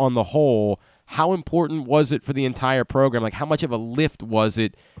playoffs on the whole, how important was it for the entire program? Like, how much of a lift was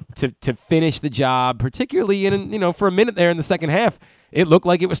it to finish the job, particularly in, for a minute there in the second half, it looked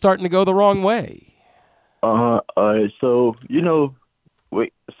like it was starting to go the wrong way.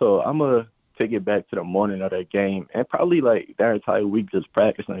 So I'm gonna take it back to the morning of that game, and probably like that entire week just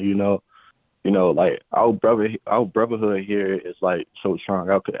practicing. Like our brotherhood here is like so strong.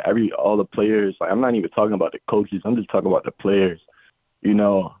 All the players. Like, I'm not even talking about the coaches. I'm just talking about the players.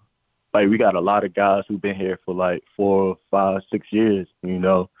 Like we got a lot of guys who've been here for like 4, 5, 6 years.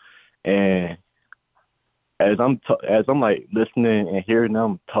 And as I'm like listening and hearing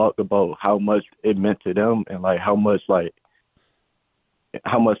them talk about how much it meant to them, and like how much like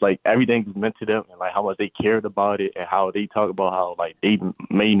everything was meant to them, and like how much they cared about it, and how they talk about how like they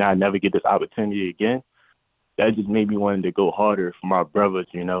may not never get this opportunity again. That just made me want to go harder for my brothers,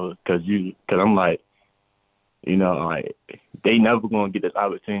 because I'm like, like they never gonna get this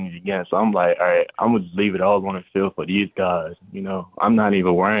opportunity again. So I'm like, all right, I'm gonna just leave it all on the field for these guys. I'm not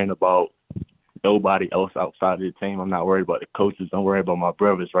even worrying about nobody else outside of the team. I'm not worried about the coaches. I'm worried about my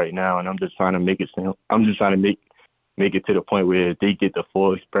brothers right now, and I'm just trying to make it to the point where they get the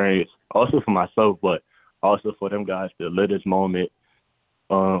full experience, also for myself, but also for them guys to live this moment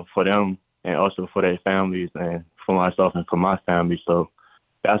for them, and also for their families, and for myself and for my family. So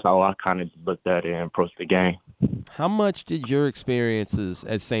that's how I kind of looked at it and approached the game. How much did your experiences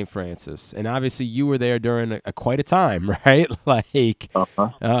at St. Francis, and obviously you were there during quite a time, right? Like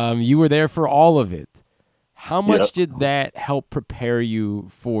you were there for all of it. How much did that help prepare you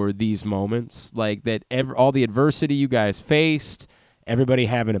for these moments? Like that, all the adversity you guys faced, everybody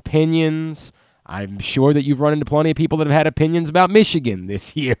having opinions. I'm sure that you've run into plenty of people that have had opinions about Michigan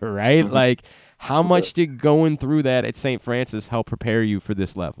this year, right? Like, how much did going through that at St. Francis help prepare you for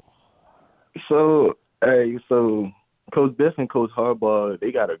this level? So Coach Biff and Coach Harbaugh,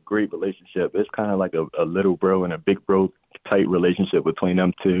 they got a great relationship. It's kind of like a little bro and a big bro type relationship between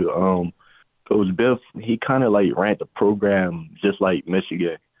them two. Coach Biff, he kind of like ran the program just like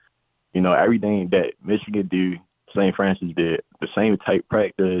Michigan. Everything that Michigan do, St. Francis did. The same type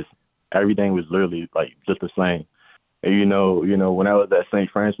practice, everything was literally like just the same. And when I was at St.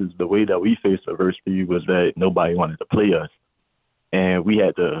 Francis, the way that we faced adversity was that nobody wanted to play us. And we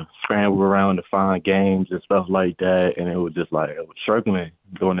had to scramble around to find games and stuff like that. And it was just like, I was struggling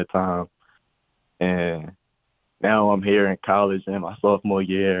during the time. And now I'm here in college in my sophomore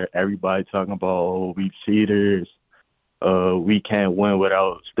year. Everybody talking about, we cheaters. We can't win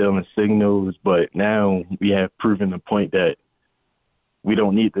without stealing signals. But now we have proven the point that we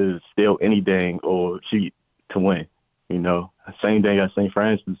don't need to steal anything or cheat to win. Same thing at St.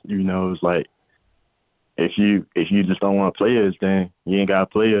 Francis. It's like, if you just don't want players, then you ain't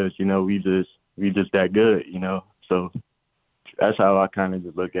got players. We just that good. So that's how I kind of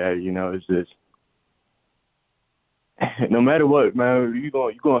just look at it. It's just, no matter what, man,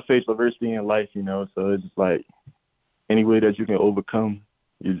 you're gonna face adversity in life. So it's just like, any way that you can overcome,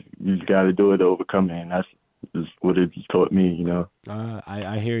 you just got to do it to overcome it, and that's just what it just taught me.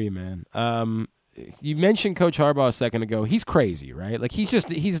 I hear you, man. You mentioned Coach Harbaugh a second ago. He's crazy, right? Like,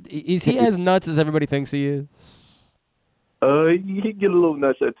 is he as nuts as everybody thinks he is? He get a little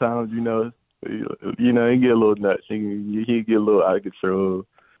nuts at times, you know. He get a little nuts. He get a little out of control.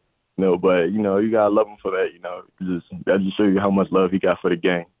 But you gotta love him for that. That just show you how much love he got for the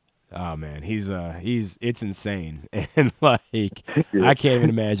game. Oh man, he's it's insane, and like I can't even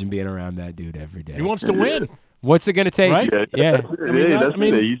imagine being around that dude every day. He wants to win. What's it gonna take? Right? Yeah. I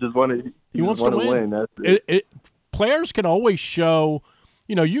mean, he just wanted. He wants to win. That's it. Players can always show.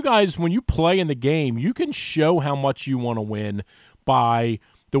 You guys, when you play in the game, you can show how much you want to win by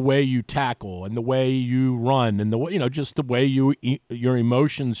the way you tackle and the way you run and the way just the way your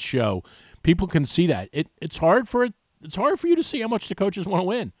emotions show. People can see that. It's hard for you to see how much the coaches want to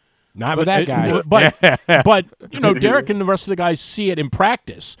win. Not with that guy. But Derrick and the rest of the guys see it in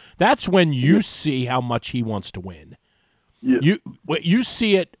practice. That's when you see how much he wants to win. Yeah. You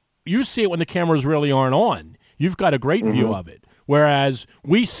see it when the cameras really aren't on. You've got a great view of it. Whereas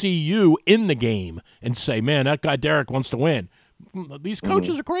we see you in the game and say, man, that guy Derrick wants to win. These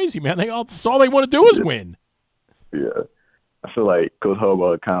coaches are crazy, man. That's all they want to do is win. Yeah. I feel like Coach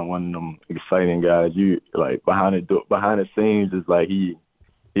Harbaugh is kind of one of them exciting guys. You like behind the scenes is like he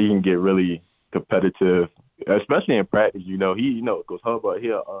can get really competitive, especially in practice. Coach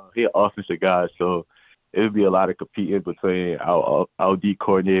Harbaugh, he an offensive guy, so it would be a lot of competing between our D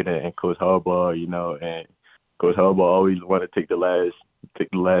coordinator and Coach Harbaugh. And Coach Harbaugh always want to take the last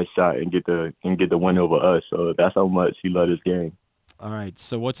shot and get the win over us. So that's how much he loves this game. All right.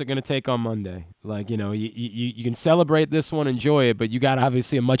 So what's it going to take on Monday? Like, you can celebrate this one, enjoy it, but you got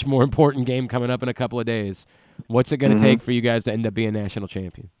obviously a much more important game coming up in a couple of days. What's it going to take for you guys to end up being national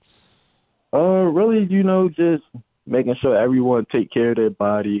champions? Really, just making sure everyone take care of their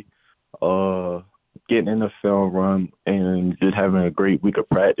body, getting in the film run, and just having a great week of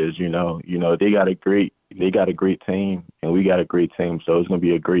practice. They got a great team, and we got a great team, so it's going to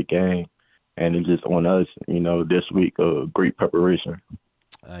be a great game. And it's just on us, this week, great preparation.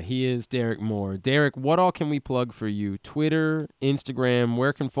 He is Derrick Moore. Derrick, what all can we plug for you? Twitter, Instagram,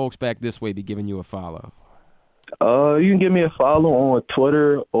 where can folks back this way be giving you a follow? You can give me a follow on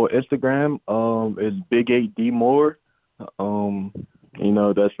Twitter or Instagram. It's Big 8 D Moore.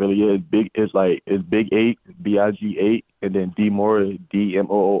 That's really it. It's Big 8, BIG8, and then D Moore,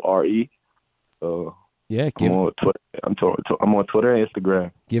 DMOORE. Yeah, I'm on Twitter. I'm on Twitter and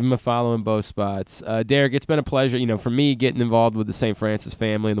Instagram. Give him a follow in both spots. Derrick, it's been a pleasure. For me, getting involved with the St. Francis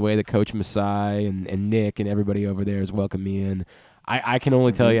family and the way that Coach Masai and Nick and everybody over there has welcomed me in. I can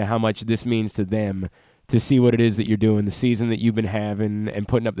only tell you how much this means to them to see what it is that you're doing, the season that you've been having and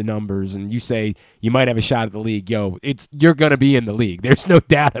putting up the numbers. And you say you might have a shot at the league. You're going to be in the league. There's no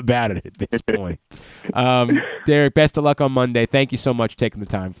doubt about it at this point. Derrick, best of luck on Monday. Thank you so much for taking the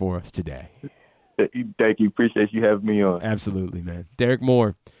time for us today. Thank you. Appreciate you having me on. Absolutely, man. Derrick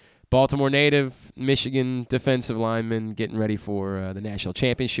Moore, Baltimore native, Michigan defensive lineman, getting ready for the national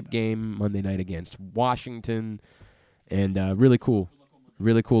championship game Monday night against Washington. And really cool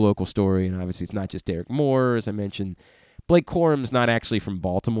local story. And obviously it's not just Derrick Moore. As I mentioned, Blake Corum's not actually from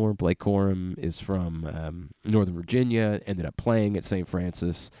Baltimore. Blake Corum is from Northern Virginia, ended up playing at St.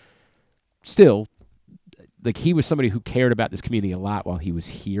 Francis. Still, like, he was somebody who cared about this community a lot while he was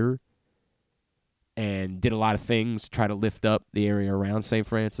here, and did a lot of things to try to lift up the area around St.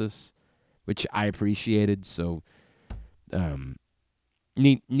 Francis, which I appreciated. So,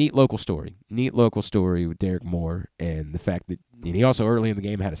 neat local story. Neat local story with Derrick Moore, and the fact that he also early in the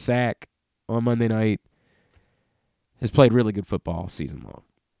game had a sack on Monday night. Has played really good football season long.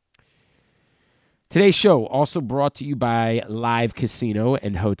 Today's show also brought to you by Live Casino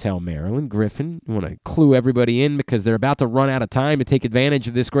and Hotel Maryland. Griffin, you want to clue everybody in because they're about to run out of time to take advantage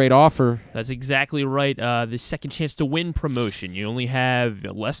of this great offer. That's exactly right. The second chance to win promotion. You only have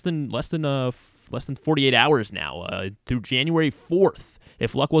less than 48 hours now through January 4th.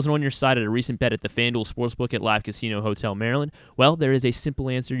 If luck wasn't on your side at a recent bet at the FanDuel Sportsbook at Live Casino Hotel Maryland, well, there is a simple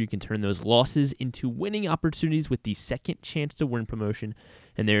answer. You can turn those losses into winning opportunities with the second chance to win promotion.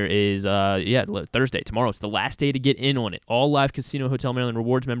 And there is, Thursday, tomorrow. It's the last day to get in on it. All Live Casino Hotel Maryland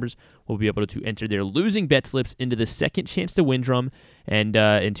Rewards members will be able to enter their losing bet slips into the second chance to win drum. And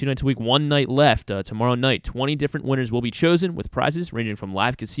in 2 nights a week, 1 night left. Tomorrow night, 20 different winners will be chosen with prizes ranging from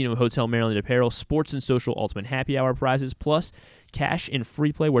Live Casino Hotel Maryland apparel, sports and social ultimate happy hour prizes, plus cash and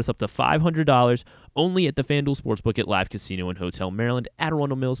free play worth up to $500 only at the FanDuel Sportsbook at Live Casino and Hotel Maryland. At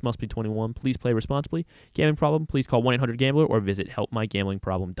Arundel Mills, must be 21. Please play responsibly. Gambling problem, please call 1-800-GAMBLER or visit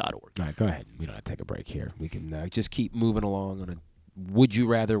helpmygamblingproblem.org. All right, go ahead. We don't have to take a break here. We can just keep moving along on a Would You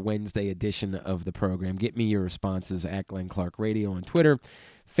Rather Wednesday edition of the program. Get me your responses at Glenn Clark Radio on Twitter,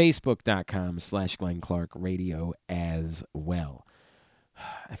 Facebook.com/Glenn Clark Radio as well.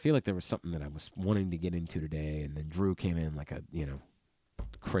 I feel like there was something that I was wanting to get into today, and then Drew came in like a,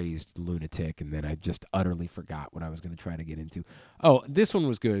 crazed lunatic, and then I just utterly forgot what I was going to try to get into. Oh, this one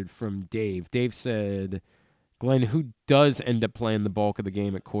was good from Dave. Dave said, Glenn, who does end up playing the bulk of the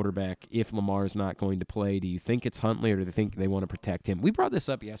game at quarterback if Lamar is not going to play? Do you think it's Huntley, or do they think they want to protect him? We brought this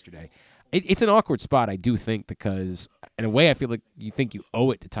up yesterday. It's an awkward spot, I do think, because in a way I feel like you think you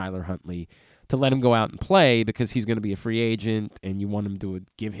owe it to Tyler Huntley to let him go out and play because he's going to be a free agent and you want him to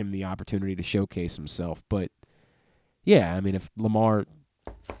give him the opportunity to showcase himself. But, yeah, I mean, if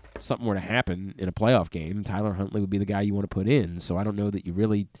something were to happen in a playoff game, Tyler Huntley would be the guy you want to put in. So I don't know that you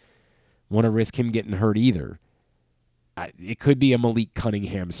really want to risk him getting hurt either. It could be a Malik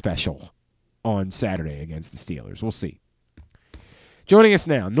Cunningham special on Saturday against the Steelers. We'll see. Joining us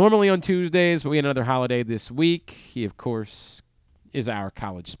now, normally on Tuesdays, but we had another holiday this week. He, of course, is our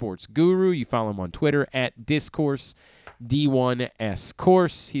college sports guru. You follow him on Twitter at Discourse, D1S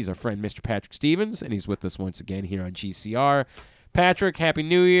Course. He's our friend, Mr. Patrick Stevens, and he's with us once again here on GCR. Patrick, Happy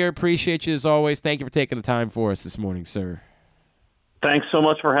New Year. Appreciate you as always. Thank you for taking the time for us this morning, sir. Thanks so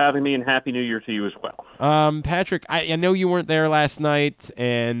much for having me, and Happy New Year to you as well. Patrick, I know you weren't there last night,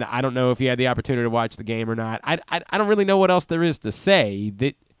 and I don't know if you had the opportunity to watch the game or not. I don't really know what else there is to say.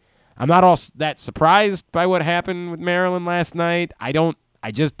 I'm not all that surprised by what happened with Maryland last night. I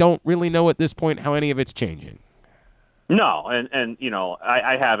just don't really know at this point how any of it's changing. No, and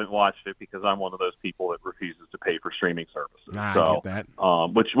I haven't watched it because I'm one of those people that refuses to pay for streaming services. I get that.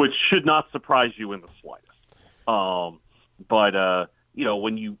 Which should not surprise you in the slightest. But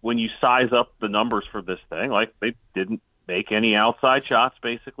when you size up the numbers for this thing, like they didn't make any outside shots,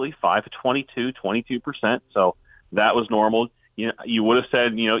 basically 5 of 22, 22%. So that was normal. You would have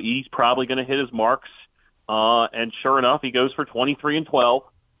said, he's probably going to hit his marks. And sure enough, he goes for 23 and 12.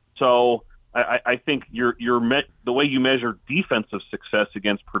 So I think the way you measure defensive success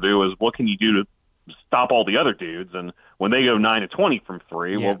against Purdue is what can you do to stop all the other dudes? And when they go 9 of 20 from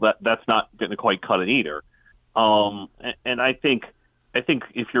three, well, that's not going to quite cut it either. And I think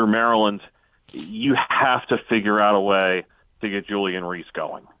if you're Maryland, you have to figure out a way to get Julian Reese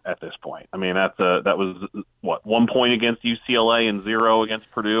going at this point. I mean, that was 1 point against UCLA and 0 against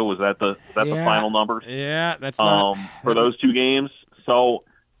Purdue. Was that the final numbers? Yeah, that's not for those two games. So,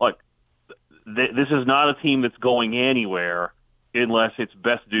 look, this is not a team that's going anywhere unless its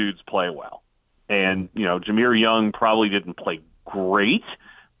best dudes play well. And Jahmir Young probably didn't play great.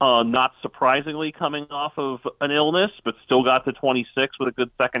 Not surprisingly, coming off of an illness, but still got to 26 with a good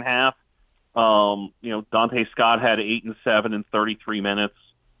second half. Dante Scott had 8 and 7 in 33 minutes,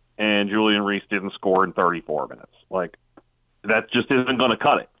 and Julian Reese didn't score in 34 minutes. Like, that just isn't going to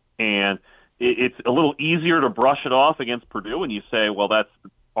cut it. And it's a little easier to brush it off against Purdue, and you say, well, that's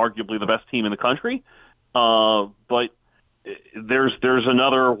arguably the best team in the country. But there's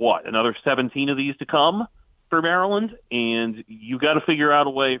another 17 of these to come for Maryland, and you got to figure out a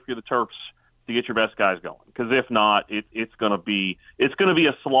way for the Terps to get your best guys going. Because if not, it's going to be a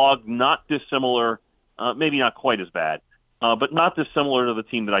slog, not dissimilar, maybe not quite as bad, but not dissimilar to the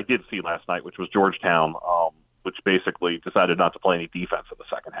team that I did see last night, which was Georgetown, which basically decided not to play any defense in the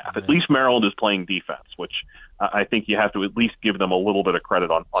second half. At least Maryland is playing defense, which I think you have to at least give them a little bit of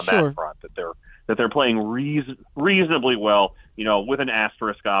credit on Sure. that front, that they're playing reasonably well, with an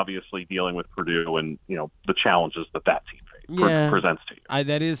asterisk, obviously, dealing with Purdue and, the challenges that team presents to you.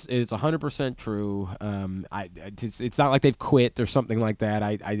 That is 100% true. It's not like they've quit or something like that.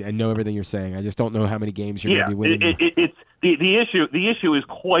 I know everything you're saying. I just don't know how many games you're going to be winning. It's the issue. The issue is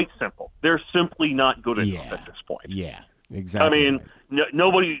quite simple. They're simply not good enough at this point. Yeah, exactly. I mean,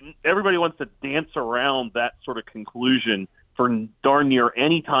 everybody wants to dance around that sort of conclusion for darn near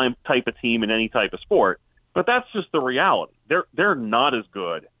any type of team in any type of sport, but that's just the reality. They're not as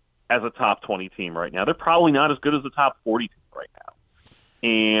good as a top 20 team right now. They're probably not as good as a top 40 team right now.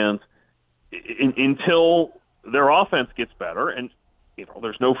 And until their offense gets better, and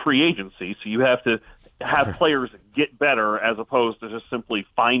there's no free agency, so you have to have players get better as opposed to just simply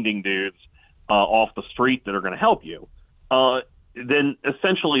finding dudes off the street that are going to help you. Then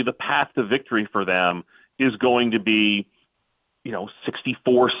essentially the path to victory for them is going to be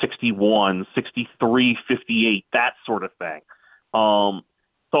 64-61, 63-58, that sort of thing.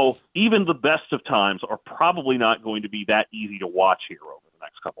 So even the best of times are probably not going to be that easy to watch here over the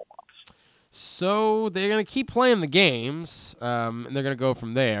next couple months. So they're going to keep playing the games, and they're going to go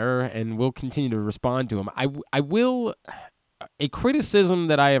from there, and we'll continue to respond to them. I will. A criticism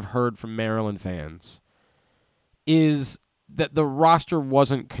that I have heard from Maryland fans is that the roster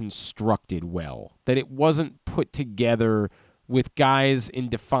wasn't constructed well, that it wasn't put together with guys in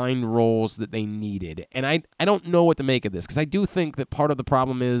defined roles that they needed. And I don't know what to make of this, because I do think that part of the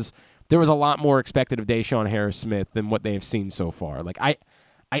problem is there was a lot more expected of Deshaun Harris-Smith than what they have seen so far. Like, I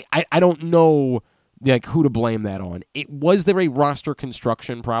don't know like who to blame that on. Was there a roster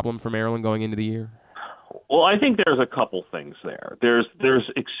construction problem for Maryland going into the year? Well, I think there's a couple things there. There's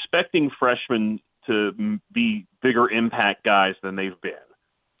expecting freshmen to be bigger impact guys than they've been.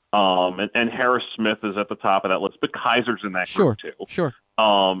 And Harris Smith is at the top of that list, but Kaiser's in that group too. Sure.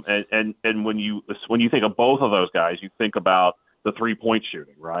 And when you think of both of those guys, you think about the 3-point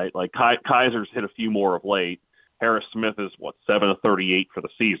shooting, right? Like Kaiser's hit a few more of late. Harris Smith is 7 of 38 for the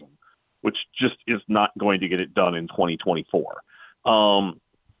season, which just is not going to get it done in 2024.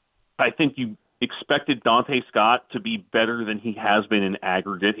 I think you expected Dante Scott to be better than he has been in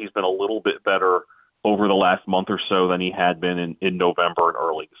aggregate. He's been a little bit better over the last month or so than he had been in November and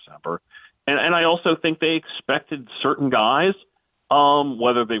early December. And I also think they expected certain guys,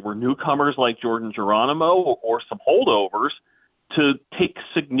 whether they were newcomers like Jordan Geronimo or some holdovers, to take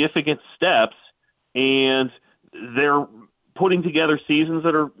significant steps, and they're putting together seasons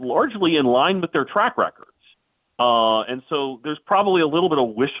that are largely in line with their track records. And so there's probably a little bit of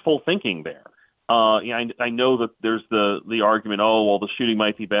wishful thinking there. I know that there's the argument, the shooting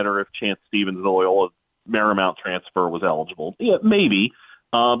might be better if Chance Stevens' Loyola Marymount transfer was eligible. Yeah, maybe.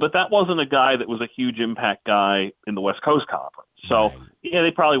 But that wasn't a guy that was a huge impact guy in the West Coast Conference. So, yeah,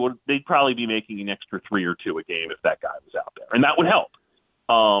 they'd probably be making an extra 3 or 2 a game if that guy was out there. And that would help.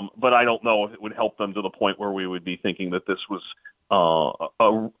 But I don't know if it would help them to the point where we would be thinking that this was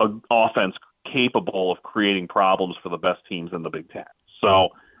an offense capable of creating problems for the best teams in the Big Ten. So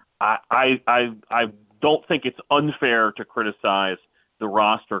I don't think it's unfair to criticize the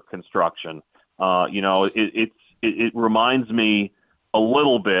roster construction. It reminds me a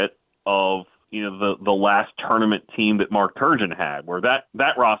little bit of the last tournament team that Mark Turgeon had, where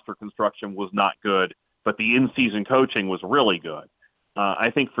that roster construction was not good, but the in-season coaching was really good.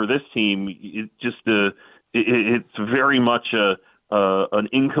 I think for this team, it's very much an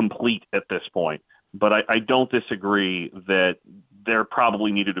incomplete at this point. But I don't disagree that there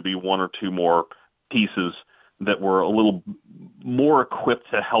probably needed to be 1 or 2 more pieces that were a little more equipped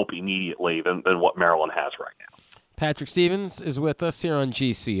to help immediately than what Maryland has right now. Patrick Stevens is with us here on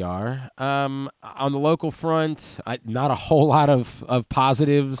GCR. On the local front, not a whole lot of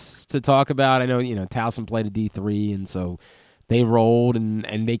positives to talk about. I know, Towson played a D3, and so they rolled,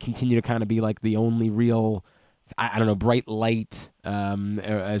 and they continue to kind of be like the only real, bright light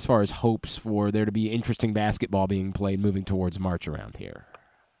as far as hopes for there to be interesting basketball being played moving towards March around here.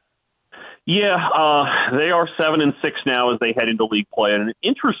 Yeah, they are 7-6 now as they head into league play, and an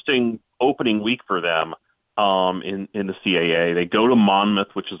interesting opening week for them in the CAA. They go to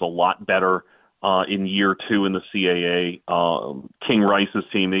Monmouth, which is a lot better in year 2 in the CAA. King Rice's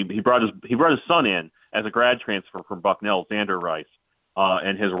team, he brought his son in as a grad transfer from Bucknell, Xander Rice,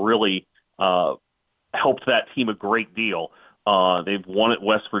 and has really helped that team a great deal. They've won at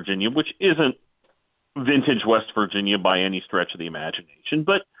West Virginia, which isn't vintage West Virginia by any stretch of the imagination,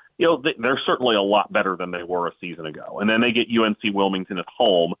 but they're certainly a lot better than they were a season ago. And then they get UNC Wilmington at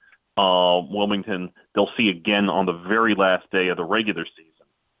home. Wilmington, they'll see again on the very last day of the regular season.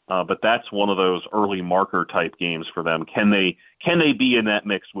 But that's one of those early marker type games for them. Can they be in that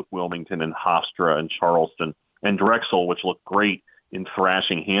mix with Wilmington and Hofstra and Charleston and Drexel, which looked great in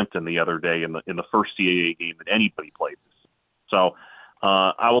thrashing Hampton the other day in the first CAA game that anybody played this. So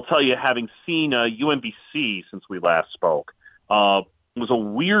I will tell you, having seen UMBC since we last spoke, it was a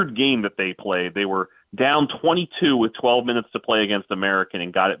weird game that they played. They were down 22 with 12 minutes to play against American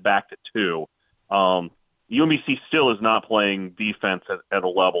and got it back to 2. UMBC still is not playing defense at a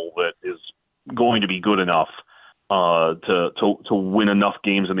level that is going to be good enough to win enough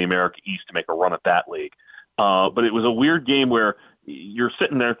games in the America East to make a run at that league. But it was a weird game where you're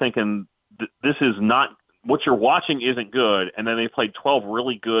sitting there thinking this is not what you're watching isn't good, and then they played 12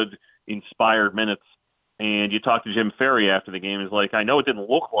 really good inspired minutes. And you talk to Jim Ferry after the game, he's like, I know it didn't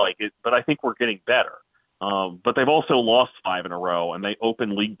look like it, but I think we're getting better. But they've also lost 5 in a row, and they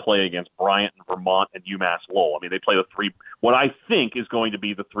open league play against Bryant and Vermont and UMass Lowell. I mean, they play what I think is going to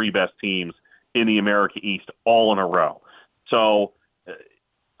be the 3 best teams in the America East all in a row. So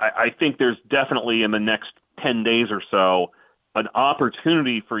I think there's definitely in the next 10 days or so an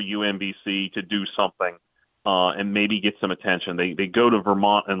opportunity for UMBC to do something and maybe get some attention. They go to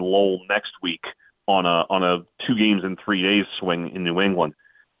Vermont and Lowell next week on a 2 games in 3 days swing in New England.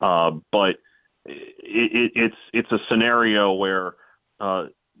 But it's a scenario where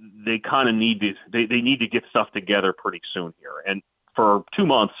they kind of need to get stuff together pretty soon here. And for 2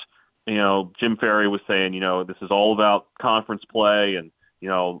 months, Jim Ferry was saying, this is all about conference play and,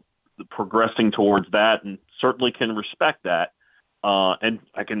 progressing towards that, and certainly can respect that. And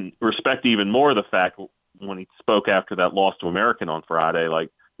I can respect even more the fact when he spoke after that loss to American on Friday, like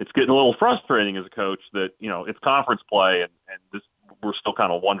it's getting a little frustrating as a coach that, it's conference play and we're still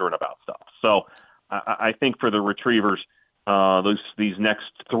kind of wondering about stuff. So I think for the Retrievers, these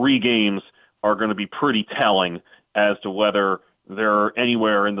next 3 games are going to be pretty telling as to whether they're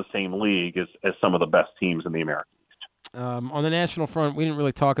anywhere in the same league as some of the best teams in the American East. On the national front, we didn't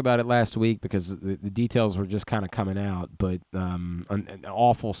really talk about it last week because the details were just kind of coming out, but an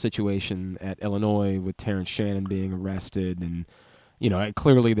awful situation at Illinois with Terrence Shannon being arrested, and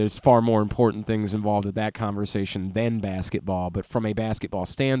clearly there's far more important things involved with that conversation than basketball, but from a basketball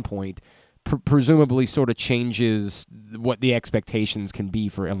standpoint, presumably sort of changes what the expectations can be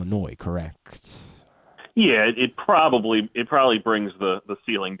for Illinois, correct? Yeah, it probably brings the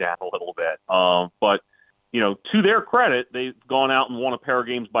ceiling down a little bit. But to their credit, they've gone out and won a pair of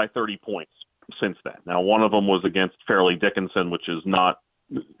games by 30 points since then. Now, one of them was against Fairleigh Dickinson, which is not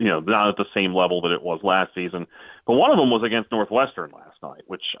at the same level that it was last season. But one of them was against Northwestern last night,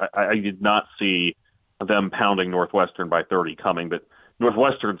 which I did not see them pounding Northwestern by 30 coming. But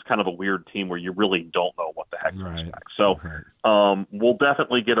Northwestern's kind of a weird team where you really don't know what the heck to expect. So we'll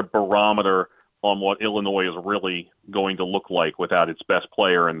definitely get a barometer on what Illinois is really going to look like without its best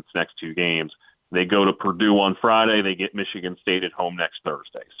player in its next 2 games. They go to Purdue on Friday. They get Michigan State at home next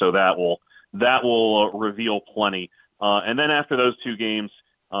Thursday. So that will reveal plenty. And then after those 2 games,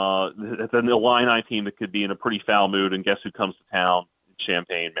 then the Illini team that could be in a pretty foul mood, and guess who comes to town?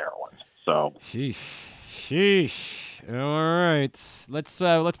 Champaign, Maryland. So, sheesh. All right,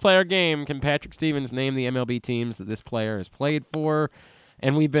 let's play our game. Can Patrick Stevens name the MLB teams that this player has played for?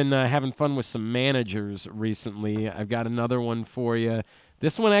 And we've been having fun with some managers recently. I've got another one for you.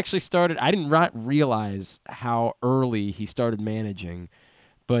 This one actually started, I didn't realize how early he started managing,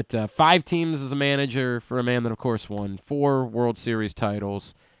 but 5 teams as a manager for a man that, of course, won 4 World Series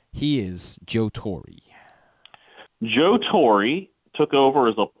titles. He is Joe Torre. Joe Torre took over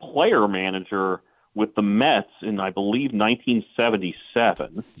as a player manager with the Mets in, I believe,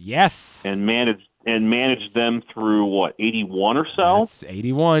 1977. Yes. And managed them through, 81 or so? That's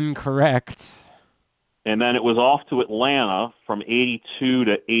 81, correct. And then it was off to Atlanta from 82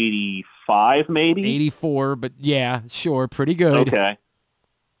 to 85, maybe? 84, but yeah, sure, pretty good. Okay.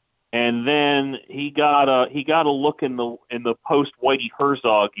 And then he got a look in the post Whitey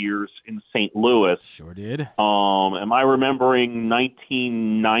Herzog years in St. Louis. Sure did. Am I remembering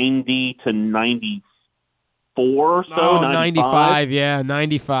 1990 to 94 or so? Oh, 95, yeah,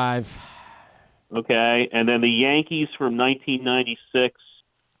 95. Okay, and then the Yankees from 1996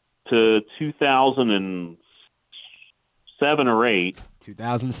 to 2007 or 8.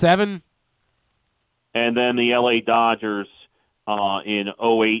 2007. And then the LA Dodgers in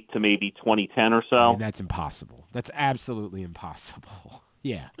 08 to maybe 2010 or so. I mean, that's impossible. That's absolutely impossible.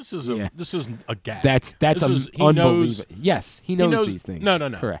 Yeah. This isn't a gap. That's unbelievable. Yes, he knows these things. No.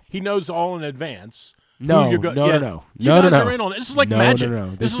 Correct. He knows all in advance. No. You guys are in on it. This is like magic. No.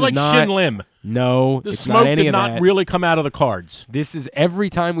 This is like Shin Lim. No, the it's smoke not any did of not that. really come out of the cards. This is every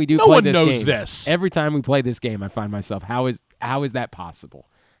time we do no play one this knows game. This. Every time we play this game, I find myself, how is that possible?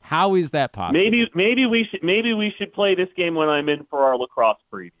 How is that possible? Maybe we should play this game when I'm in for our lacrosse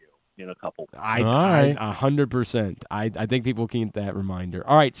preview in a couple. All right, 100%. I think people can get that reminder.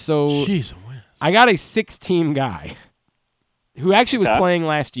 All right, so Jeez, I got a 6-team guy who actually was playing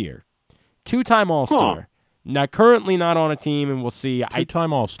last year, 2-time All-Star. Huh. Now, currently not on a team, and we'll see.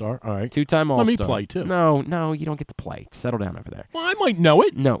 2-time All-Star. All right. 2-time All-Star. Let me play, too. No, you don't get to play. Settle down over there. Well, I might know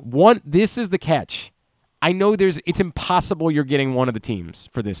it. No. This is the catch. I know it's impossible you're getting one of the teams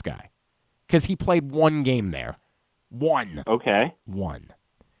for this guy because he played 1 game there. 1. Okay. 1.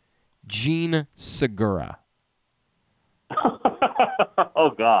 Gene Segura. Oh,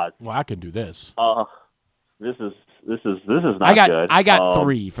 God. Well, I can do this. This is not good. I got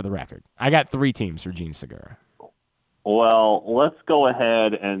 3 for the record. I got 3 teams for Gene Segura. Well, let's go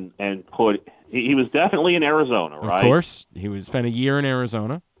ahead and put. He was definitely in Arizona, right? Of course, he spent a year in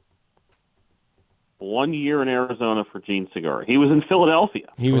Arizona. 1 year in Arizona for Gene Segura. He was in Philadelphia.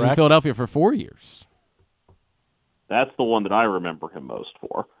 He was in Philadelphia for 4 years. That's the one that I remember him most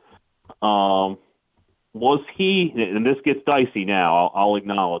for. Was he? And this gets dicey now. I'll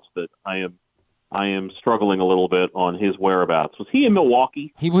acknowledge that I am struggling a little bit on his whereabouts. Was he in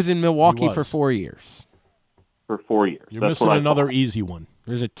Milwaukee? He was in Milwaukee for 4 years. For 4 years. You're missing another easy one.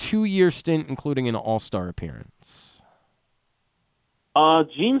 There's a 2-year stint, including an All-Star appearance.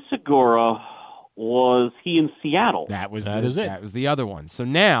 Gene Segura was he in Seattle? That was is it. That was the other one. So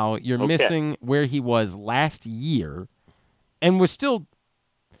now you're missing where he was last year, and was still.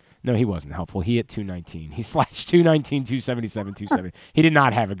 No, he wasn't helpful. He hit 219. He slashed 219, 277, 270. He did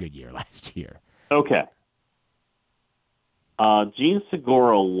not have a good year last year. Okay. Gene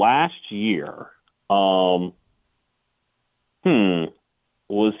Segura last year. Was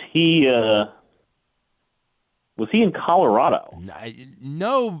he in Colorado?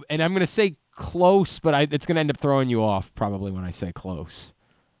 No, and I'm going to say close, but it's going to end up throwing you off probably when I say close.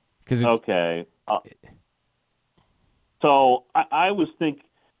 It's, okay. So I was thinking.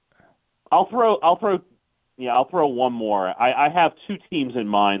 I'll throw one more. I have two teams in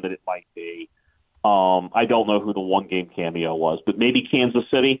mind that it might be. I don't know who the one-game cameo was, but maybe Kansas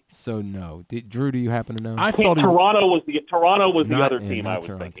City. So no, Drew, do you happen to know? I thought Toronto was the other team I was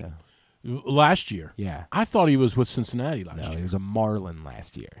thinking. Last year, yeah, I thought he was with Cincinnati last year. No, he was a Marlin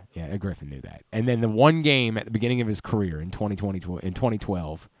last year. Yeah, Griffin knew that. And then the one game at the beginning of his career in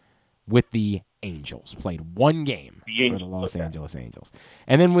 2012 with the Angels, played one game for the Los Angeles Angels.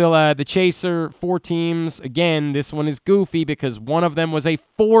 And then we'll the Chaser, 4 teams. Again, this one is goofy because one of them was a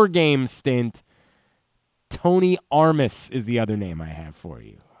 4-game stint. Tony Armas is the other name I have for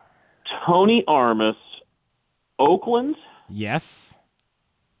you. Tony Armas, Oakland? Yes.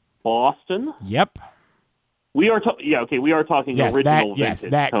 Boston? Yep. We are we are talking original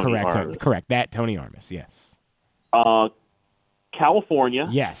vintage. That Tony correct. Armas. Correct. That Tony Armas, yes. California.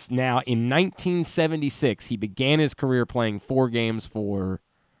 Yes. Now, in 1976, he began his career playing 4 games for.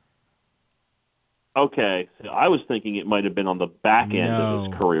 Okay, so I was thinking it might have been on the back end of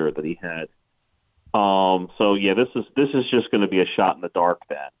his career that he had. So yeah, this is just going to be a shot in the dark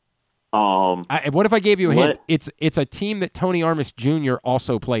then. What if I gave you a hint? It's a team that Tony Armas Jr.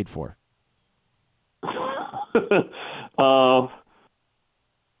 also played for.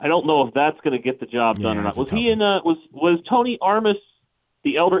 I don't know if that's going to get the job done or not. Was he in? Was Tony Armas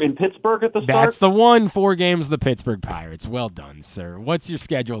the elder in Pittsburgh at the start? That's the one. 4 games, the Pittsburgh Pirates. Well done, sir. What's your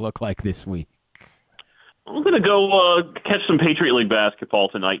schedule look like this week? I'm going to go catch some Patriot League basketball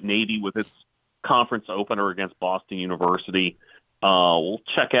tonight. Navy with its conference opener against Boston University. We'll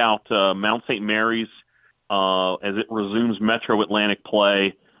check out Mount St. Mary's as it resumes Metro Atlantic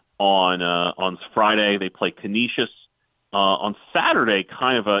play on Friday. They play Canisius. On Saturday,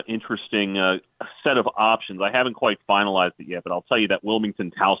 kind of an interesting set of options. I haven't quite finalized it yet, but I'll tell you that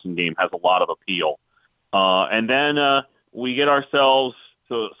Wilmington-Towson game has a lot of appeal. And then we get ourselves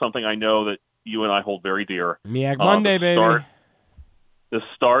to something I know that you and I hold very dear. MEAC Monday, baby. The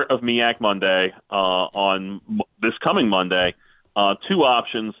start of MEAC Monday on this coming Monday. 2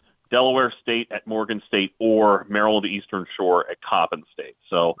 options, Delaware State at Morgan State or Maryland Eastern Shore at Coppin State.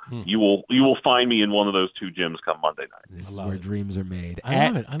 So you will find me in one of those 2 gyms come Monday night. This is where dreams are made. I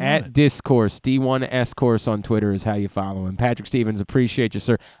love it. At Discourse, D1S Course on Twitter is how you follow him. Patrick Stevens, appreciate you,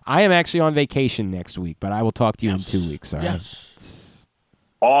 sir. I am actually on vacation next week, but I will talk to you in 2 weeks. All right? Yes.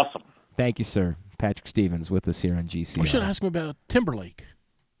 Awesome. Thank you, sir. Patrick Stevens with us here on GCR. We should ask him about Timberlake.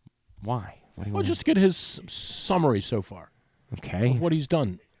 Why? Well, just get his summary so far. Okay. Of what he's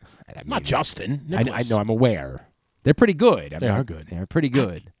done. Not Justin. I know. I'm aware. They're pretty good. They are good. They're pretty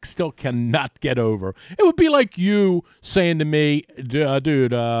good. I still cannot get over. It would be like you saying to me,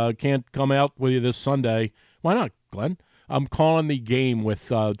 dude, can't come out with you this Sunday. Why not, Glenn? I'm calling the game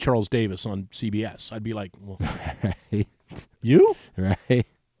with Charles Davis on CBS. I'd be like, well, right. You? Right.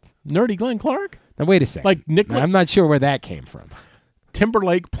 Nerdy Glenn Clark? Now, wait a second. Like Nick. I'm not sure where that came from.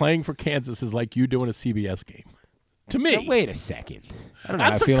 Timberlake playing for Kansas is like you doing a CBS game. To me. Now, wait a second. I don't know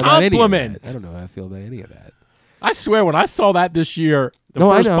That's how I feel a about any of compliment. that. I don't know how I feel about any of that. I swear, when I saw that this year,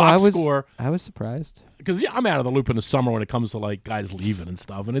 first box score. I was surprised. Because I'm out of the loop in the summer when it comes to like guys leaving and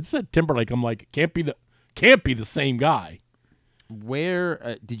stuff. And it said Timberlake. I'm like, can't be the same guy.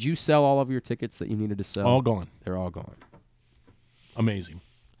 Where did you sell all of your tickets that you needed to sell? All gone. They're all gone. Amazing.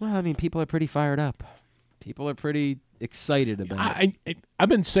 Well, I mean, people are pretty fired up. People are pretty excited about it. I've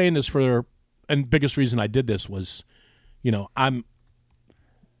been saying this and biggest reason I did this was, I'm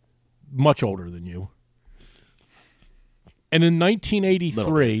much older than you. And in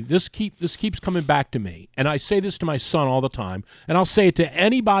 1983, this keeps coming back to me. And I say this to my son all the time, and I'll say it to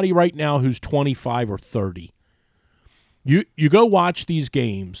anybody right now who's 25 or 30. You go watch these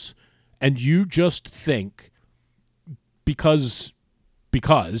games, and you just think, because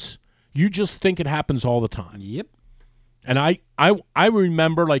you just think it happens all the time. Yep. And I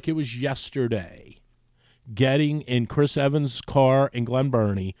remember like it was yesterday, getting in Chris Evans' car in Glen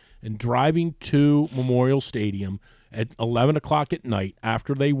Burnie and driving to Memorial Stadium at 11 o'clock at night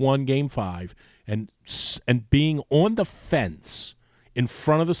after they won Game 5 and being on the fence in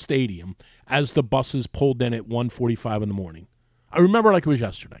front of the stadium as the buses pulled in at 1:45 in the morning. I remember like it was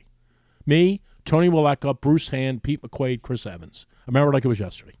yesterday. Me, Tony Willeka, Bruce Hand, Pete McQuaid, Chris Evans. I remember like it was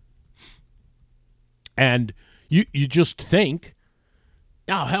yesterday. And you just think,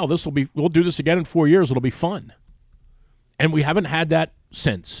 oh, hell, we'll do this again in 4 years. It'll be fun. And we haven't had that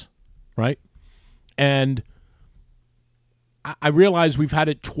since, right? And I realize we've had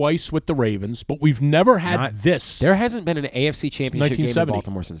it twice with the Ravens, but we've never had this. There hasn't been an AFC Championship game in 1970.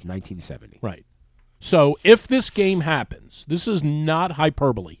 Baltimore since 1970. Right. So if this game happens, this is not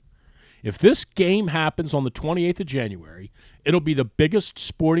hyperbole. If this game happens on the 28th of January, it'll be the biggest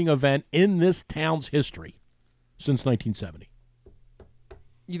sporting event in this town's history since 1970.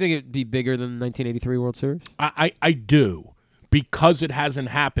 You think it'd be bigger than the 1983 World Series? I do, because it hasn't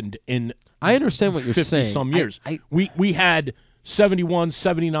happened in I understand what you're 50 saying. some years. We had 71,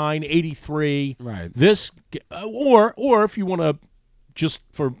 79, 83. Right. This, or if you want to, just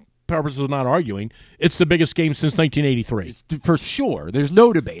for purposes of not arguing, it's the biggest game since 1983. For sure. There's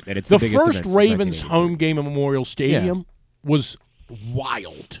no debate that it's the biggest first event since Ravens 1983. home game at Memorial Stadium was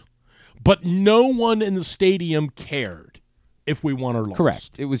wild. But no one in the stadium cared if we won or lost.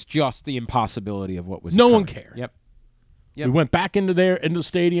 Correct. It was just the impossibility of what was No one occurring. cared. Yep. We went back into the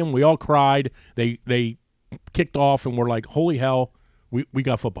stadium. We all cried. They kicked off, and we're like, "Holy hell, we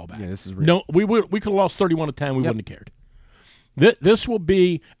got football back." Yeah, this is real. No, we could have lost 31-10. We wouldn't have cared. This will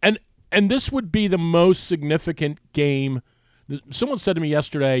be and this would be the most significant game. Someone said to me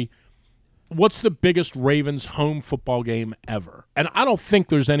yesterday, "What's the biggest Ravens home football game ever?" And I don't think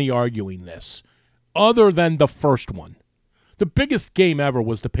there's any arguing this, other than the first one. The biggest game ever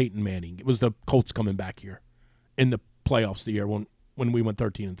was the Peyton Manning. It was the Colts coming back here in the playoffs the year when we went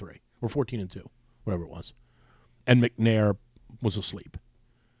 13-3 or 14-2, whatever it was, and McNair was asleep.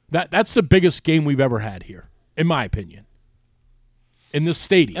 That's the biggest game we've ever had here, in my opinion. In this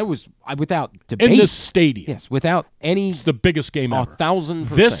stadium, It was without debate. in this stadium, Yes, without any. it's the biggest game ever.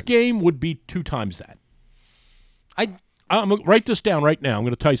 1,000%. This game would be 2 times that. I'm gonna write this down right now. I'm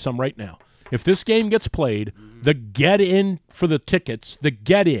going to tell you something right now. If this game gets played, the get-in for the tickets, will be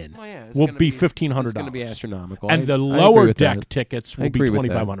 $1,500. It's going to be astronomical. And the I agree lower with deck that. tickets I will be agree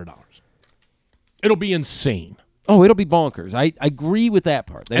with that. $2,500. It'll be insane. Oh, it'll be bonkers. I agree with that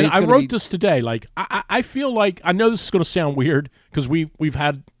part. And I wrote this today. Like I feel like, I know this is going to sound weird because we've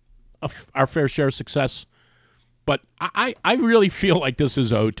had our fair share of success, but I really feel like this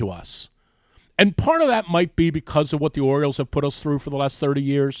is owed to us. And part of that might be because of what the Orioles have put us through for the last 30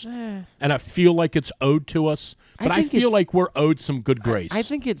 years. And I feel like it's owed to us. But I feel like we're owed some good grace. I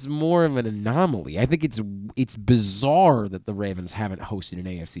think it's more of an anomaly. I think it's bizarre that the Ravens haven't hosted an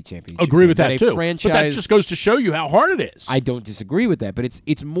AFC Championship. Agree with game. that, too. But that just goes to show you how hard it is. I don't disagree with that, but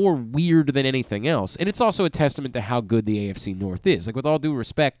it's more weird than anything else. And it's also a testament to how good the AFC North is. Like, with all due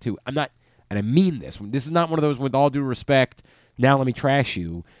respect to, and I mean this is not one of those with all due respect, now let me trash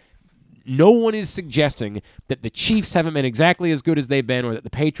you. No one is suggesting that the Chiefs haven't been exactly as good as they've been or that the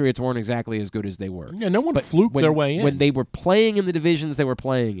Patriots weren't exactly as good as they were. Yeah, no one fluked their way in. When they were playing in the divisions they were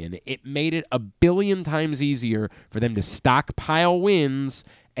playing in, it made it 1,000,000,000 times easier for them to stockpile wins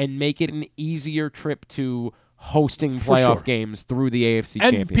and make it an easier trip to hosting playoff games through the AFC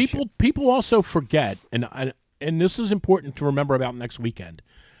Championship. And people also forget, and this is important to remember about next weekend.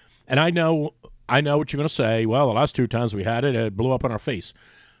 And I know what you're going to say. Well, the last 2 times we had it, it blew up in our face.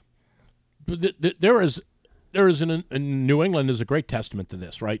 But there is and New England is a great testament to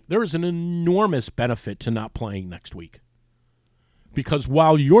this, right? There is an enormous benefit to not playing next week, because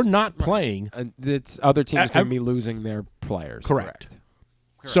while you're not playing, other teams can be losing their players. Correct.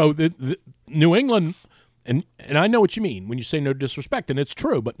 So the New England, and I know what you mean when you say no disrespect, and it's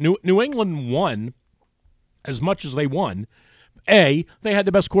true. But New England won as much as they won. A, they had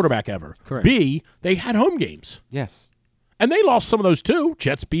the best quarterback ever. Correct. B, they had home games. Yes. And they lost some of those too.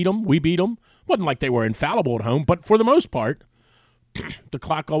 Jets beat them. We beat them. Wasn't like they were infallible at home, but for the most part, the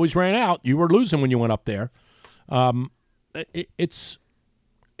clock always ran out. You were losing when you went up there. It's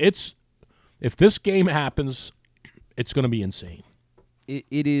if this game happens, it's going to be insane. It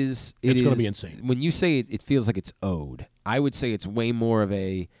is. It's going to be insane. When you say it feels like it's owed, I would say it's way more of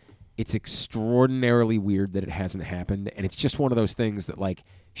a. It's extraordinarily weird that it hasn't happened, and it's just one of those things that like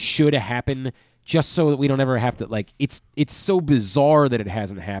should have happened. Just so that we don't ever have to, like, it's so bizarre that it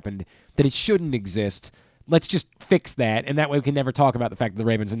hasn't happened that it shouldn't exist. Let's just fix that, and that way we can never talk about the fact that the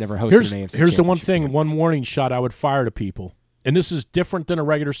Ravens have never hosted an AFC Here's the one Championship thing, game. one warning shot I would fire to people, and this is different than a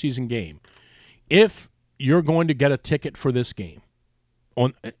regular season game. If you're going to get a ticket for this game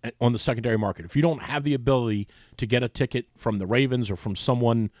on the secondary market, if you don't have the ability to get a ticket from the Ravens or from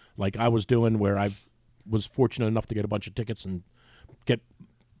someone like I was doing, where I was fortunate enough to get a bunch of tickets and get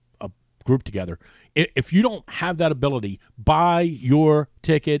a group together. If you don't have that ability, buy your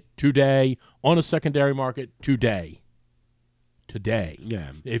ticket today on a secondary market today. Today.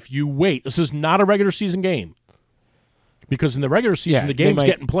 Yeah. If you wait, this is not a regular season game. Because in the regular season, the game's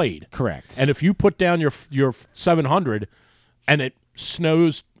getting played. Correct. And if you put down your 700 and it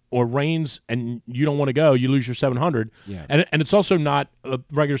snows or rains and you don't want to go, you lose your 700. Yeah. And it's also not a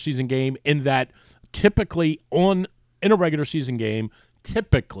regular season game in that typically in a regular season game,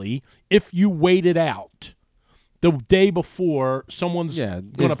 typically, if you wait it out the day before, someone's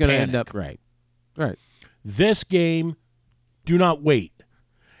going to panic. End up right. This game, do not wait.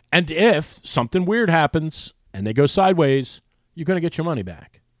 And if something weird happens and they go sideways, you're going to get your money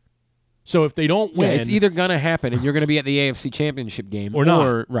back. So if they don't win, it's either going to happen and you're going to be at the AFC Championship game or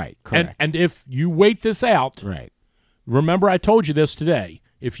not. Right, correct. And if you wait this out, right. Remember I told you this today.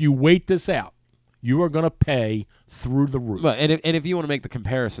 If you wait this out, you are going to pay through the roof. Well, and if you want to make the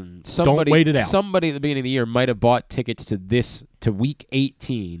comparison, don't wait it out. Somebody at the beginning of the year might have bought tickets to Week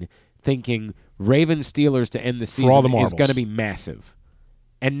 18 thinking Ravens Steelers to end the season is going to be massive.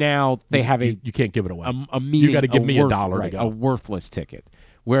 And now they have you can't give it away. A meeting, you got to give me $1 to go. A worthless ticket.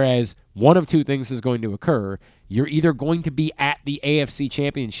 Whereas one of two things is going to occur. You're either going to be at the AFC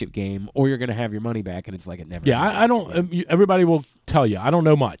Championship game or you're going to have your money back, and it's like it never happened. I don't. Everybody will tell you. I don't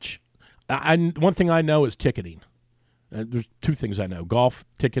know much. One thing I know is ticketing. There's two things I know: golf,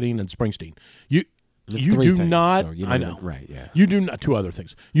 ticketing, and Springsteen. You do not. I know. Right? Yeah. You do not. Two other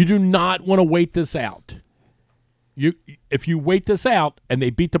things. You do not want to wait this out. If you wait this out and they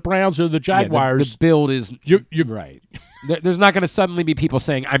beat the Browns or the Jaguars, the build is you're right. There's not going to suddenly be people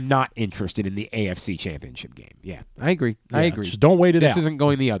saying, I'm not interested in the AFC Championship game. Yeah, I agree. I agree. Just don't wait it out. This isn't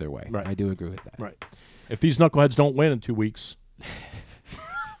going the other way. Right. I do agree with that. Right. If these knuckleheads don't win in 2 weeks,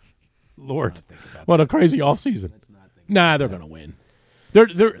 Lord, what a crazy offseason. Nah, they're going to win. They're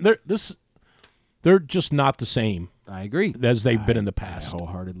just not the same. I agree. As they've been in the past. I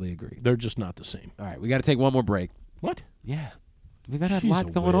wholeheartedly agree. They're just not the same. All right, we got to take one more break. What? Yeah. We've got a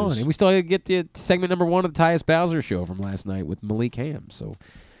lot going on. And we still got to get to segment number 1 of the Tyus Bowser Show from last night with Malik Hamm. So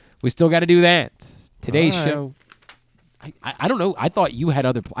we still got to do that. Today's show. I don't know. I thought you had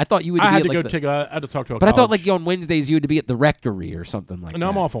other. I thought you would. I had to go I had to talk to a But college. I thought like on Wednesdays you had to be at the rectory or something like that. No,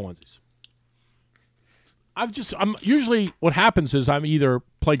 I'm off on Wednesdays. I'm usually what happens is I'm either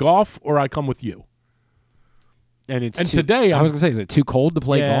play golf or I come with you. And today I was gonna say, is it too cold to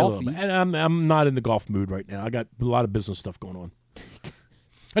play golf? And I'm not in the golf mood right now. I got a lot of business stuff going on.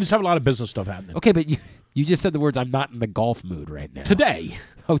 I just have a lot of business stuff happening. Okay, but you just said the words, I'm not in the golf mood right now. Today.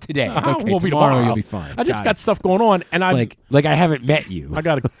 Oh, today. Okay, we'll be tomorrow you'll be fine. I just got stuff going on, and I like I haven't met you. I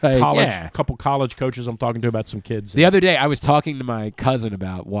got a couple college coaches I'm talking to about some kids. The other day, I was talking to my cousin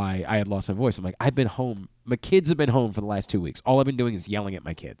about why I had lost my voice. I'm like, I've been home. My kids have been home for the last 2 weeks. All I've been doing is yelling at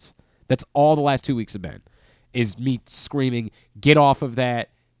my kids. That's all the last 2 weeks have been. Is me screaming, get off of that,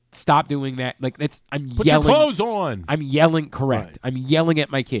 stop doing that. Like I'm Put yelling. Your clothes on. I'm yelling, correct. Right. I'm yelling at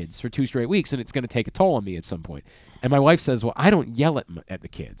my kids for 2 straight weeks, and it's going to take a toll on me at some point. And my wife says, well, I don't yell at the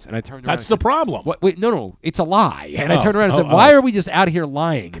kids. And I turned around. That's the problem. What? Wait, no, it's a lie. And I turned around and said, why are we just out here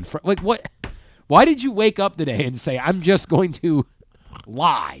lying? In front? Like what? Why did you wake up today and say, I'm just going to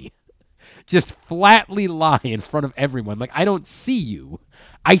lie? Just flatly lie in front of everyone. Like, I don't see you.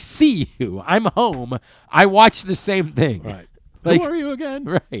 I see you. I'm home. I watch the same thing. Right. Like, who are you again?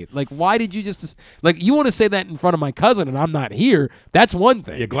 Right. Like, why did you just... Like, you want to say that in front of my cousin and I'm not here. That's one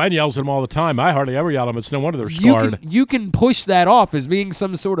thing. Yeah, Glenn yells at him all the time. I hardly ever yell at him. It's no wonder they're scarred. You can push that off as being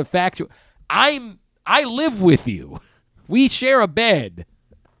some sort of factual... I live with you. We share a bed.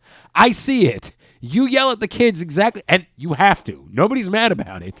 I see it. You yell at the kids exactly... And you have to. Nobody's mad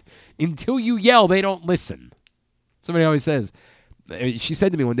about it. Until you yell, they don't listen. Somebody always says... She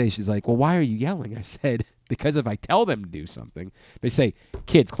said to me one day, she's like, well, why are you yelling? I said, because if I tell them to do something, they say,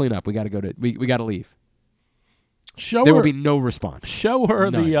 kids, clean up. We got to go to, we got to leave. There will be no response. Show her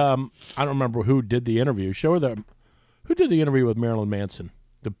I don't remember who did the interview. Show her who did the interview with Marilyn Manson,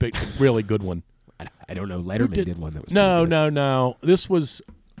 the big, really good one. I don't know. Letterman did one that was No. This was,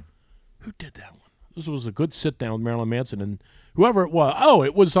 who did that one? This was a good sit down with Marilyn Manson and whoever it was. Oh,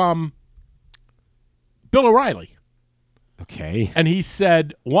 it was Bill O'Reilly. Okay. And he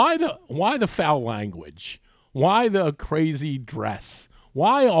said, why the foul language? Why the crazy dress?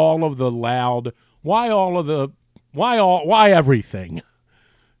 Why all of the loud? Why everything?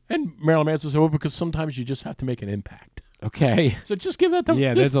 And Marilyn Manson said, well, because sometimes you just have to make an impact. Okay. So just give that to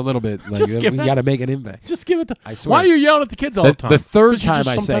that's a little bit like we got to make an impact. Just give it to. I swear. Why are you yelling at the kids all the time? The third time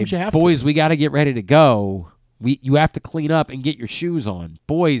I say, you boys, we got to get ready to go. You have to clean up and get your shoes on.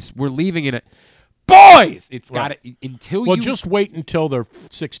 Boys, we're leaving in it. boys. It's Right. got to until Well, you just wait until they're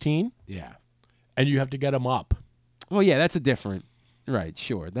 16. Yeah. And you have to get them up. Well, yeah, that's a different. Right,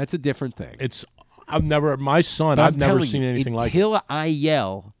 sure. That's a different thing. I've never seen anything like it. Until I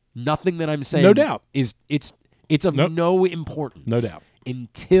yell, nothing that I'm saying No doubt. is it's of no importance. No doubt.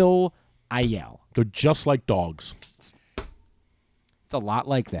 Until I yell. They're just like dogs. It's a lot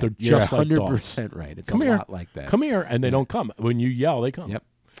like that. They're You're just like dogs. 100% right. It's Come a here. lot like that. Come here, and they don't come. When you yell, they come. Yep.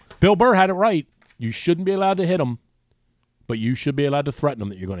 Bill Burr had it right. You shouldn't be allowed to hit them, but you should be allowed to threaten them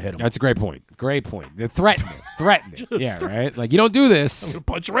that you're going to hit them. That's a great point. Great point. They're threatening it. Threatening it. Yeah, right? Like, you don't do this. I'm going to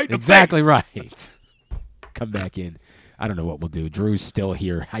punch you right in the Exactly face. right. Come back in. I don't know what we'll do. Drew's still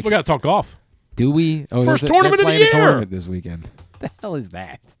here. We got to talk golf. Do we? Oh, First they're tournament of the playing a year. tournament this weekend. What the hell is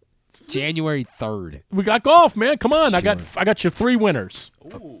that? It's January 3rd. We got golf, man. Come on. Sure. I got you 3 winners.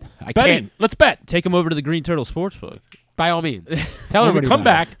 I Betting. can't. Let's bet. Take them over to the Green Turtle Sportsbook. By all means. Tell When everybody we come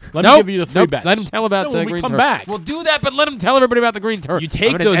about back, it. let me give you the 3 bets. Let him tell about No, the when we Green come Turtle. back. We'll do that, but let him tell everybody about the Green Turtle. You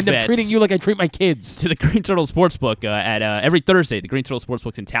take I'm gonna those end up bets treating you like I treat my kids. to the Green Turtle Sportsbook at every Thursday. The Green Turtle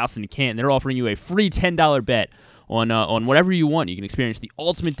Sportsbook's in Towson and Canton. They're offering you a free $10 bet on whatever you want. You can experience the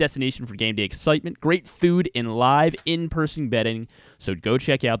ultimate destination for game day excitement, great food, and live in-person betting. So go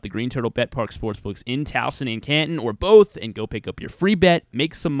check out the Green Turtle Bet Park Sportsbooks in Towson and Canton, or both, and go pick up your free bet,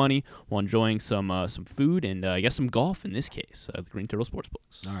 make some money while enjoying some food and I guess some golf in this case. The Green Turtle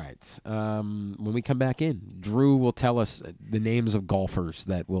Sportsbooks. All right. When we come back in, Drew will tell us the names of golfers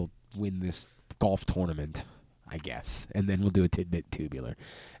that will win this golf tournament, I guess. And then we'll do a tidbit tubular.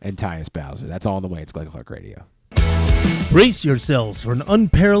 And Tyus Bowser. That's all on the way. It's Glenn Clark Radio. Brace yourselves for an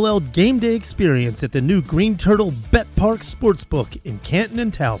unparalleled game day experience at the new Green Turtle Bet Park Sportsbook in Canton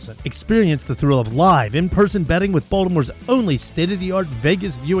and Towson. Experience the thrill of live in-person betting with Baltimore's only state-of-the-art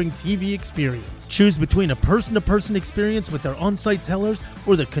Vegas viewing TV experience. Choose between a person-to-person experience with their on-site tellers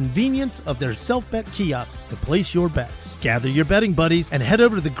or the convenience of their self-bet kiosks to place your bets. Gather your betting buddies and head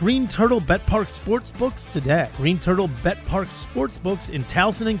over to the Green Turtle Bet Park Sportsbooks today. Green Turtle Bet Park Sportsbooks in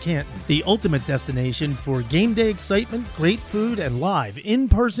Towson and Canton, the ultimate destination for game day excitement, great food, and live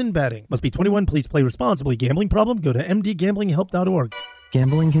in-person betting. Must be 21. Please play responsibly. Gambling problem? Go to mdgamblinghelp.org.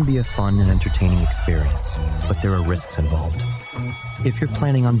 Gambling can be a fun and entertaining experience, but there are risks involved. If you're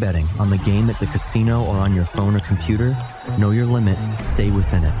planning on betting on the game at the casino or on your phone or computer, know your limit, stay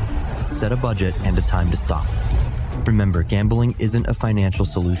within it. Set a budget and a time to stop. Remember, gambling isn't a financial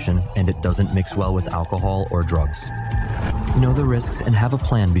solution, and it doesn't mix well with alcohol or drugs. Know the risks and have a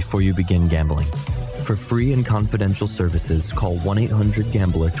plan before you begin gambling. For free and confidential services, call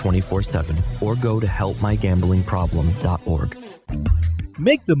 1-800-GAMBLER 24/7 or go to helpmygamblingproblem.org.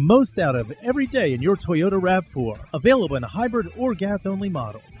 Make the most out of every day in your Toyota RAV4. Available in hybrid or gas-only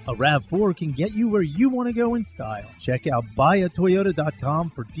models. A RAV4 can get you where you want to go in style. Check out buyatoyota.com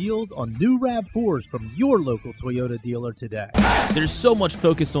for deals on new RAV4s from your local Toyota dealer today. There's so much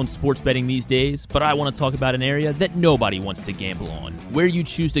focus on sports betting these days, but I want to talk about an area that nobody wants to gamble on, where you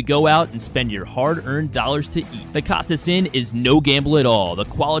choose to go out and spend your hard-earned dollars to eat. The Costas Inn is no gamble at all. The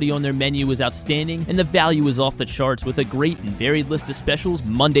quality on their menu is outstanding, and the value is off the charts with a great and varied list of specials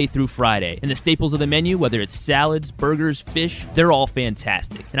Monday through Friday. And the staples of the menu, whether it's salads, burgers, fish, they're all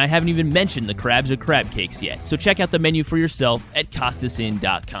fantastic. And I haven't even mentioned the crabs or crab cakes yet. So check out the menu for yourself at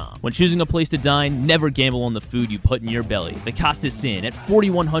CostasInn.com. When choosing a place to dine, never gamble on the food you put in your belly. The Costas Inn at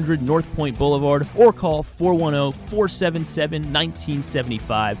 4100 North Point Boulevard, or call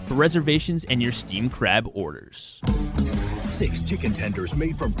 410-477-1975 for reservations and your steamed crab orders. 6 chicken tenders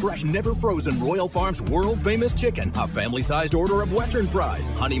made from fresh, never frozen Royal Farms world-famous chicken, a family-sized order of Western fries,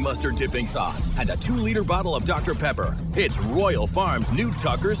 honey mustard dipping sauce, and a 2-liter bottle of Dr. Pepper. It's Royal Farms' new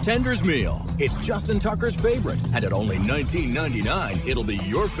Tucker's Tenders Meal. It's Justin Tucker's favorite, and at only $19.99, it'll be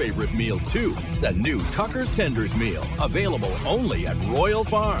your favorite meal too. The new Tucker's Tenders Meal, available only at Royal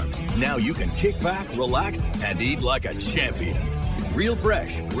Farms. Now you can kick back, relax, and eat like a champion. Real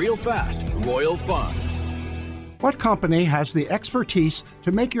fresh, real fast, Royal Farms. What company has the expertise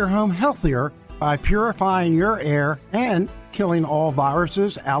to make your home healthier by purifying your air and killing all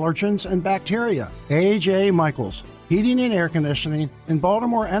viruses, allergens, and bacteria? A.J. Michaels, Heating and Air Conditioning in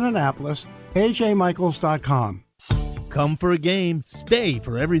Baltimore and Annapolis, ajmichaels.com. Come for a game, stay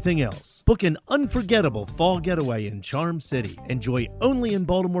for everything else. Book an unforgettable fall getaway in Charm City. Enjoy only in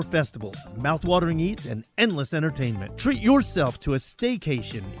Baltimore festivals, mouthwatering eats, and endless entertainment. Treat yourself to a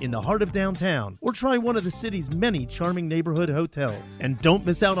staycation in the heart of downtown, or try one of the city's many charming neighborhood hotels. And don't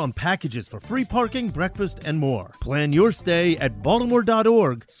miss out on packages for free parking, breakfast, and more. Plan your stay at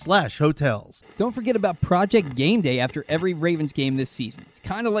baltimore.org/hotels. Don't forget about Project Game Day after every Ravens game this season. It's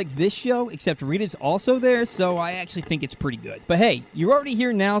kind of like this show, except Rita's also there, so I actually think it's pretty good. But hey, you're already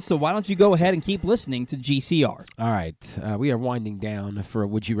here now, so why don't you go go ahead and keep listening to GCR. All right. We are winding down for a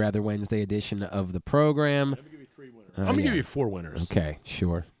Would You Rather Wednesday edition of the program. I'm going to give you 4 winners. Okay,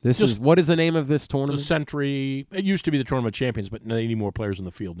 sure. What is the name of this The tournament? Century. It used to be the Tournament of Champions, but they need more players in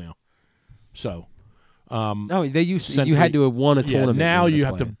the field now. So, no, they used to, Century, you had to have won a tournament. Now you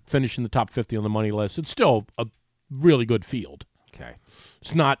have play. to finish in the top 50 on the money list. It's still a really good field. Okay.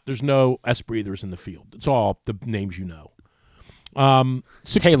 It's not. There's no S breathers in the field. It's all the names you know.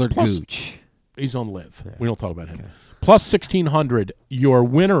 Taylor Gooch. He's on live. Yeah. We don't talk about him. Okay. Plus 1,600. Your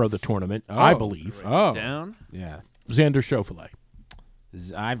winner of the tournament, I believe. Down. Yeah. Xander Schauffele.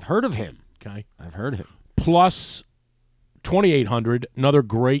 I've heard of him. Okay. I've heard him. Plus 2,800. Another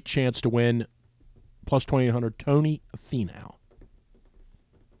great chance to win. Plus 2,800. Tony Finau.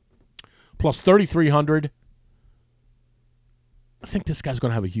 Plus 3,300. I think this guy's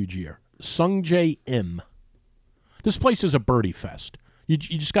going to have a huge year. Sungjae Im. This place is a birdie fest. You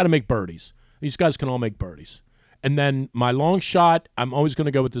just got to make birdies. These guys can all make birdies. And then my long shot, I'm always going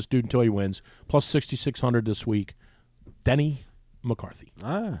to go with this dude until he wins. Plus 6,600 this week. Denny McCarthy.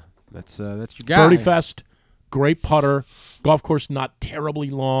 That's your guy. Birdie fest. Great putter. Golf course not terribly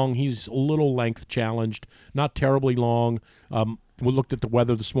long. He's a little length challenged. Not terribly long. We looked at the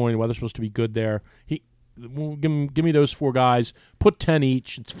weather this morning. The weather's supposed to be good there. Give me those 4 guys. Put 10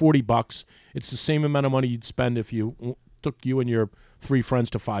 each. It's $40. It's the same amount of money you'd spend if you took you and your 3 friends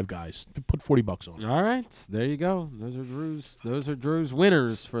to 5 guys. Put $40 on it. All right, there you go. Those are Drew's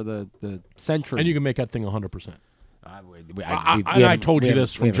winners for the Century. And you can make that thing 100%. I I told you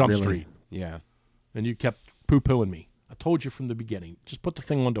this from Jump Street. Yeah. And you kept poo-pooing me. I told you from the beginning. Just put the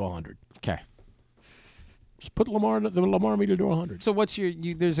thing on to 100. Okay. Just put the Lamar meter to 100. So what's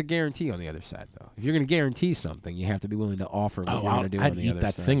there's a guarantee on the other side, though. If you're going to guarantee something, you have to be willing to offer what you're going to do on the other side. I'd eat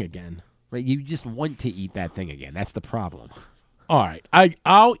that thing again. Right? You just want to eat that thing again. That's the problem. All right.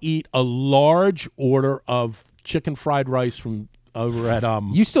 I'll eat a large order of chicken fried rice from over at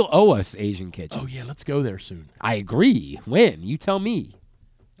You still owe us Asian Kitchen. Oh yeah, let's go there soon. I agree. When? You tell me.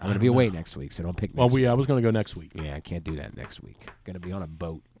 I'm going to be away next week, so don't pick me. Well, I was going to go next week. Yeah, I can't do that next week. Going to be on a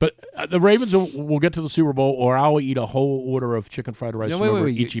boat. But the Ravens will get to the Super Bowl, or I'll eat a whole order of chicken fried rice from over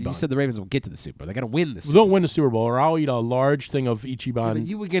at Ichiban. You said the Ravens will get to the Super Bowl. They got to win the Super Bowl. They'll win the Super Bowl, or I'll eat a large thing of Ichiban. Yeah, but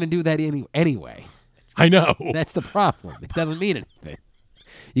you were going to do that anyway. I know. That's the problem. It doesn't mean anything.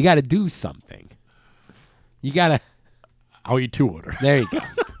 You got to do something. You got to. I'll eat 2 orders. There you go.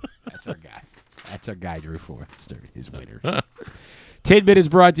 That's our guy. That's our guy, Drew Forrester. His winners. Tidbit is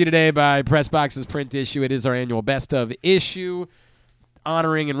brought to you today by Pressbox's print issue. It is our annual best of issue,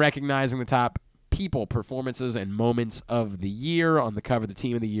 honoring and recognizing the top people, performances, and moments of the year. On the cover, the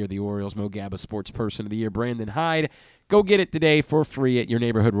team of the year, the Orioles, Mo Gabba Sports Person of the Year, Brandon Hyde. Go get it today for free at your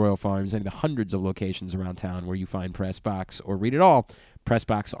neighborhood Royal Farms and the hundreds of locations around town where you find Pressbox, or read it all,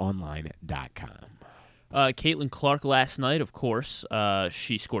 PressBoxOnline.com. Caitlin Clark last night, of course.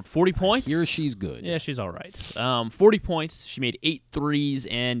 She scored 40 points. Here she's good. Yeah, she's all right. 40 points. She made 8 threes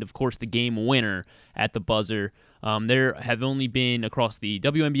and, of course, the game winner at the buzzer. There have only been, across the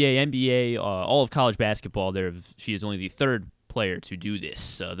WNBA, NBA, all of college basketball, she is only the 3rd player to do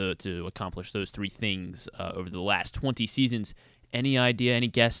this, to accomplish those 3 things over the last 20 seasons. Any idea, any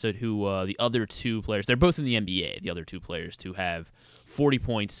guess at who the other 2 players, they're both in the NBA, the other 2 players to have 40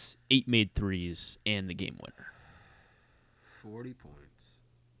 points, 8 made threes, and the game winner. 40 points,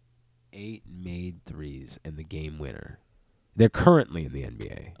 8 made threes, and the game winner. They're currently in the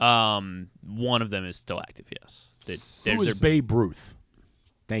NBA. One of them is still active, yes. Who is Babe Ruth?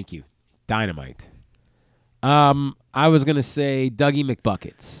 Thank you. Dynamite. I was going to say Dougie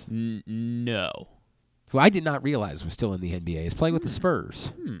McBuckets. No. Who I did not realize was still in the NBA. He's playing with the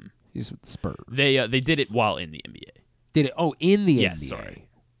Spurs. He's with the Spurs. They did it while in the NBA. Did it? Oh, in the NBA. Yes, sorry.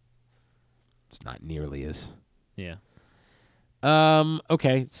 It's not nearly as. Yeah.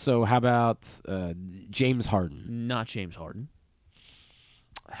 Okay, so how about James Harden? Not James Harden.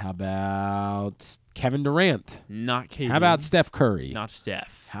 How about Kevin Durant? Not KD. How about Steph Curry? Not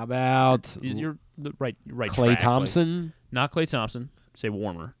Steph. How about you're right? Klay Thompson? Not Klay Thompson. Say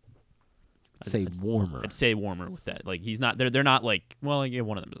warmer. I'd say warmer with that. Like he's not. They're not like. Well, yeah,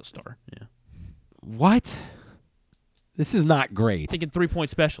 one of them is a star. Yeah. What? This is not great. Thinking 3-point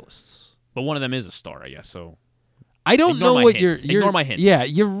specialists, but one of them is a star, I guess. So I don't know what you're. Ignore my hints. Yeah,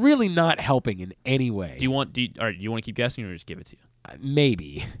 you're really not helping in any way. Do you want to keep guessing or just give it to you?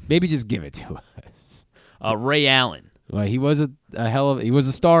 Maybe just give it to us. Ray Allen. Well, he was he was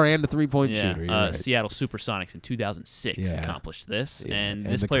a star and a 3-point shooter. Right. Seattle Supersonics in 2006 accomplished this, and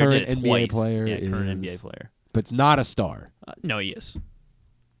this the player did it NBA twice. Player current NBA player. But it's not a star. No, he is.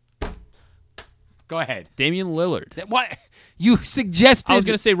 Go ahead. Damian Lillard. What? You suggested. I was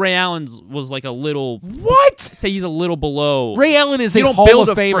going to say Ray Allen's was like a little. What? I'd say he's a little below. Ray Allen is you a don't Hall build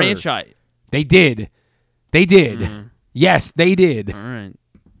of a Famer. franchise. They did. Yes, they did. All right.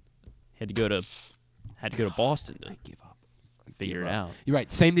 Had to go to Boston to give up. Figure it out. You're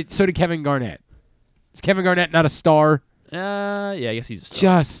right. So did Kevin Garnett. Is Kevin Garnett not a star? Yeah, I guess he's a star.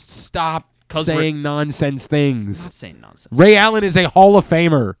 Just stop saying nonsense things. Not saying nonsense. Ray Allen is a Hall of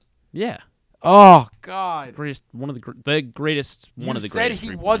Famer. Yeah. Oh God. Greatest, one of the greatest. One of the said greatest.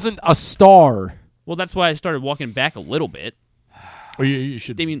 He wasn't a star. Well, that's why I started walking back a little bit. Or you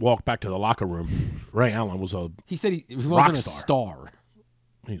should walk back to the locker room. Ray Allen was a. He said he wasn't rock a star. star.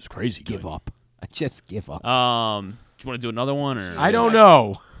 He was crazy. Give up. I just give up. Do you want to do another one or? I don't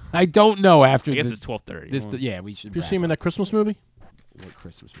know. I don't know. After I guess the- it's 12:30. This, yeah, we should. Did you see him in that Christmas movie? What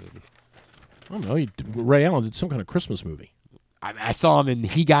Christmas movie? I don't know. Ray Allen did some kind of Christmas movie. I saw him in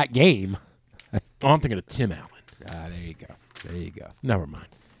He Got Game. Oh, I'm thinking of Tim Allen. There you go. There you go. Never mind.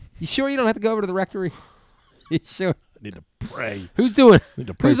 You sure you don't have to go over to the rectory? You sure? I need to pray. Who's doing? Need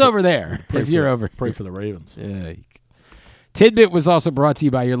to pray Who's for- over there? pray If for- you're over, pray for the Ravens. Yeah. Tidbit was also brought to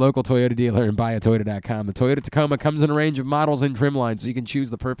you by your local Toyota dealer and buyatoyota.com. The Toyota Tacoma comes in a range of models and trim lines, so you can choose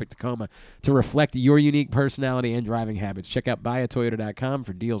the perfect Tacoma to reflect your unique personality and driving habits. Check out buyatoyota.com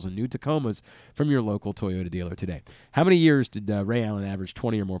for deals on new Tacomas from your local Toyota dealer today. How many years did Ray Allen average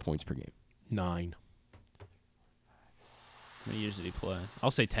 20 or more points per game? 9. How many years did he play?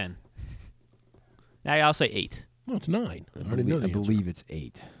 I'll say 10. I'll say 8. No, it's 9. I already know the I answer. believe it's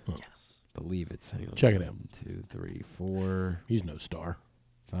 8. Huh. Yes. Believe it's. Hang on. Check it out. 1, 2, 3, 4. He's no star.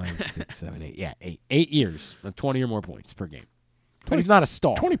 5, 6, 7, 8. Yeah, 8. 8 years of 20 or more points per game. But he's not a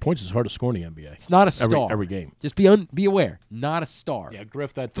star. 20 points is hard to score in the NBA. He's not a star. Every game. Just be aware. Not a star. Yeah,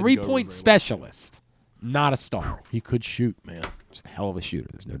 Griff, that didn't go 3-point very well. specialist. Not a star. He could shoot, man. He's a hell of a shooter.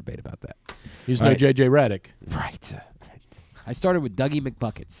 There's no debate about that. He's All no right. J.J. Redick. Right. I started with Dougie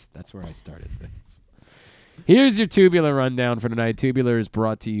McBuckets. That's where I started things. Here's your tubular rundown for tonight. Tubular is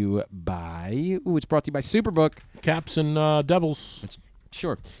brought to you by. It's brought to you by Superbook. Caps and Devils.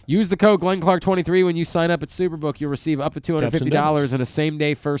 Sure. Use the code GlennClark23 when you sign up at Superbook. You'll receive up to $250 in a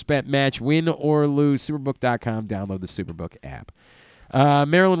same-day first bet match. Win or lose. Superbook.com. Download the Superbook app.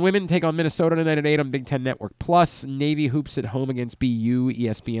 Maryland women take on Minnesota tonight at 8 on Big Ten Network Plus. Navy hoops at home against BU.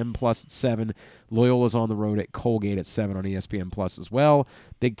 ESPN Plus at 7. Loyola's on the road at Colgate at 7 on ESPN Plus as well.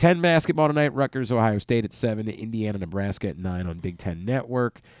 Big Ten basketball tonight. Rutgers, Ohio State at 7. Indiana, Nebraska at 9 on Big Ten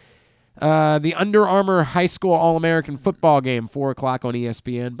Network. The Under Armour High School All-American football game, 4 o'clock on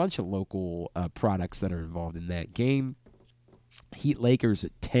ESPN. Bunch of local products that are involved in that game. Heat Lakers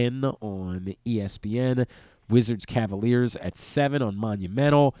at 10 on ESPN. Wizards Cavaliers at 7 on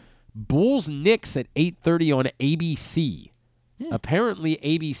Monumental. Bulls Knicks at 8:30 on ABC. Apparently,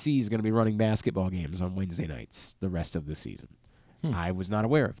 ABC is going to be running basketball games on Wednesday nights the rest of the season. I was not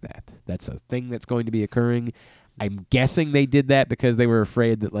aware of that. That's a thing that's going to be occurring. I'm guessing they did that because they were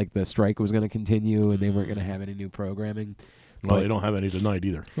afraid that like the strike was going to continue and they weren't going to have any new programming. Well, But they don't have any tonight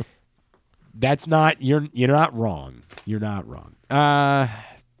either. that's not you're not wrong. You're not wrong.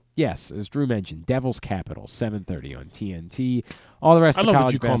 Yes, as Drew mentioned, Devils Capitals 7:30 on TNT. All the rest I of love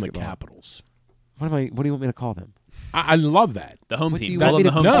college that you call them the basketball. Capitals. What do you want me to call them? I love that. The home What do team. you Call want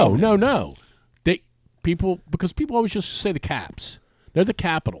them me the to- home team. No. Because people always just say the Caps. They're the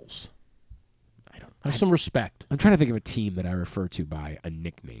Capitals. Have some respect. I'm trying to think of a team that I refer to by a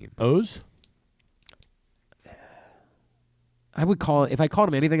nickname. O's? I would call it, if I called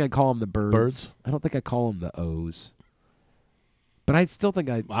them anything, I'd call them the Birds. Birds? I don't think I call them the O's. But I still think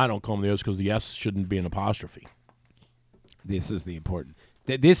I don't call them the O's because the S shouldn't be an apostrophe. This is the important.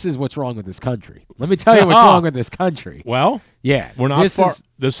 This is what's wrong with this country. Let me tell you what's wrong with this country. Well, yeah, we're not this far.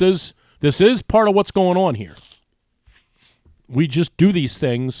 is- This is part of what's going on here. We just do these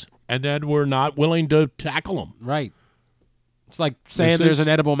things, and then we're not willing to tackle them. Right. It's like saying This there's is- an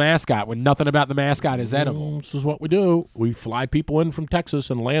edible mascot when nothing about the mascot is edible. This is what we do. We fly people in from Texas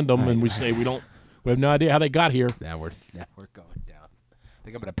and land them, and we say we have no idea how they got here. Now we're going down. I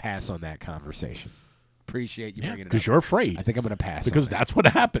think I'm going to pass on that conversation. Appreciate you bringing it up. Because you're afraid. I think I'm going to pass. Because on that. that's what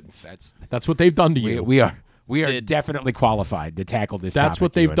happens. That's what they've done to you. We are definitely qualified to tackle this. That's topic,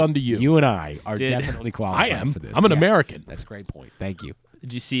 what they've done to you. You and I are Did- definitely qualified. I am. for this. I'm an Yeah. American. That's a great point. Thank you.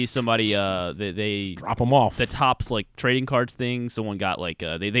 Did you see somebody? They drop them off. The Tops like trading cards thing. Someone got like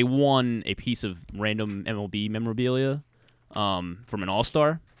they won a piece of random MLB memorabilia from an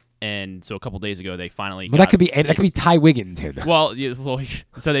All-Star, and so a couple days ago they finally. Well, that could be Ty Wigginton. Well,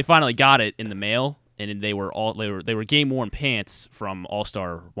 so they finally got it in the mail, and they were game worn pants from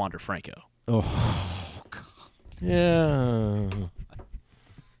All-Star Wander Franco. Oh, Yeah.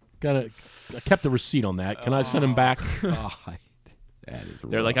 I kept the receipt on that. Can I send him back? Oh, that is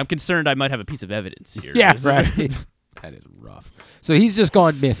They're rough. like, I'm concerned I might have a piece of evidence here. Yeah, right. That is rough. So he's just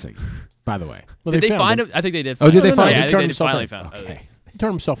gone missing, by the way. Well, did they find him? I think they did. Oh, did they find him? him? Yeah, I think they finally found him. Okay. He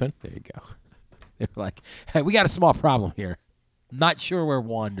turned himself in. There you go. They were like, hey, we got a small problem here. Not sure where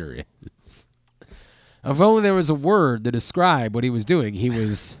Wander is. If only there was a word to describe what he was doing, he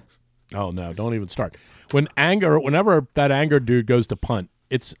was... Oh, no, don't even start. Whenever that anger dude goes to punt,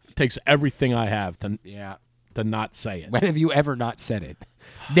 it takes everything I have to not say it. When have you ever not said it?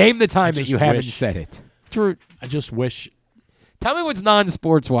 Name the time that you haven't said it. Drew, I just wish. Tell me what's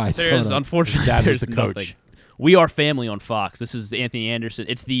non-sports-wise. There's unfortunately Dad was there's the coach. nothing. We Are Family on Fox. This is Anthony Anderson.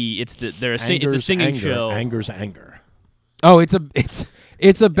 It's a singing show. Anger's anger. Oh, it's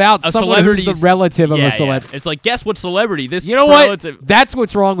about someone who's the relative of a celebrity. Yeah. It's like, guess what celebrity this? You know what? That's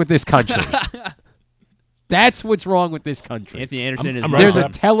what's wrong with this country. That's what's wrong with this country. Anthony Anderson is. There's a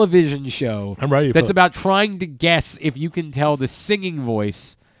television show that's for about trying to guess if you can tell the singing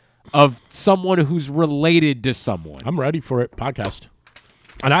voice of someone who's related to someone. I'm ready for it. Podcast.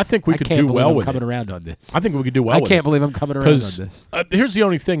 And I think we could do believe well I'm with coming it. around on this. I think we could do well with it. I can't believe I'm coming around on this. Here's the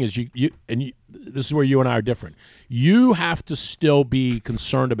only thing is this is where you and I are different. You have to still be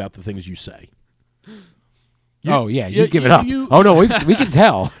concerned about the things you say. You give it up. Oh, no, we can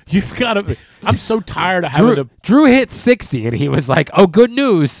tell. You've got to. I'm so tired of having to. Drew hit 60, and he was like, oh, good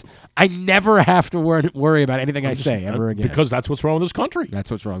news. I never have to worry about anything I say ever again. Because that's what's wrong with this country.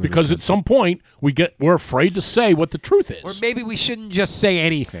 That's what's wrong with because this at some point, we're afraid to say what the truth is. Or maybe we shouldn't just say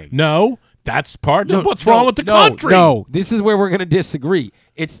anything. No, that's part of what's wrong with the country. No, this is where we're going to disagree.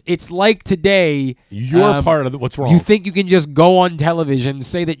 It's like today. You're part of what's wrong. You think you can just go on television and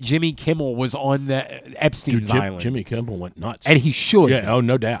say that Jimmy Kimmel was on the Epstein's Island. Jimmy Kimmel went nuts. And he should. Yeah, oh,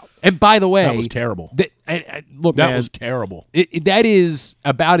 no doubt. And by the way. That was terrible. Look, that man, was terrible. That is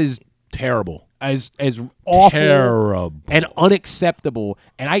about as terrible. As awful terrible. And unacceptable.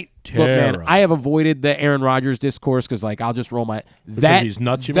 And look, man, I have avoided the Aaron Rodgers discourse because, like, I'll just roll my... Because he's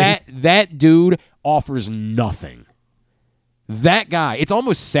nuts, you mean? That dude offers nothing. That guy, it's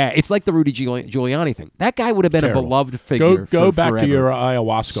almost sad. It's like the Rudy Giuliani thing. That guy would have been a beloved figure Go for back forever. to your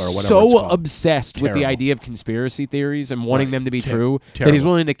ayahuasca or whatever So it's called. obsessed with the idea of conspiracy theories and wanting them to be true that he's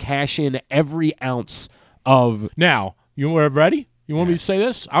willing to cash in every ounce of... Now, you are ready? You want me to say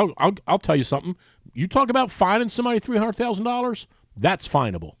this? I'll tell you something. You talk about fining somebody $300,000, that's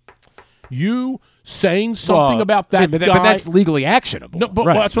finable. You saying something about that guy... But that's legally actionable. No, but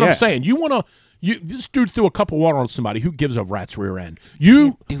that's what I'm saying. You want to... this dude threw a cup of water on somebody. Who gives a rat's rear end?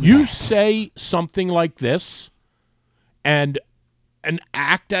 You say something like this and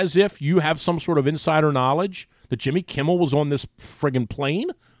act as if you have some sort of insider knowledge that Jimmy Kimmel was on this friggin' plane?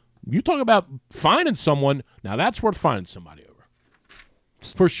 You talk about fining someone, now that's worth fining somebody over.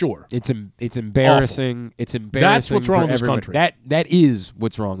 For sure. It's embarrassing. Awful. It's embarrassing. That's what's wrong with this country. That is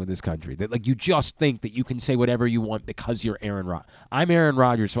what's wrong with this country. That, like, you just think that you can say whatever you want because you're Aaron Rodgers. I'm Aaron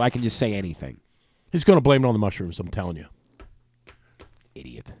Rodgers, so I can just say anything. He's going to blame it on the mushrooms, I'm telling you.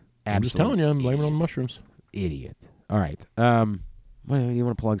 Idiot. I'm just telling you, I'm blaming it on the mushrooms. Idiot. All right. Well, you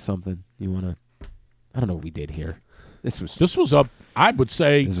want to plug something? You want to... I don't know what we did here. This was up, I would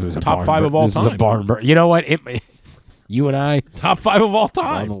say, this was top 5 of all time. This is a barn burner. You know what? You and I... Top 5 of all time.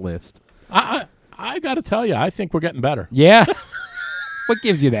 It's on the list. I got to tell you, I think we're getting better. Yeah? What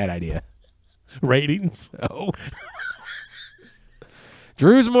gives you that idea? Ratings. Oh.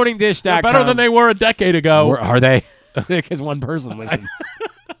 DrewsMorningDish.com. They're better than they were a decade ago. Are they? Because one person listened.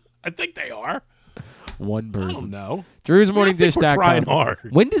 I think they are. One person. I don't know. DrewsMorningDish.com. We're trying hard.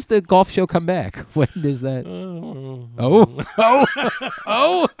 When does the golf show come back? When does that?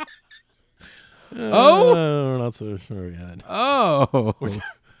 I'm not so sure yet. Oh.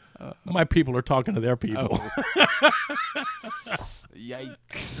 My people are talking to their people.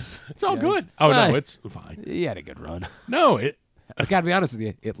 Yikes. It's all good. Oh, no, it's fine. You had a good run. No, I got to be honest with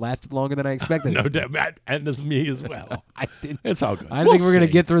you. It lasted longer than I expected. No doubt. And this me as well. It's all good. I think we're going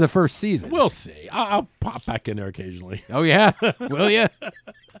to get through the first season. We'll see. I'll pop back in there occasionally. Oh, yeah? Will you?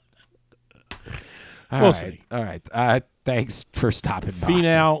 We'll see. All right. Thanks for stopping by.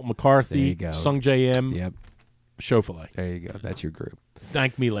 Finau, McCarthy, there you go. Sung JM, Yep. Show Filet. There you go. That's your group.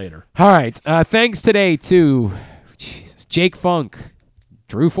 Thank me later. All right. Thanks today to Jake Funk,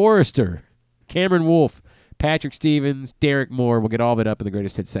 Drew Forrester, Cameron Wolfe, Patrick Stevens, Derrick Moore. We'll get all of it up in the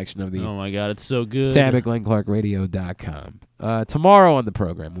greatest hits section of the Oh, my God. It's so good. tab at GlennClarkRadio.com. Tomorrow on the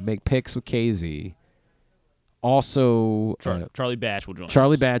program, we make picks with KZ. Also, Charlie Batch will join us.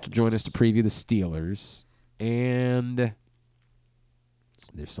 Charlie Batch will join us to preview the Steelers. And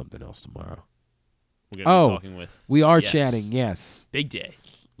there's something else tomorrow. We're going to be talking with. We are Yes. chatting, yes. Big day.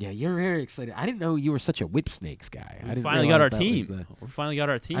 Yeah, you're very excited. I didn't know you were such a whip snakes guy. I didn't finally got our realize that was team. We finally got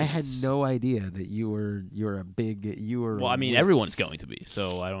our team. I had no idea that you're a big Well, I mean, everyone's going to be,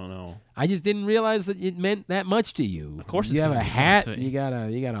 so I don't know. I just didn't realize that it meant that much to you. Of course, you it's have a gonna be hat. to me. You got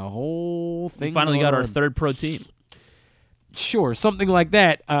a whole thing. We finally got our on. third pro team. Sure, something like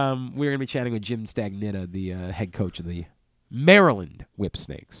that. We're gonna be chatting with Jim Stagnita, the head coach of the Maryland Whip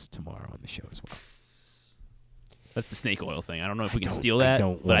Snakes, tomorrow on the show as well. That's the snake oil thing. I don't know if we can steal that,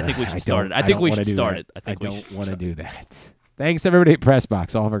 but I think we should start it. I think we should start it. I don't want to do that. Thanks to everybody at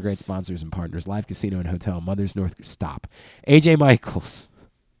Pressbox, all of our great sponsors and partners, Live Casino and Hotel, Mother's North Stop, AJ Michaels,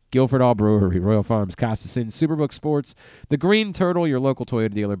 Guilford All Brewery, Royal Farms, Costa Sin, Superbook Sports, The Green Turtle, your local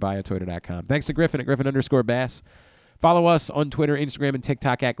Toyota dealer, buyatoyota.com. Thanks to Griffin at Griffin_Bass. Follow us on Twitter, Instagram, and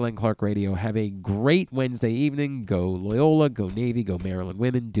TikTok at Glenn Clark Radio. Have a great Wednesday evening. Go Loyola, go Navy, go Maryland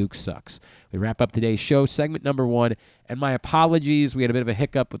women. Duke sucks. We wrap up today's show, segment number 1. And my apologies. We had a bit of a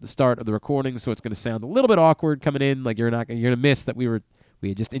hiccup with the start of the recording, so it's going to sound a little bit awkward coming in. Like you're going to miss that we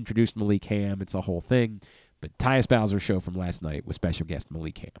had just introduced Malik Hamm. It's a whole thing. But Tyus Bowser Show from last night with special guest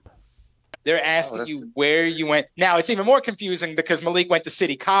Malik Hamm. They're asking you where you went. Now, it's even more confusing because Malik went to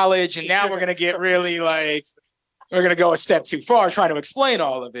City College, and now we're going to get really we're going to go a step too far trying to explain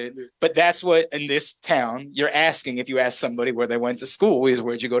all of it. But that's what, in this town, you're asking if you ask somebody where they went to school is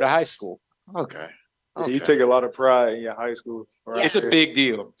where'd you go to high school? Okay. You take a lot of pride in your high school. Right? It's a big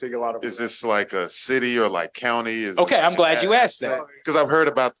deal. Take a lot of pride. Is this like a city or like county? I'm glad you asked that. Because I've heard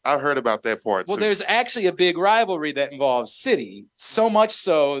about that part Well, too. there's actually a big rivalry that involves city, so much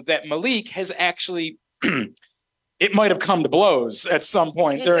so that Malik has actually it might have come to blows at some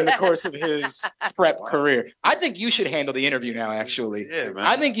point during the course of his prep career. I think you should handle the interview now, actually. Yeah, man.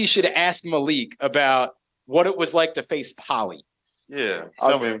 I think you should ask Malik about what it was like to face Poly. Yeah.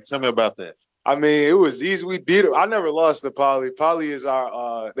 Tell me about that. I mean, it was easy. We beat them. I never lost to Poly. Poly is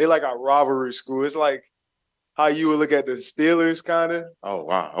our they like our rivalry school. It's like how you would look at the Steelers, kind of. Oh,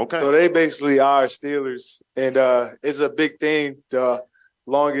 wow. Okay. So they basically are Steelers. And it's a big thing. The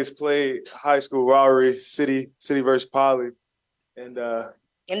longest played high school rivalry, city versus Poly. And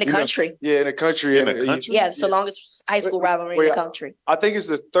in the country. In the country. Yeah, it's the longest high school rivalry in the country. I think it's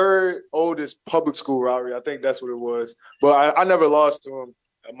the third oldest public school rivalry. I think that's what it was. But I never lost to them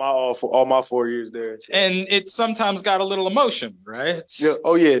all my 4 years there. And it sometimes got a little emotion, right? Yeah.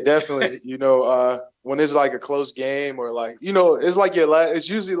 Oh yeah, definitely. When it's like a close game or like, it's like it's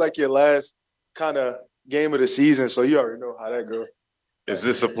usually like your last kind of game of the season. So you already know how that goes. Is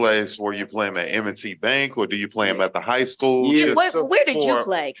this a place where you play them at M&T Bank or do you play them at the high school? Yeah. Where did you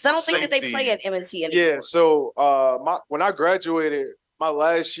play? Because I don't think that they play at M&T anymore. Yeah. So when I graduated, my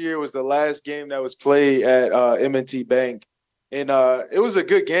last year was the last game that was played at M&T Bank. And it was a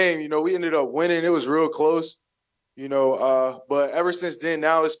good game. We ended up winning. It was real close, but ever since then,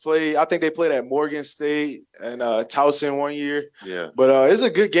 now it's played. I think they played at Morgan State and Towson one year. Yeah. But it's a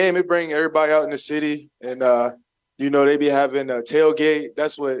good game. It brings everybody out in the city. And, they be having a tailgate.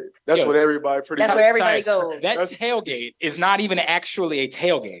 That's what everybody pretty much. That's where everybody goes. That tailgate is not even actually a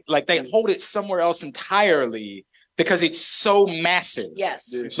tailgate. Like they hold it somewhere else entirely because it's so massive. Yes.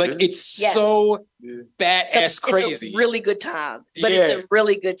 It's so badass crazy. It's a really good time. But it's a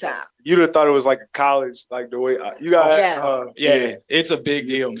really good time. You'd have thought it was like a college, like the way you guys. It's a big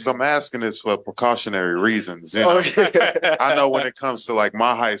deal. So I'm asking this for precautionary reasons. I know when it comes to like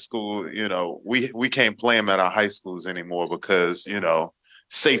my high school, we can't play them at our high schools anymore because,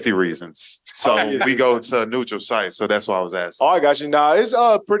 safety reasons. So we go to a neutral site. So that's why I was asking. Oh, I got you. It's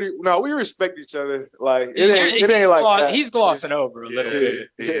pretty. No, we respect each other. Like it ain't like that. He's glossing over a little bit.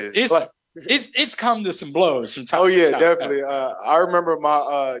 It's come to some blows from time to time. Definitely. I remember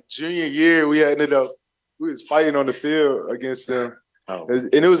my junior year, we was fighting on the field against them. Oh.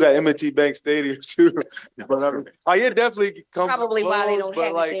 And it was at M&T Bank Stadium too. But it definitely comes probably to blows, why they don't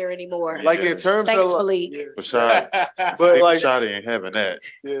have like, it there anymore. Like in terms Thanks, of Malik. But like Shotty ain't having that.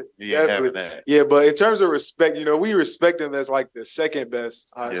 He ain't having that. Yeah, but in terms of respect, we respect them as like the second best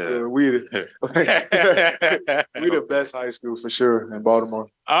high school. We the best high school for sure in Baltimore.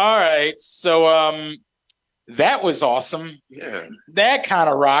 All right. So that was awesome. Yeah. That kind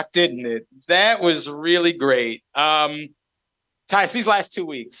of rocked, didn't it? That was really great. Tyus, these last 2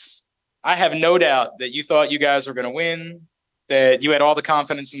 weeks, I have no doubt that you thought you guys were going to win, that you had all the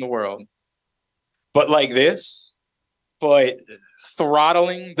confidence in the world. But like this,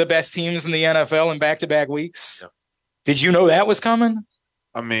 throttling the best teams in the NFL in back-to-back weeks, did you know that was coming?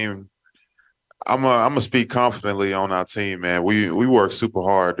 I mean, I'm gonna speak confidently on our team, man. We work super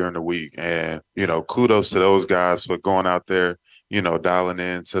hard during the week, and kudos to those guys for going out there, dialing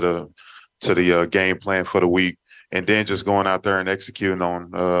in to the game plan for the week. and then just going out there and executing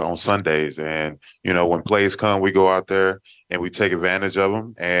on Sundays. And, when plays come, we go out there and we take advantage of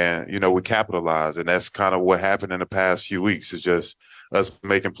them and, we capitalize. And that's kind of what happened in the past few weeks. It's just us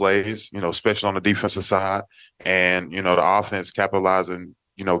making plays, especially on the defensive side, and, the offense capitalizing,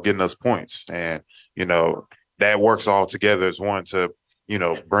 getting us points. And, that works all together as one to,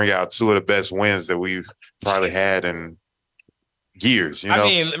 bring out two of the best wins that we've probably had in years. I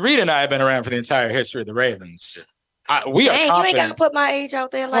mean, Reed and I have been around for the entire history of the Ravens. We are Dang, you confident. ain't got to put my age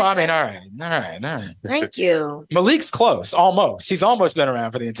out there like Well, I mean, that. all right. Thank you. Malik's close, almost. He's almost been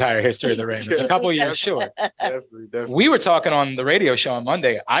around for the entire history of the Ravens. A couple of years short. Definitely. We were talking on the radio show on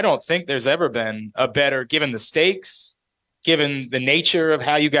Monday. I don't think there's ever been a better, given the stakes, given the nature of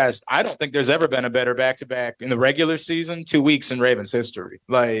how you guys, I don't think there's ever been a better back-to-back in the regular season, 2 weeks in Ravens history.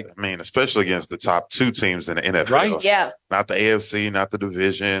 Especially against the top two teams in the NFL. Right. Yeah. Not the AFC, not the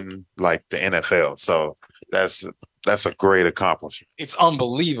division, like the NFL. So that's a great accomplishment. It's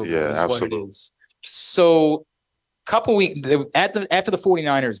unbelievable. Yeah, is absolutely. What it is. So, couple weeks after the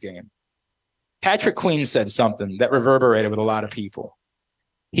 49ers game, Patrick Queen said something that reverberated with a lot of people.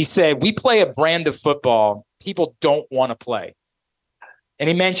 He said, "We play a brand of football people don't want to play." And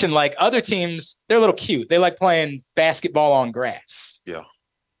he mentioned like other teams, they're a little cute. They like playing basketball on grass. Yeah.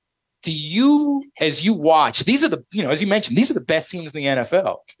 Do you, as you watch, these are the, as you mentioned, these are the best teams in the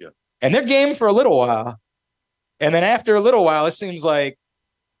NFL. Yeah. And they're game for a little while. And then after a little while, it seems like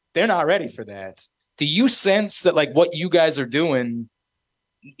they're not ready for that. Do you sense that like what you guys are doing,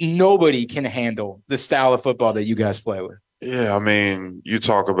 nobody can handle the style of football that you guys play with? Yeah, I mean, you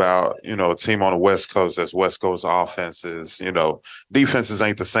talk about, a team on the West Coast that's West Coast offenses, defenses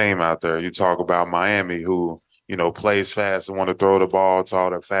ain't the same out there. You talk about Miami who, plays fast and want to throw the ball to all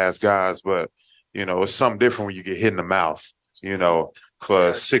the fast guys, but, it's something different when you get hit in the mouth,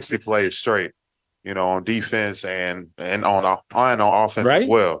 for 60 plays straight, on defense and on offense as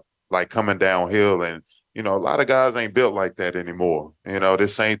well, like coming downhill. And, a lot of guys ain't built like that anymore.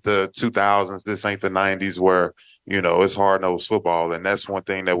 This ain't the 2000s, this ain't the 90s where, it's hard-nosed football. And that's one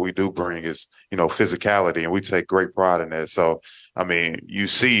thing that we do bring is, physicality, and we take great pride in that. So, I mean, you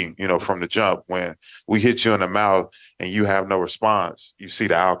see, from the jump, when we hit you in the mouth and you have no response, you see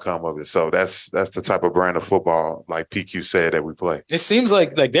the outcome of it. So that's the type of brand of football, like PQ said, that we play. It seems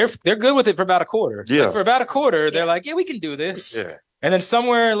like they're good with it for about a quarter. Yeah. Like for about a quarter, they're like, yeah, we can do this. Yeah. And then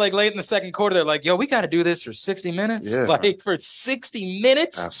somewhere like late in the second quarter, they're like, yo, we got to do this for 60 minutes. Yeah. Like for 60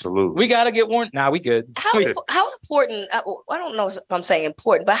 minutes, Absolutely. we got to get warned. Nah, we good. How important, I don't know if I'm saying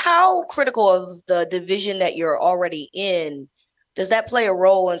important, but how critical of the division that you're already in, does that play a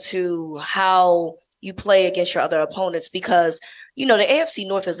role into how you play against your other opponents? Because, the AFC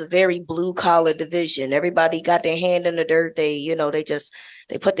North is a very blue collar division. Everybody got their hand in the dirt. They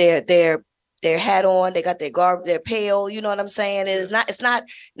put their hat on, they got their garb, their pail, you know what I'm saying? It's not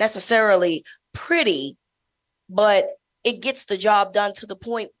necessarily pretty, but it gets the job done to the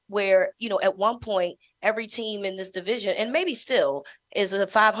point where, at one point, every team in this division, and maybe still, is a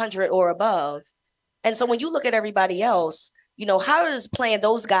 500 or above. And so when you look at everybody else, how does playing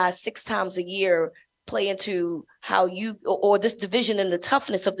those guys 6 times a year play into how you, or this division and the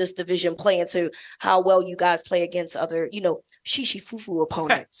toughness of this division play into how well you guys play against other, shishi-fufu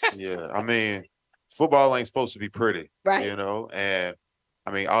opponents? Yeah, I mean, football ain't supposed to be pretty, right? And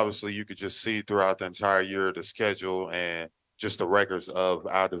I mean, obviously you could just see throughout the entire year the schedule and just the records of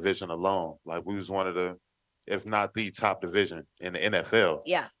our division alone. Like we was one of the, if not the top division in the NFL.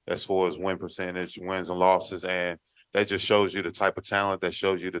 Yeah. As far as win percentage, wins and losses. And that just shows you the type of talent, that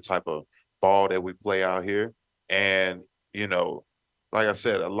shows you the type of ball that we play out here. And, like I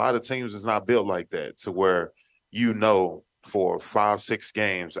said, a lot of teams is not built like that, to where, for 5-6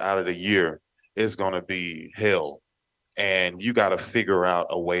 games out of the year, it's going to be hell. And you got to figure out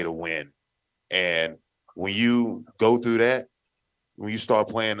a way to win. And when you go through that, when you start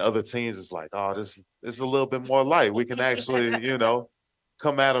playing other teams, it's like, oh, this is a little bit more light. We can actually,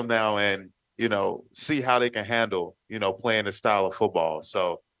 come at them now and, see how they can handle, playing this style of football.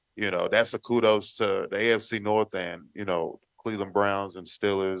 So, that's a kudos to the AFC North and, Cleveland Browns and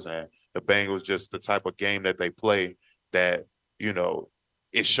Steelers and the Bengals, just the type of game that they play that,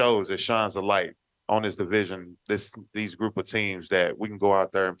 it shines a light on this division, these group of teams, that we can go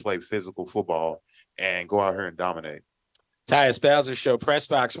out there and play physical football and go out here and dominate. Tyus Bowser Show, Press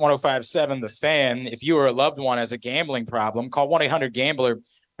Box 105.7 The Fan. If you or a loved one has a gambling problem, call 1-800-GAMBLER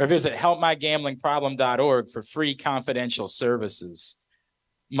or visit helpmygamblingproblem.org for free confidential services.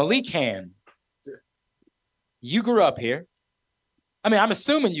 Malik Hamm, you grew up here. I mean, I'm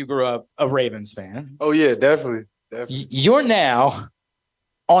assuming you grew up a Ravens fan. Oh, yeah, definitely. You're now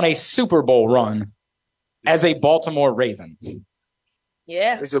on a Super Bowl run as a Baltimore Raven.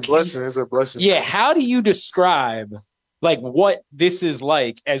 Yeah. It's a blessing. It's a blessing. Yeah. How do you describe like what this is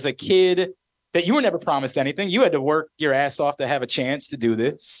like as a kid that you were never promised anything? You had to work your ass off to have a chance to do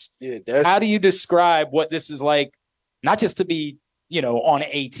this. Yeah. How do you describe what this is like, not just to be, on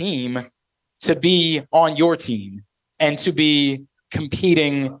a team, to be on your team and to be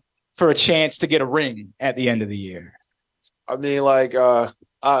competing for a chance to get a ring at the end of the year? I mean, like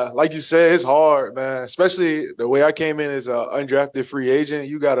you said, it's hard, man. Especially the way I came in as an undrafted free agent.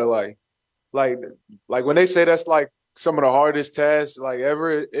 You gotta like when they say that's like some of the hardest tasks like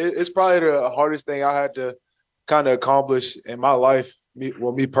ever. It's probably the hardest thing I had to kind of accomplish in my life.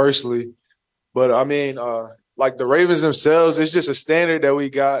 Me personally, but I mean, like the Ravens themselves, it's just a standard that we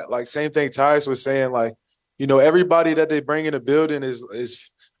got. Like same thing Tyus was saying, like everybody that they bring in the building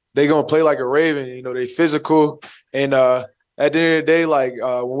is they gonna play like a Raven. They physical and at the end of the day, like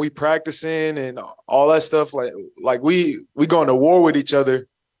when we practicing and all that stuff, like we going to war with each other,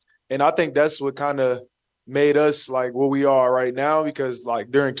 and I think that's what kind of made us like what we are right now. Because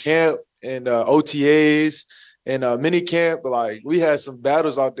like during camp and OTAs and mini camp, like we had some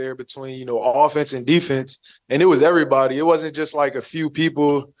battles out there between offense and defense, and it was everybody. It wasn't just like a few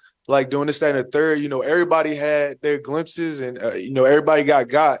people like doing this, that, and the third. Everybody had their glimpses, and everybody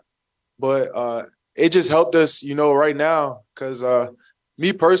got, but it just helped us, right now. Because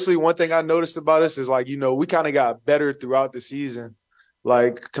me personally, one thing I noticed about us is like, we kind of got better throughout the season,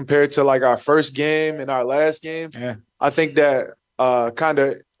 like compared to like our first game and our last game. Yeah. I think that kind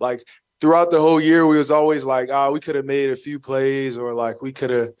of like throughout the whole year, we was always like, we could have made a few plays, or like we could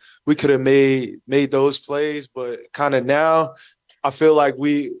have made those plays. But kind of now, I feel like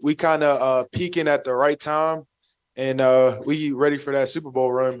we kind of peaking at the right time, and we ready for that Super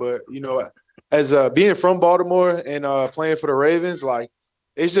Bowl run. But as being from Baltimore and playing for the Ravens, like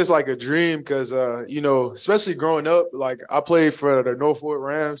it's just like a dream. Because especially growing up, like I played for the Norfolk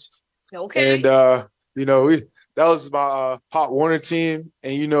Rams. Okay. And that was my Pop Warner team,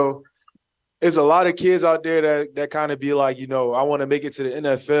 and there's a lot of kids out there that kind of be like, I want to make it to the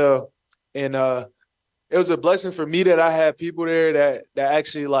NFL, and it was a blessing for me that I had people there that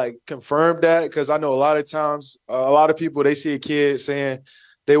actually like confirmed that. Because I know a lot of times a lot of people, they see a kid saying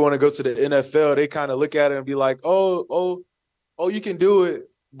they want to go to the NFL, they kind of look at it and be like, oh, you can do it.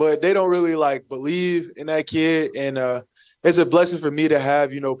 But they don't really like believe in that kid. And it's a blessing for me to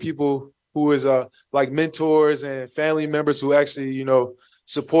have, people who is like mentors and family members who actually,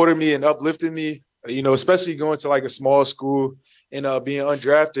 supported me and uplifted me, especially going to like a small school and being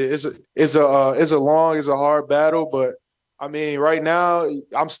undrafted. It's a hard battle. But I mean, right now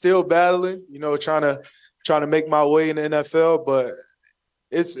I'm still battling, trying to make my way in the NFL. But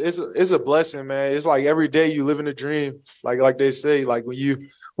it's a blessing, man. It's like every day you live in a dream. Like they say, like when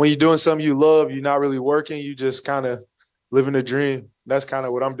you're doing something you love, you're not really working. You just kind of living a dream. That's kind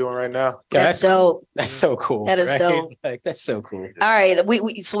of what I'm doing right now. Yeah, That's dope. That's so cool. That is right? dope. Like that's so cool. All right.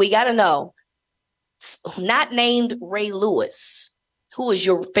 So we got to know, not named Ray Lewis, who was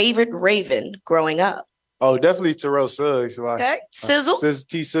your favorite Raven growing up? Oh, definitely Terrell Suggs. Like, okay. Sizzle?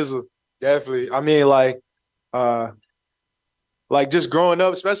 Sizzle. Definitely. I mean, like just growing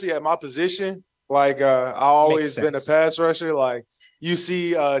up, especially at my position, like I always been a pass rusher. Like you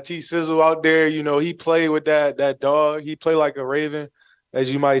see T Sizzle out there, he played with that dog. He played like a Raven,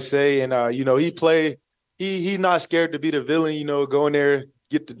 as you might say. And he not scared to be the villain, go in there,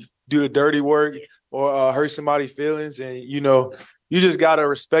 get to do the dirty work or hurt somebody's feelings. And you just gotta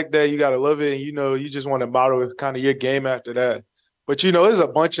respect that. You gotta love it. And you just want to model kind of your game after that. But there's a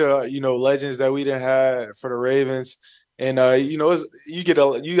bunch of legends that we didn't have for the Ravens. And you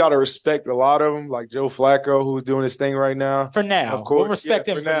got to respect a lot of them, like Joe Flacco, who's doing his thing right now. For now, of course, we'll respect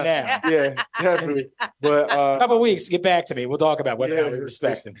him for now. Yeah, definitely. But a couple of weeks, get back to me. We'll talk about what we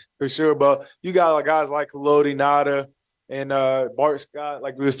respect him for sure. But you got guys like Haloti Nada and Bart Scott,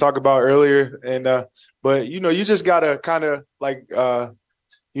 like we was talking about earlier. And but you just gotta kind of like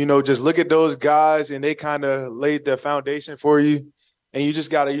just look at those guys, and they kind of laid the foundation for you. And you just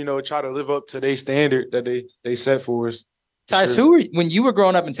gotta, try to live up to their standard that they set for us. Tyus, when you were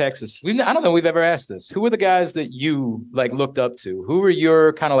growing up in Texas, I don't know if we've ever asked this. Who were the guys that you like looked up to? Who were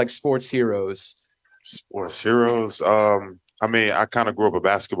your kind of like sports heroes? Sports heroes. I mean, I kind of grew up a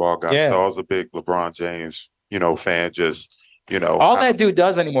basketball guy, so I was a big LeBron James, fan. Just all that dude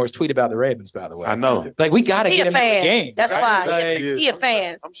does anymore is tweet about the Ravens. By the way, I know. Like we got to get him to a game. That's right? why he a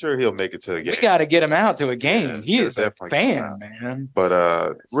fan. I'm sure he'll make it to the game. We got to get him out to a game. Yeah, he is a fan, man.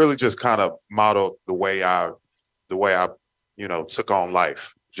 But really, just kind of modeled the way I took on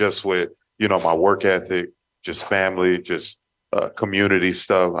life, just with my work ethic, just family, just community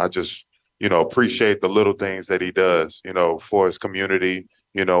stuff. I just appreciate the little things that he does, for his community,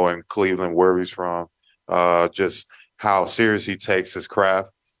 in Cleveland, where he's from. Just how serious he takes his craft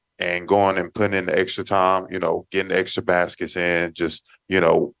and going and putting in the extra time, getting the extra baskets in, just,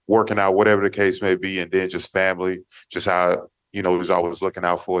 working out, whatever the case may be. And then just family, just how, he's always looking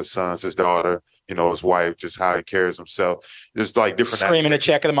out for his sons, his daughter, his wife, just how he carries himself. Just like different screaming to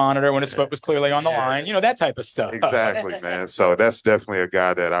check the monitor when his foot was clearly on the line, that type of stuff. Exactly, man. So that's definitely a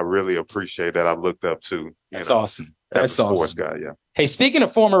guy that I really appreciate, that I've looked up to. That's awesome. That's a sports awesome. guy, yeah. Hey, speaking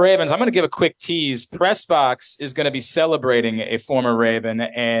of former Ravens, I'm going to give a quick tease. Pressbox is going to be celebrating a former Raven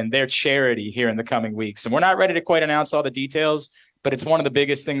and their charity here in the coming weeks. And we're not ready to quite announce all the details, but it's one of the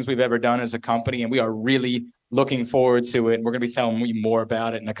biggest things we've ever done as a company, and we are really looking forward to it. And we're going to be telling you more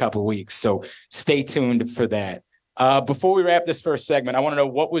about it in a couple of weeks. So stay tuned for that. Before we wrap this first segment, I want to know,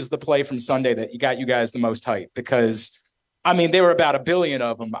 what was the play from Sunday that got you guys the most hype? Because there were about 1 billion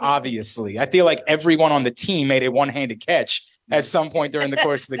of them, obviously. I feel like everyone on the team made a one-handed catch at some point during the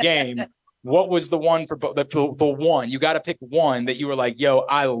course of the game. What was the one for the one? You got to pick one that you were like, yo,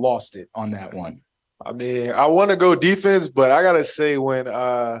 I lost it on that one. I want to go defense, but I got to say when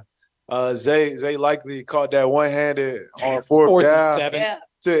Zay likely caught that one-handed on fourth down. 7. Yeah.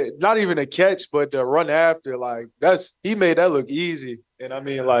 To not even a catch, but the run after, he made that look easy. And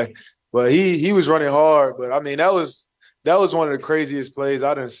but he was running hard. But that was one of the craziest plays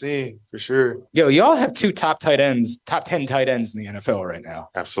I've seen for sure. Yo, y'all have 2 top 10 tight ends in the NFL right now.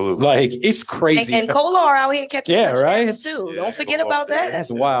 Absolutely. It's crazy. And Kolar out here catching touchdowns right? too. Don't forget about that.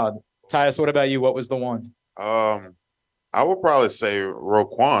 That's wild. Tyus, what about you? What was the one? I would probably say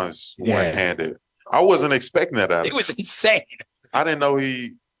Roquan's one-handed. I wasn't expecting that out of him. It was insane. I didn't know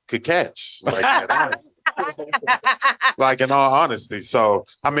he could catch like that. In all honesty. So,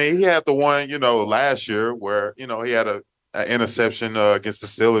 he had the one, last year where, he had an interception against the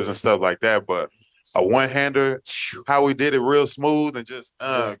Steelers and stuff like that. But a one-hander, how he did it real smooth and just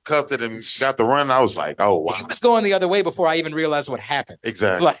cuffed it and got the run, I was like, oh, wow. He was going the other way before I even realized what happened.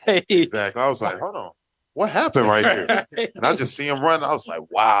 Exactly. Exactly. I was like, hold on. What happened right here? And I just see him run. I was like,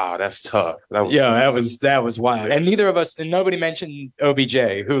 wow, that's tough. That was wild. And neither of us, and nobody mentioned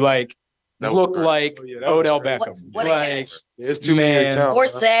OBJ, who looked like Odell Beckham. What a catch. It's too many. Or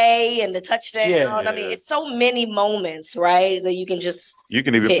Zay and the touchdown. Yeah. It's so many moments, right? That you can just. You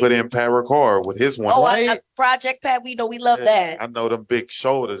can even put in Pat Ricard with his one. Project Pat, we love that. I know them big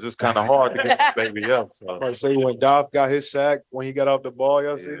shoulders. It's kind of hard to get the baby up. So when Dolph got his sack when he got off the ball,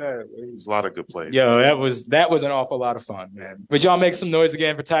 y'all see that? There's a lot of good plays. Yo, that was an awful lot of fun, man. Would y'all make some noise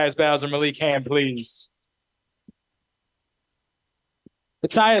again for Tyus Bowser, Malik Hamm, please? The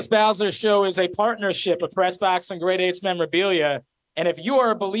Tyus Bowser Show is a partnership of Pressbox and Grade 8's memorabilia. And if you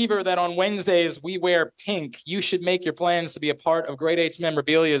are a believer that on Wednesdays we wear pink, you should make your plans to be a part of Grade 8's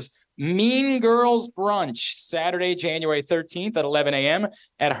memorabilia's Mean Girls Brunch, Saturday, January 13th at 11 a.m.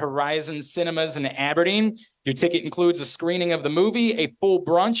 at Horizon Cinemas in Aberdeen. Your ticket includes a screening of the movie, a full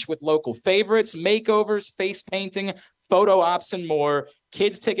brunch with local favorites, makeovers, face painting, photo ops, and more.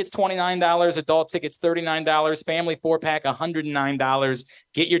 Kids tickets, $29. Adult tickets, $39. Family 4-pack, $109.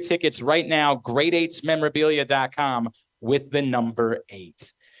 Get your tickets right now, grade8smemorabilia.com with the number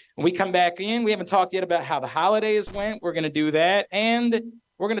 8. When we come back in, we haven't talked yet about how the holidays went. We're going to do that. And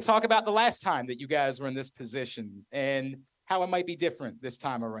we're going to talk about the last time that you guys were in this position and how it might be different this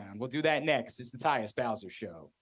time around. We'll do that next. It's the Tyus Bowser Show.